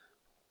again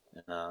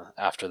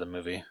after the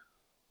movie.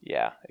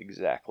 Yeah,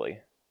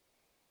 exactly.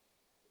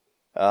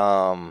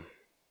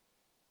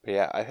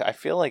 Yeah, I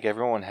feel like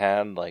everyone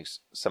had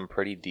some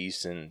pretty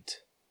decent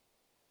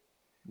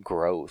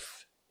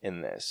growth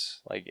in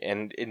this.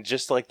 And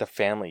just the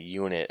family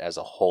unit as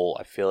a whole,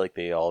 I feel like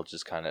they all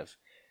just kind of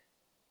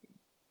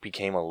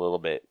became a little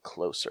bit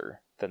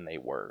closer than they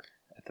were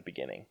at the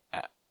beginning.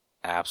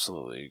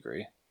 Absolutely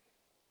agree.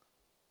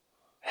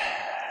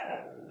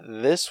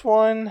 This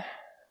one,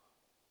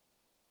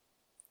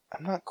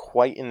 I'm not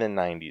quite in the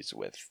 90s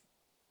with.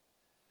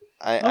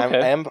 I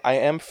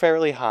am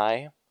fairly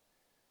high.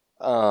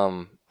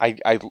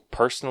 I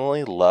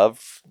personally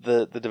love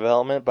the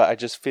development, but I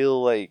just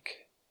feel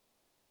like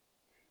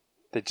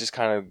they just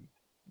kind of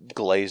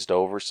glazed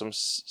over some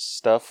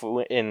stuff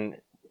in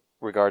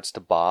regards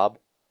to Bob.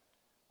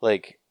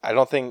 I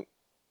don't think,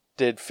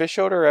 did Fish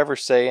Odor ever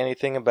say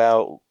anything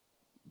about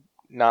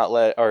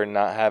not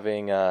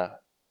having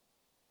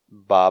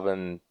Bob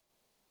and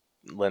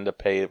Linda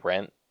pay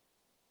rent?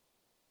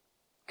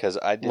 Because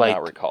I did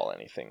not recall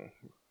anything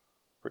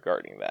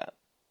regarding that.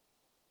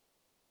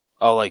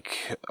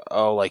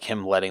 Like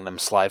him letting them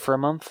slide for a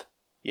month?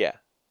 Yeah.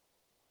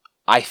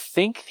 I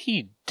think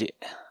he did.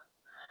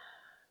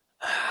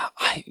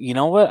 You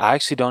know what? I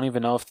actually don't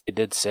even know if they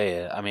did say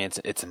it.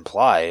 It's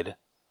implied.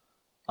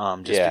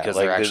 Because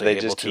they're actually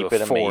able to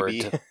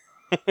afford.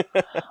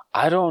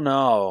 I don't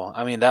know.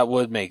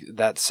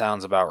 That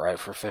sounds about right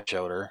for Fish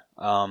Odor.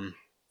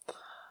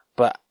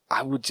 But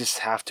I would just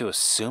have to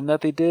assume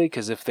that they did,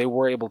 because if they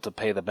were able to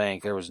pay the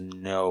bank, there's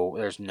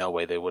no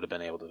way they would have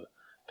been able to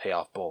pay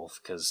off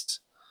both. Because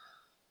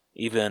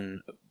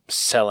even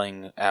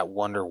selling at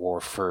Wonder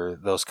Wharf for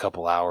those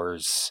couple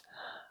hours,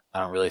 I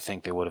don't really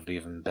think they would have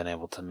even been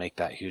able to make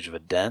that huge of a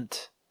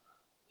dent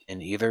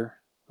in either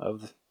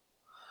of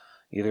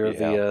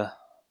the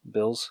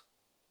bills.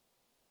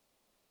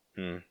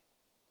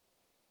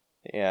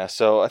 Yeah,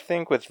 so I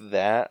think with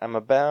that, I'm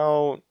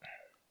about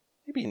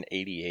maybe an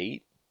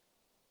 88.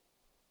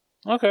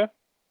 Okay.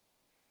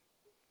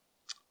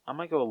 I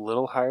might go a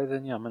little higher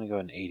than you. I'm going to go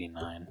an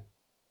 89.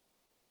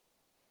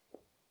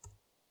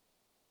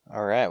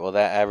 All right, well,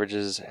 that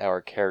averages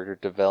our character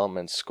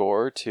development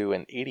score to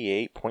an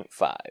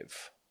 88.5. All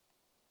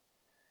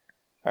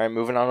right,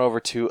 moving on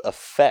over to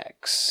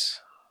effects.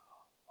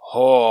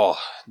 Oh,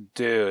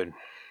 dude.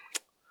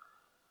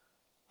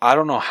 I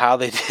don't know how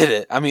they did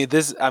it.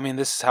 This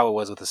is how it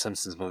was with the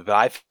Simpsons movie, but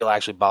I feel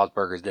actually Bob's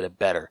Burgers did it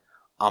better.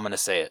 I'm going to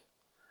say it.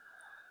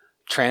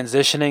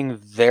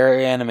 Transitioning their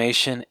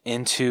animation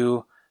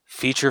into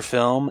feature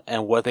film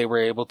and what they were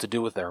able to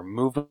do with their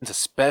movements,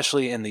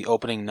 especially in the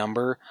opening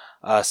number,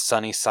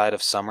 Sunny Side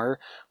of Summer,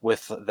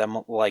 with them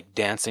like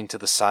dancing to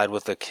the side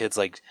with the kids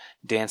like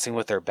dancing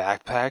with their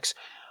backpacks.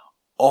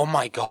 Oh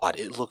my god,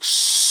 it looks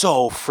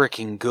so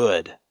freaking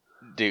good.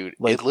 Dude,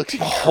 Like, it looked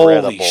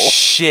incredible. Holy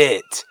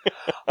shit.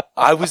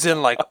 I was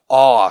in like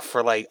awe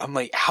for like, I'm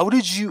like, how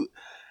did you,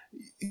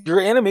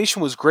 your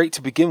animation was great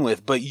to begin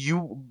with, but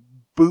you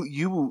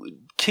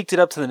kicked it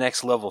up to the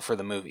next level for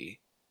the movie.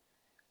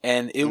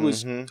 And it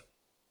was,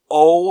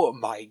 oh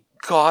my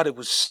god, it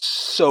was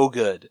so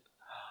good.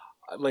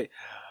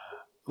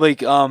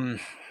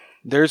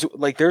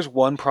 There's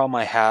one problem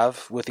I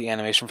have with the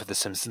animation for the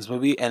Simpsons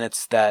movie, and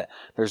it's that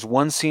there's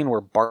one scene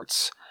where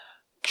Bart's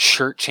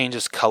shirt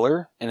changes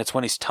color, and it's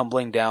when he's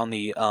tumbling down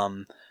the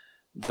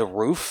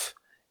roof.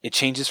 It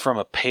changes from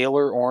a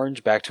paler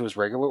orange back to his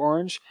regular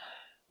orange.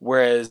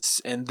 Whereas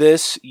in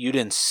this, you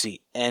didn't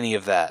see any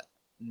of that.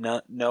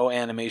 No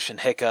animation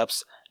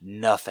hiccups,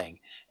 nothing.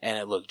 And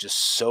it looked just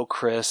so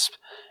crisp.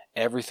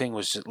 Everything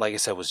was just, like I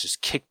said, was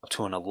just kicked up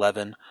to an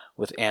 11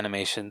 with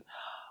animation.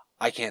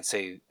 I can't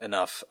say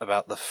enough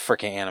about the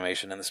freaking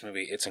animation in this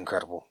movie. It's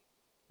incredible.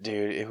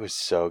 Dude, it was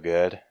so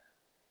good.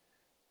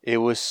 It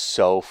was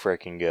so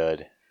freaking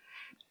good.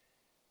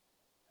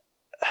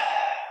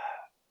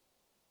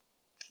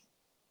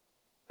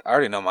 I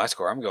already know my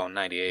score. I'm going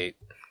 98.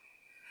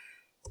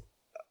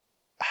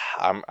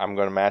 I'm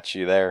going to match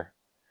you there.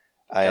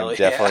 I am Hell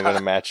definitely yeah. going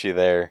to match you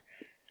there.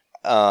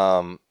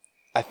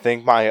 I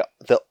think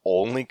the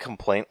only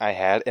complaint I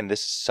had, and this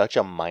is such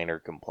a minor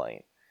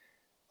complaint,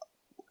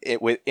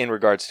 in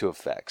regards to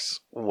effects,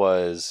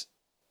 was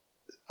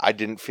I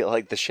didn't feel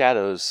like the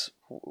shadows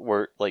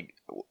were like.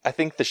 I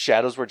think the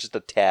shadows were just a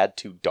tad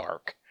too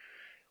dark.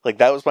 Like,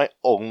 that was my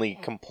only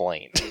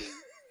complaint.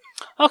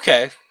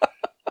 Okay.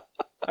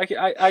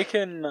 I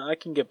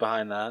can get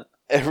behind that.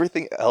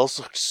 Everything else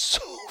looked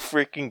so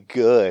freaking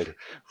good.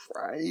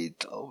 Right.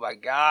 Oh my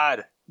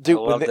god. Dude,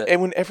 I loved it.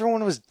 and when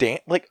everyone was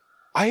like,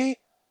 I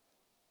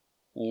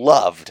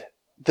loved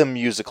the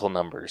musical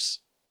numbers.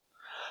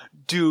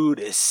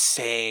 Dude,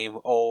 same.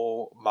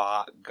 Oh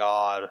my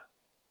god.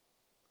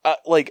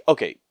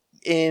 Okay,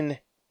 in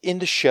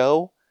the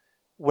show,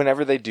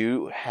 whenever they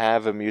do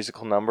have a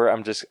musical number,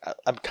 I'm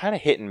kind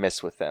of hit and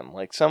miss with them.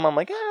 Like, some I'm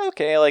like,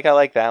 okay, like, I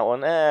like that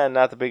one.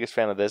 Not the biggest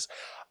fan of this.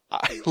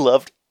 I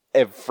loved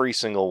every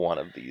single one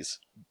of these.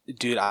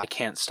 Dude, I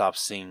can't stop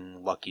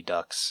singing Lucky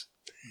Ducks.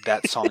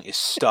 That song is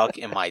stuck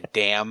in my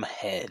damn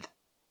head.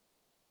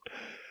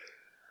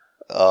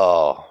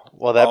 Oh,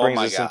 well, that Oh brings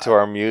my us God. into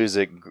our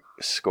music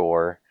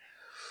score.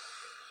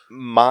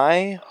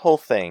 My whole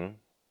thing,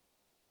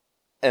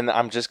 and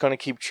I'm just going to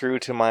keep true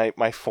to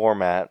my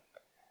format,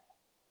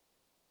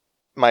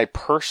 my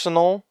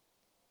personal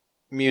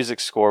music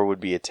score would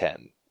be a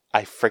 10.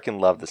 I freaking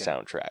love the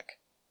soundtrack.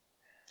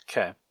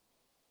 Okay.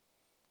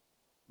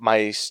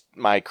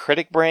 My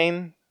critic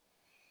brain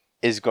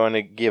is going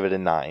to give it a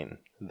 9,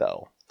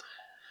 though.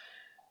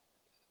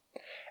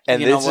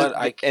 And You know what?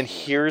 and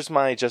here's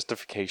my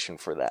justification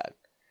for that.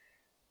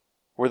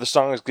 Were the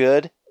songs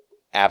good?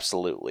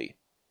 Absolutely.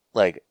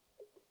 Like,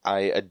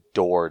 I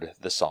adored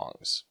the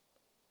songs.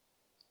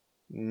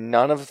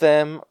 None of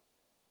them,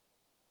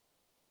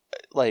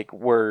 like,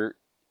 were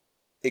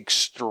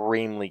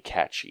extremely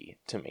catchy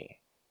to me.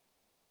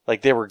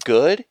 Like, they were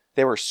good.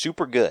 They were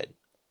super good.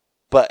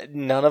 But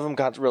none of them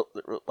got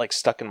like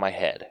stuck in my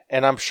head.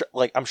 And I'm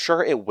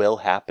sure it will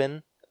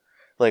happen,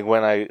 like,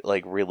 when I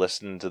like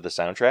re-listen to the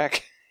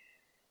soundtrack.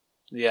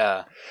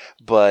 Yeah.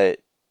 But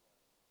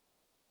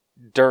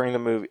during the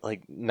movie,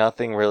 like,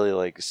 nothing really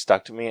like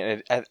stuck to me,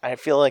 and I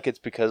feel like it's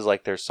because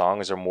like their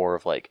songs are more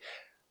of like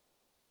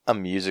a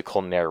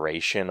musical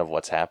narration of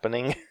what's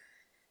happening.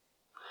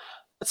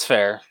 That's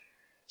fair.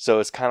 So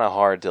it's kind of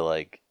hard to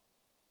like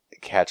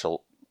catch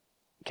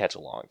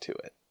along to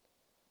it.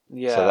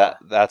 Yeah. So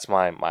that's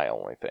my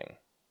only thing.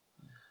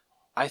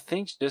 I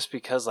think just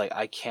because like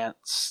I can't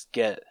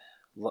get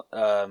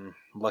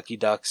Lucky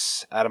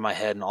Ducks out of my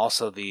head, and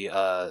also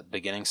the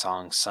beginning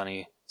song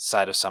Sunny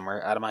Side of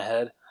Summer out of my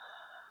head.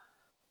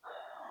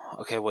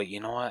 Okay, wait, you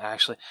know what?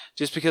 Actually,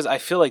 just because I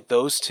feel like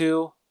those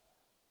two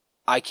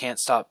I can't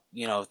stop,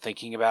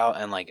 thinking about,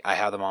 and like I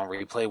have them on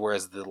replay,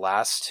 whereas the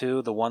last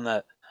two, the one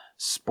that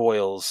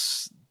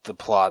spoils the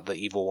plot, the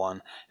evil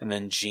one, and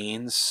then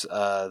Gene's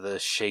the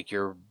Shake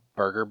Your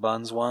Burger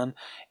Buns one,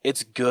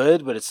 it's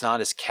good, but it's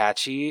not as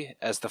catchy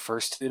as the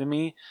first two to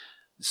me.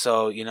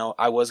 So,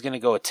 I was going to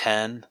go a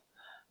 10,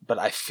 but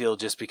I feel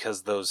just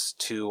because those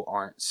two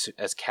aren't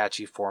as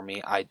catchy for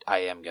me, I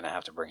am going to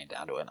have to bring it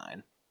down to a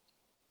 9.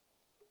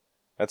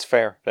 That's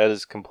fair. That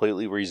is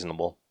completely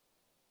reasonable.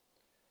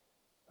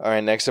 All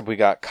right, next up we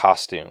got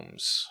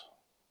costumes,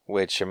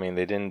 which, I mean,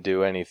 they didn't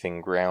do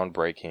anything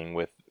groundbreaking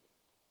with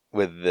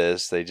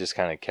this. They just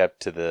kind of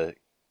kept to the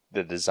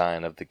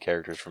design of the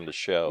characters from the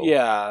show.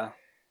 Yeah.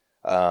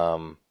 I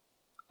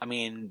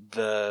mean,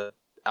 the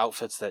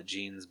outfits that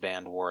Gene's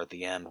band wore at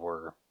the end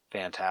were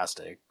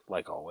fantastic,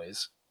 like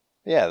always.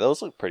 Yeah,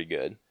 those look pretty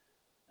good.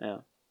 Yeah.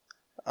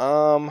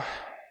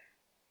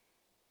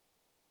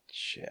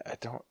 Shit, I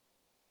don't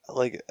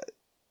like.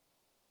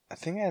 I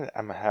think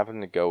I'm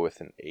having to go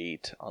with an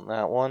 8 on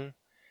that one.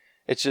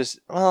 It's just,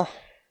 well,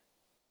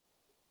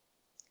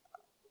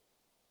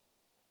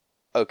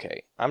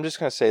 okay. I'm just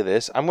gonna say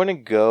this. I'm gonna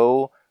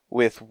go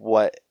with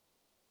what.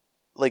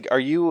 Like, are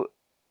you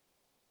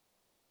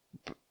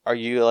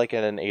like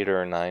at an 8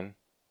 or a 9?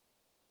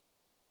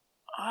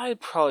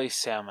 I'd probably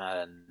say I'm at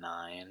a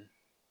 9.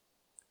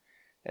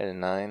 At a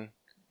 9?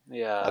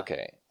 Yeah.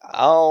 Okay,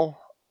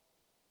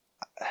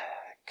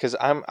 because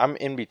I'm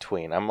in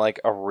between. I'm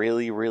like a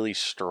really really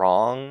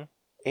strong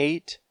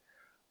 8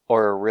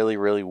 or a really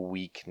really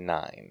weak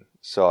 9.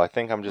 So I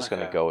think I'm just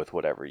gonna Okay. go with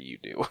whatever you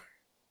do.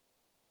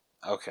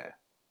 Okay.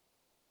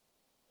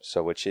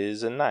 So which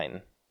is a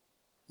 9.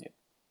 Yep.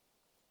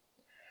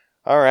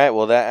 All right.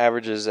 Well, that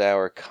averages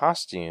our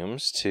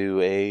costumes to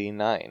a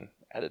 9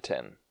 out of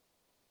 10.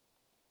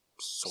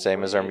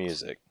 Same as our Sweet.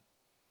 music.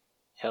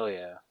 Hell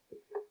yeah.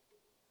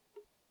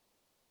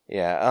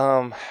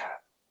 Yeah.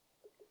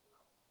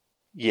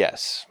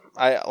 Yes.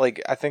 I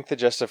think the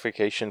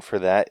justification for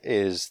that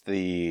is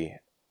the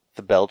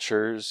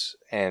Belchers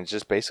and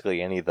just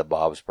basically any of the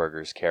Bob's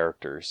Burgers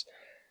characters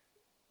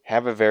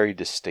have a very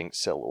distinct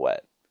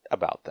silhouette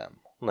about them.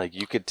 Like,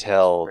 you could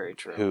tell Very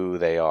true. who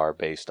they are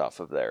based off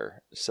of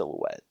their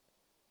silhouette.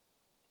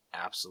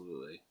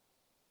 Absolutely.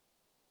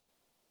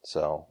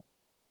 So,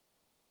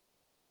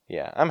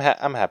 yeah, I'm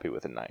happy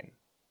with a 9.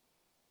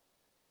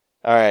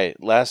 All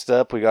right, last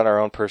up, we got our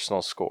own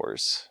personal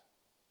scores.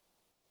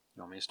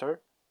 You want me to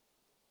start?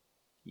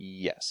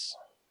 Yes.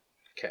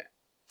 Okay.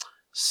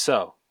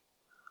 So,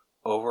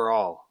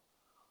 overall,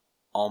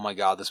 oh my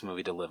god, this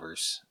movie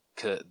delivers.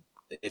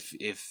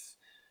 If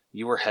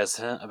you were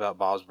hesitant about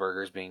Bob's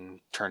Burgers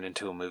being turned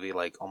into a movie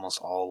like almost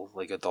all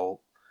like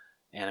adult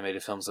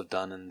animated films have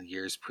done in the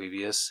years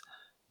previous,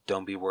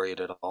 don't be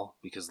worried at all,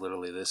 because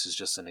literally this is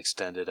just an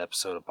extended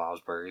episode of Bob's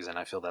Burgers, and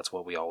I feel that's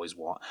what we always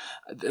want.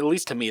 At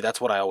least to me,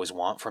 that's what I always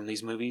want from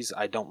these movies.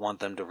 I don't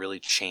want them to really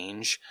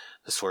change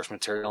the source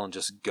material and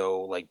just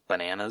go like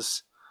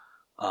bananas.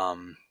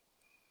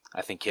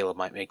 I think Caleb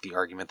might make the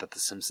argument that the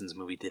Simpsons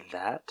movie did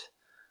that,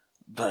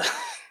 but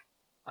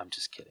I'm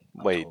just kidding.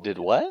 Wait, Totally did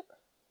kidding. what?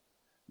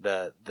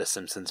 The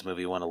Simpsons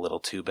movie went a little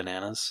too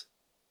bananas.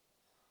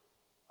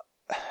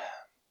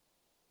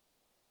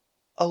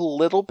 A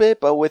little bit,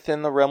 but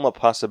within the realm of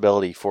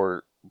possibility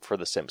for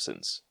the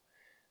Simpsons.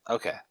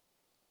 Okay.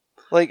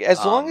 Like,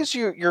 as long as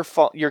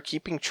you're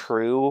keeping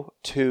true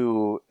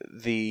to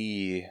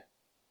the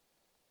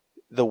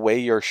way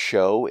your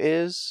show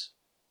is,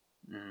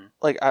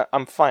 like,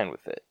 I'm fine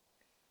with it.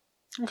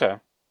 Okay.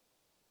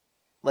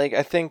 Like,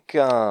 I think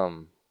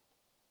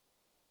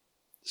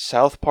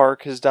South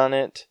Park has done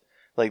it.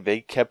 Like,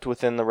 they kept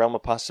within the realm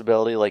of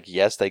possibility. Like,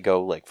 yes, they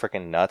go like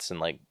freaking nuts and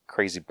like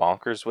crazy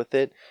bonkers with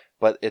it,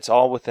 but it's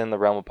all within the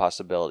realm of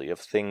possibility of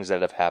things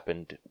that have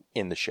happened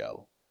in the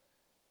show.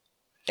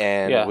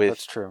 And Yeah, with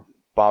that's true.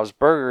 Bob's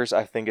Burgers,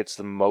 I think it's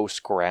the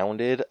most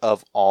grounded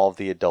of all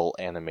the adult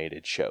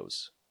animated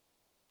shows.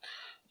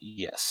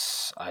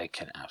 Yes, I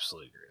can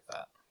absolutely agree with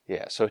that.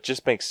 Yeah, so it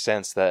just makes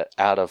sense that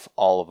out of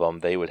all of them,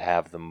 they would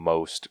have the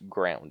most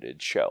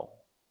grounded show.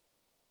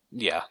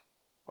 Yeah.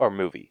 Or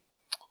movie.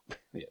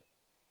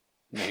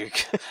 Dude,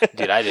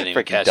 I didn't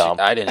even Freaking catch dumb.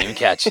 you. I didn't even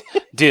catch.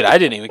 Dude, I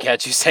didn't even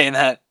catch you saying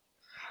that.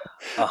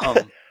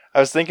 I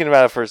was thinking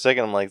about it for a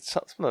second. I'm like,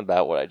 something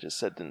about what I just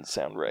said didn't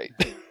sound right.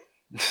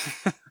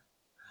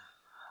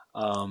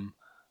 But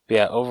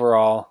yeah,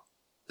 overall,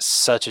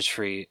 such a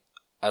treat.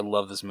 I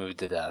love this movie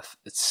to death.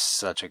 It's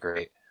such a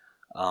great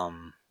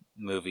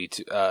movie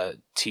to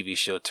TV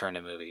show turned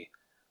a movie.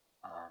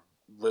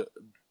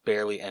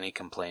 Barely any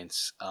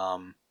complaints.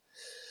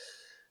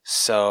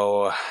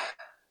 So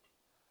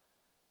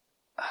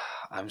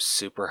I'm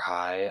super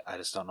high. I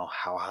just don't know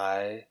how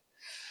high.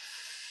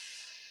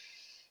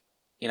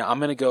 You know, I'm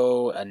gonna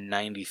go a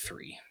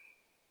 93.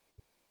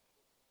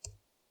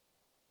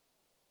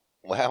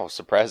 Wow,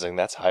 surprising.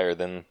 That's higher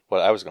than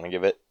what I was going to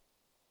give it.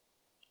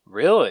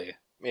 Really?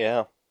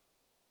 Yeah.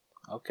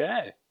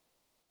 Okay.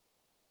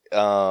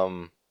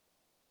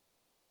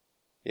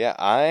 Yeah,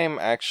 I'm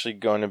actually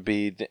going to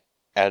be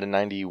at a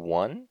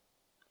 91.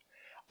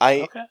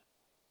 I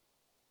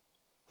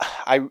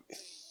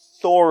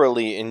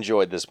thoroughly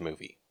enjoyed this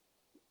movie.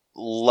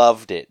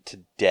 Loved it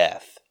to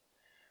death.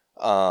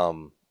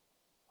 I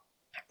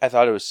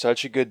thought it was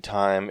such a good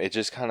time. It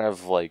just kind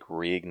of like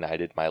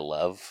reignited my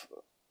love.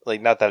 Like,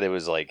 not that it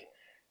was like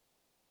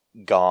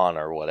gone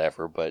or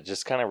whatever, but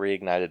just kind of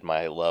reignited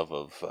my love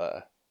of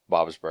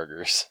Bob's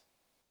Burgers.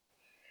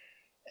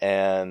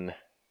 And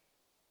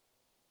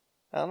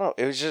I don't know,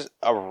 it was just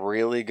a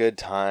really good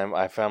time.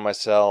 I found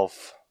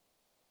myself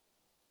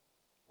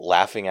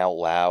laughing out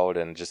loud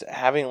and just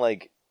having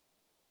like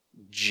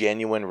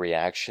genuine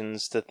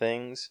reactions to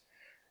things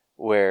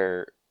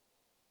where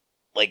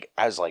like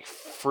I was like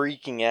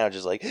freaking out,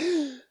 just like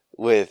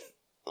with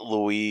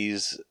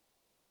Louise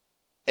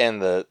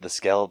and the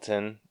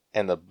skeleton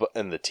and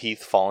the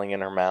teeth falling in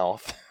her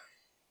mouth.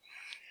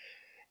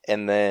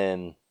 And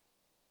then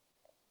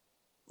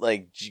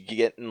like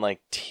getting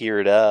like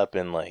teared up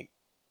and like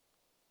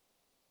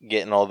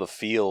getting all the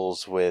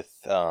feels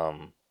with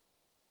the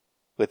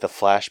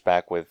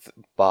flashback with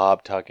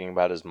Bob talking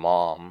about his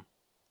mom,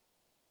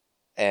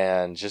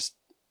 and just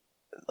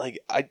like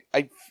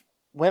I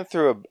went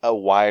through a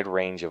wide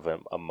range of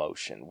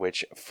emotion,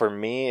 which for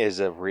me is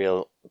a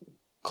real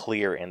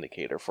clear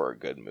indicator for a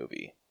good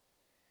movie.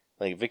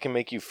 Like if it can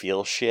make you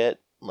feel shit,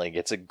 like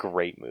it's a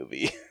great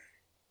movie.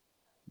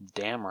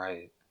 Damn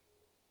right.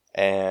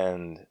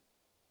 And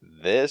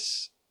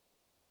this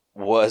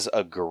was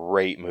a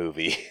great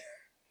movie.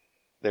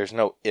 There's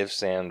no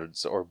ifs,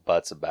 ands, or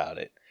buts about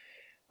it.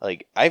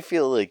 Like, I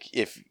feel like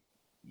if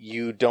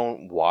you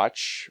don't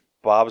watch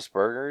Bob's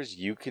Burgers,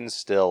 you can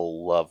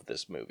still love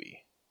this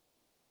movie.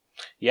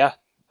 Yeah,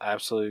 I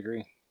absolutely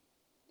agree.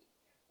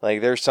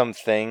 Like, there's some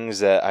things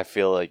that I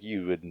feel like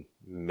you would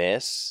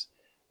miss,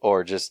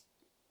 or just...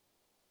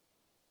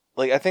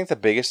 Like, I think the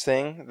biggest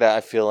thing that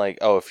I feel like,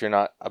 if you're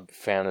not a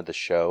fan of the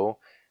show,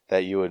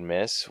 that you would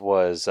miss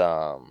was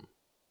the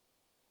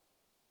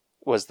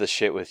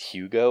shit with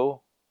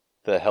Hugo,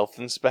 the health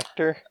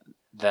inspector.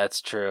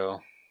 That's true.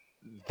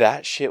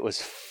 That shit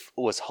was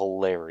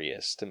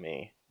hilarious to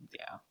me.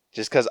 Yeah.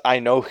 Just because I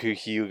know who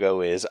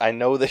Hugo is. I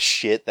know the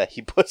shit that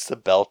he puts the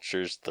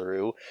Belchers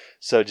through.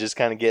 So just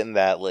kind of getting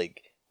that,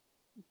 like,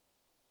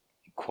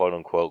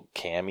 quote-unquote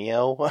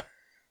cameo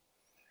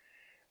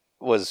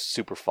was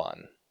super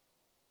fun.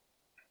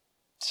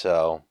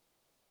 So,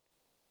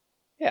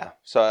 yeah.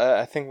 So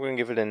I think we can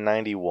give it a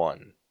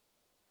 91.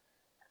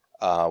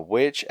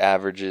 Which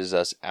averages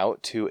us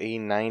out to a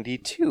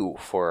 92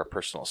 for our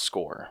personal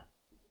score.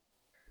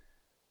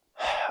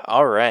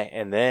 All right,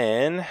 and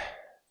then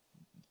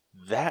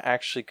that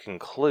actually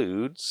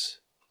concludes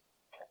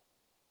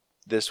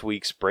this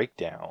week's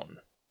breakdown.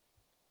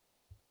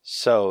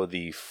 So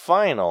the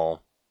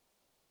final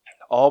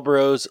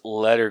Allbros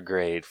letter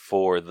grade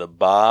for the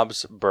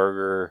Bob's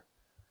Burger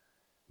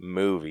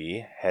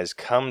movie has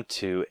come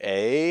to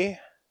A-.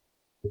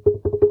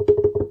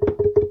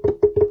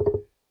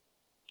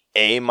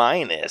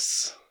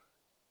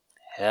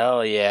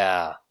 Hell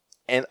yeah.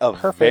 And a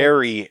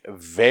very,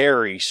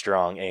 very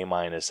strong A-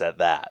 at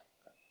that.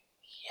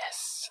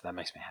 Yes, that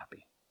makes me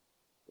happy.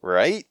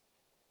 Right?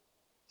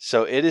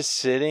 So it is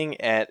sitting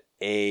at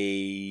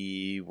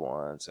a...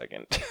 1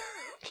 second.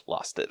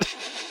 Lost it.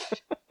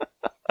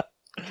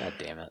 God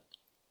damn it.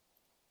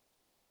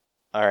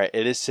 Alright,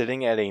 it is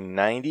sitting at a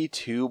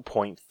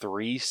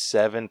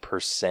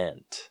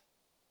 92.37%.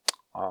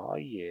 Oh,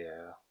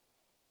 yeah.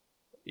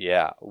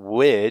 Yeah,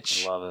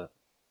 which... Love it.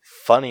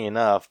 Funny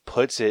enough,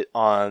 puts it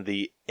on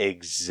the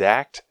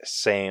exact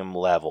same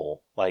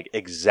level, like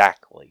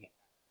exactly,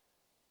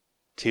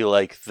 to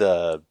like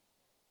to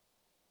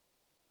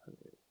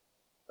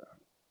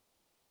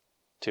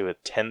a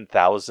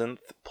 10,000th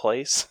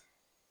place.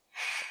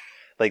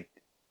 Like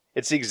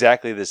it's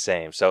exactly the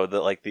same. So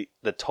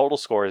the total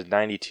score is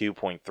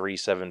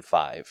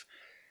 92.375.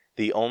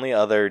 The only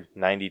other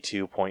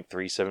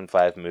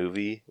 92.375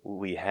 movie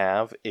we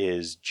have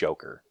is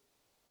Joker.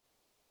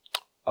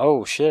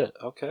 Oh, shit.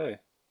 Okay.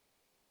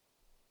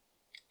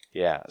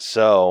 Yeah,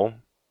 so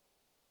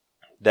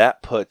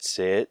that puts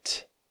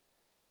it...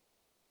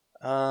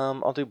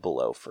 I'll do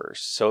below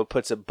first. So it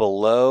puts it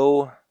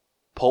below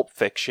Pulp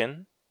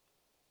Fiction,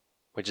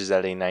 which is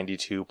at a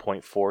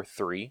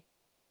 92.43.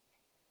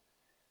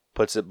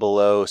 Puts it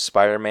below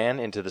Spider-Man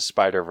Into the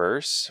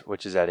Spider-Verse,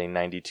 which is at a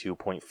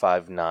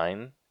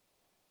 92.59.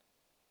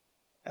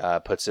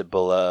 Puts it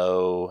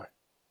below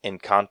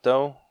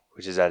Encanto,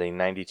 which is at a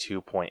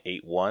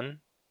 92.81.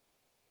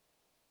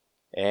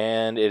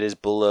 And it is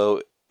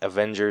below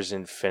Avengers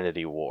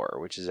Infinity War,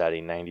 which is at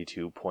a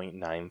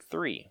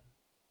 92.93.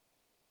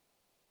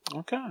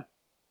 Okay.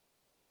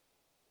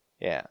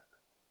 Yeah.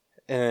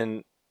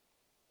 And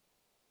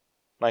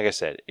like I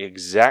said,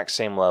 exact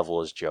same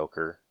level as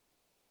Joker.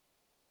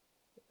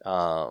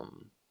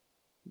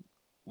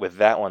 With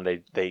that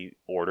one, they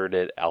ordered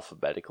it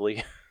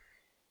alphabetically.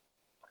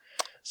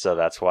 So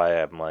that's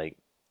why I'm like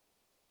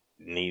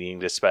needing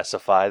to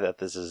specify that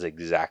this is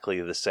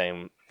exactly the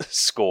same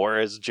score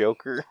as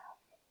Joker.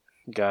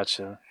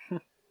 Gotcha.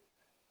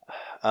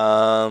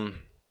 Alright,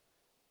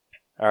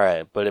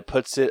 but it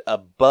puts it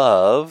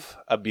above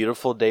A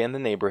Beautiful Day in the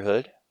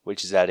Neighborhood,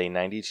 which is at a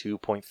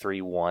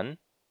 92.31.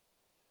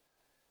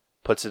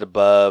 Puts it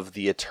above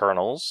The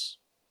Eternals,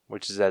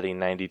 which is at a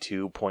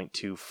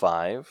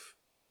 92.25.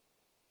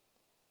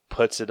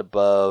 Puts it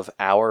above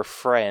Our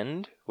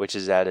Friend, which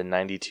is at a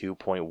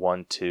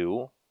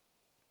 92.12.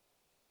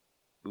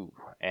 Ooh,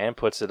 and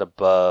puts it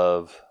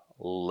above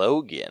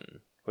Logan,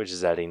 which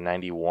is at a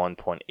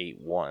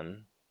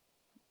 91.81.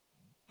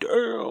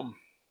 Damn.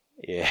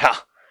 Yeah.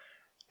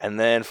 And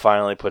then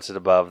finally puts it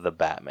above The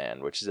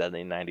Batman, which is at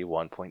a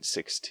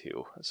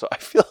 91.62. So I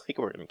feel like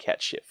we're going to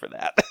catch shit for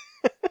that.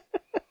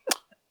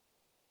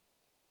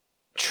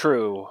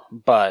 True,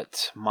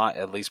 but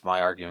at least my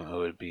argument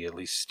would be at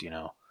least,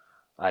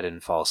 I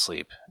didn't fall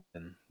asleep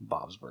in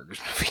Bob's Burgers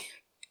movie.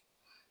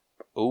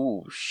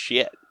 Ooh,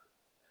 shit.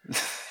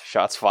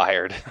 Shots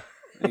fired.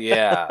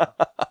 Yeah.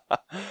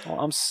 Well,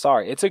 I'm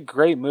sorry. It's a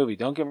great movie.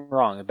 Don't get me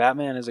wrong.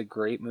 Batman is a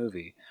great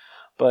movie.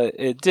 But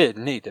it did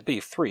need to be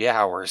 3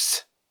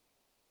 hours.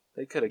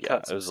 They could have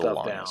cut it some was the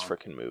stuff down. longest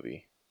freaking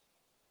movie.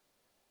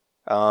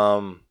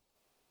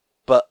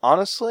 But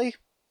honestly,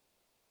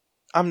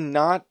 I'm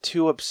not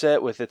too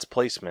upset with its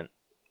placement.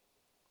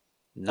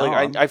 No,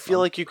 I feel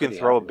like you can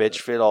throw a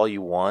bitch fit all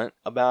you want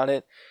about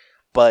it,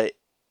 but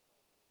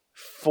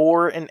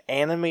for an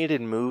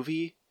animated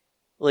movie,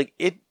 like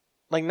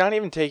not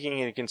even taking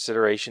into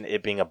consideration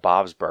it being a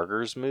Bob's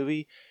Burgers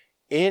movie,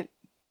 it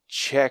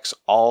checks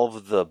all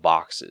of the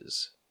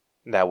boxes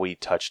that we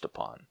touched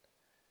upon.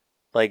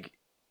 Like,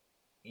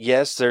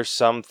 yes, there's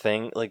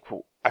something, like,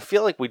 I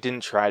feel like we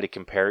didn't try to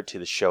compare it to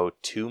the show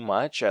too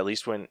much, at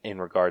least when in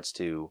regards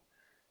to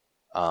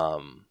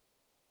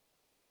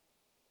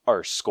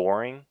our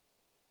scoring.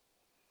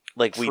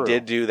 Like, True. we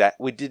did do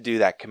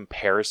that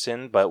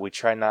comparison, but we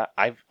try not,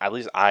 at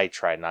least I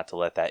tried not to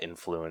let that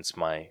influence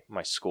my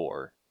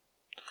score.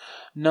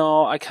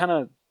 No, I kind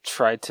of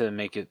tried to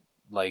make it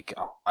like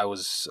I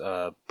was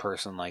a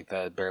person like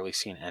that had barely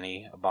seen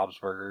any of Bob's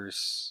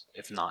Burgers,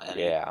 if not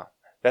any. Yeah.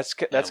 That's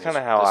kind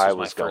of how I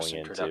was going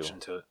introduction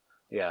into. to it.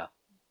 Yeah.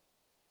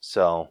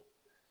 So,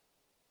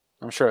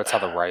 I'm sure that's how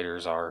the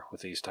writers are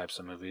with these types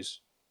of movies.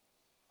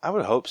 I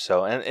would hope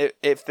so. And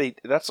if they,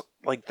 that's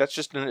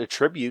just a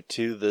tribute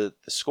to the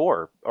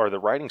score or the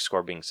writing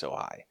score being so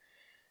high.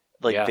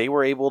 Like, Yeah. they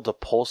were able to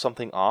pull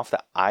something off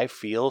that I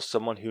feel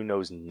someone who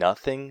knows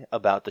nothing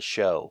about the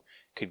show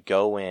could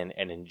go in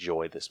and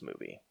enjoy this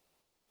movie.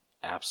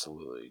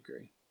 Absolutely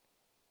agree.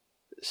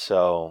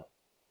 So,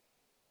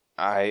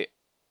 I'm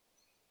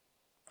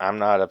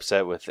not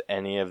upset with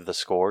any of the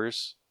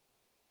scores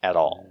at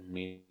all.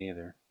 Me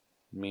neither.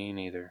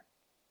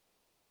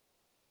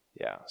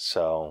 Yeah,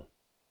 so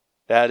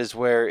that is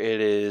where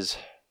it is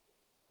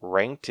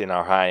ranked in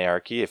our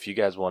hierarchy. If you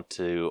guys want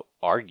to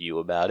argue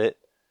about it,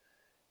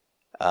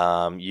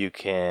 you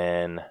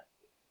can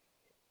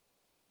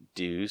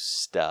do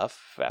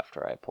stuff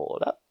after I pull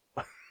it up.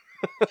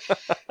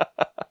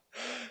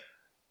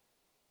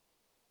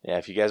 Yeah,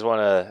 if you guys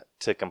want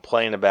to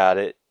complain about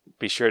it,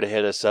 be sure to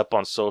hit us up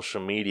on social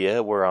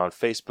media. We're on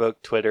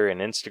Facebook, Twitter, and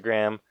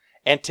Instagram,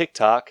 and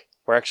TikTok.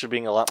 We're actually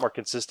being a lot more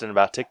consistent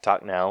about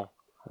TikTok now.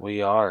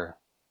 We are.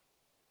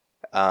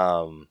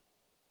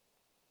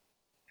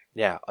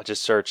 Yeah, I'll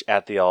just search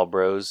at the All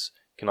Bros.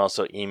 You can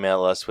also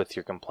email us with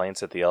your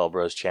complaints at the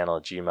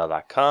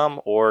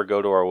allbroschannel@gmail.com or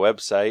go to our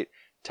website,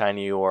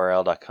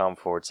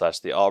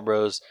 tinyurl.com/the All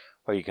Bros,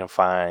 where you can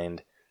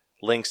find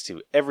links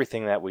to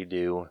everything that we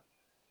do.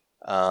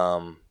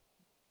 And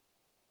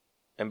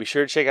be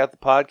sure to check out the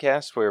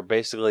podcast. We're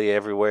basically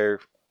everywhere,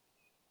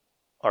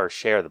 or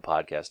share the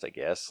podcast, I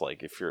guess,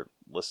 like if you're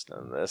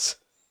listening to this.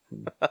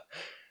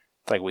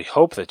 It's like we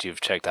hope that you've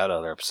checked out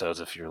other episodes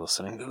if you're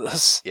listening to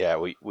this. Yeah,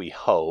 we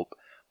hope.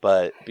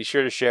 But be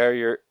sure to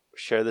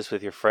share this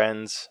with your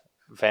friends,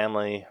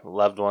 family,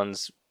 loved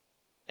ones,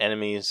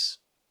 enemies,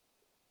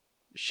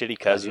 shitty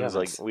cousins.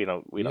 Like, we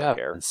don't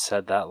care.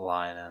 Said that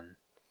line in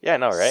Yeah, I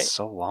know, right?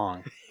 so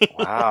long.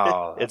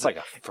 Wow, it's like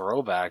a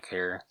throwback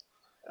here.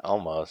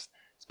 Almost.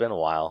 It's been a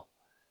while.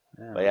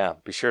 Yeah. But yeah,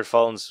 be sure to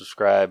follow and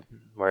subscribe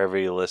wherever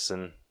you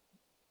listen.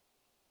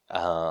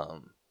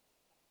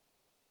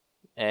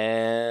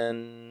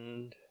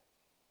 And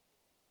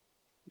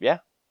yeah.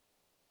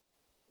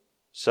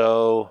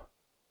 So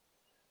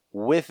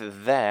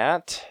with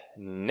that,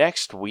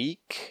 next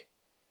week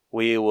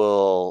we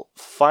will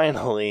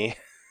finally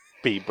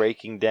be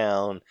breaking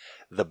down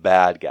The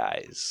Bad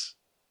Guys.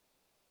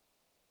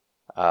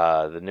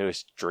 The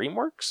newest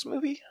DreamWorks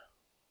movie?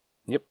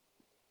 Yep.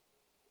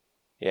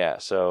 Yeah,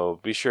 so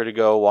be sure to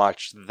go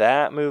watch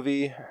that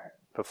movie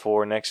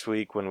before next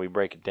week when we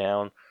break it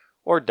down.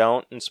 Or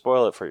don't and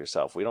spoil it for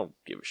yourself. We don't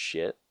give a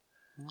shit.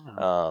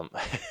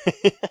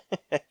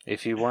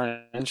 If you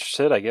weren't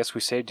interested, I guess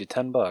we saved you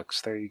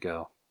 $10. There you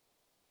go.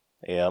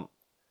 Yep.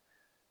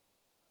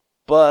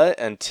 But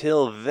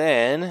until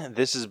then,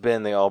 this has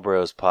been the All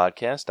Bros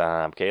Podcast.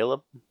 I'm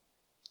Caleb.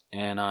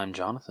 And I'm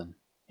Jonathan.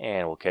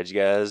 And we'll catch you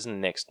guys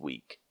next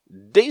week.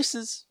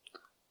 Deuces.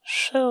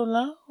 So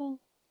long.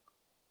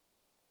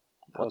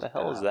 What the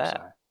hell is that?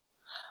 Sorry.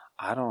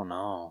 I don't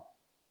know.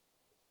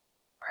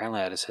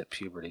 Apparently I just hit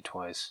puberty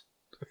twice.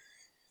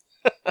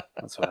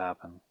 That's what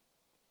happened.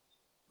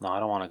 No, I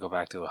don't want to go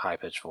back to a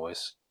high-pitched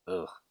voice.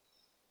 Ugh.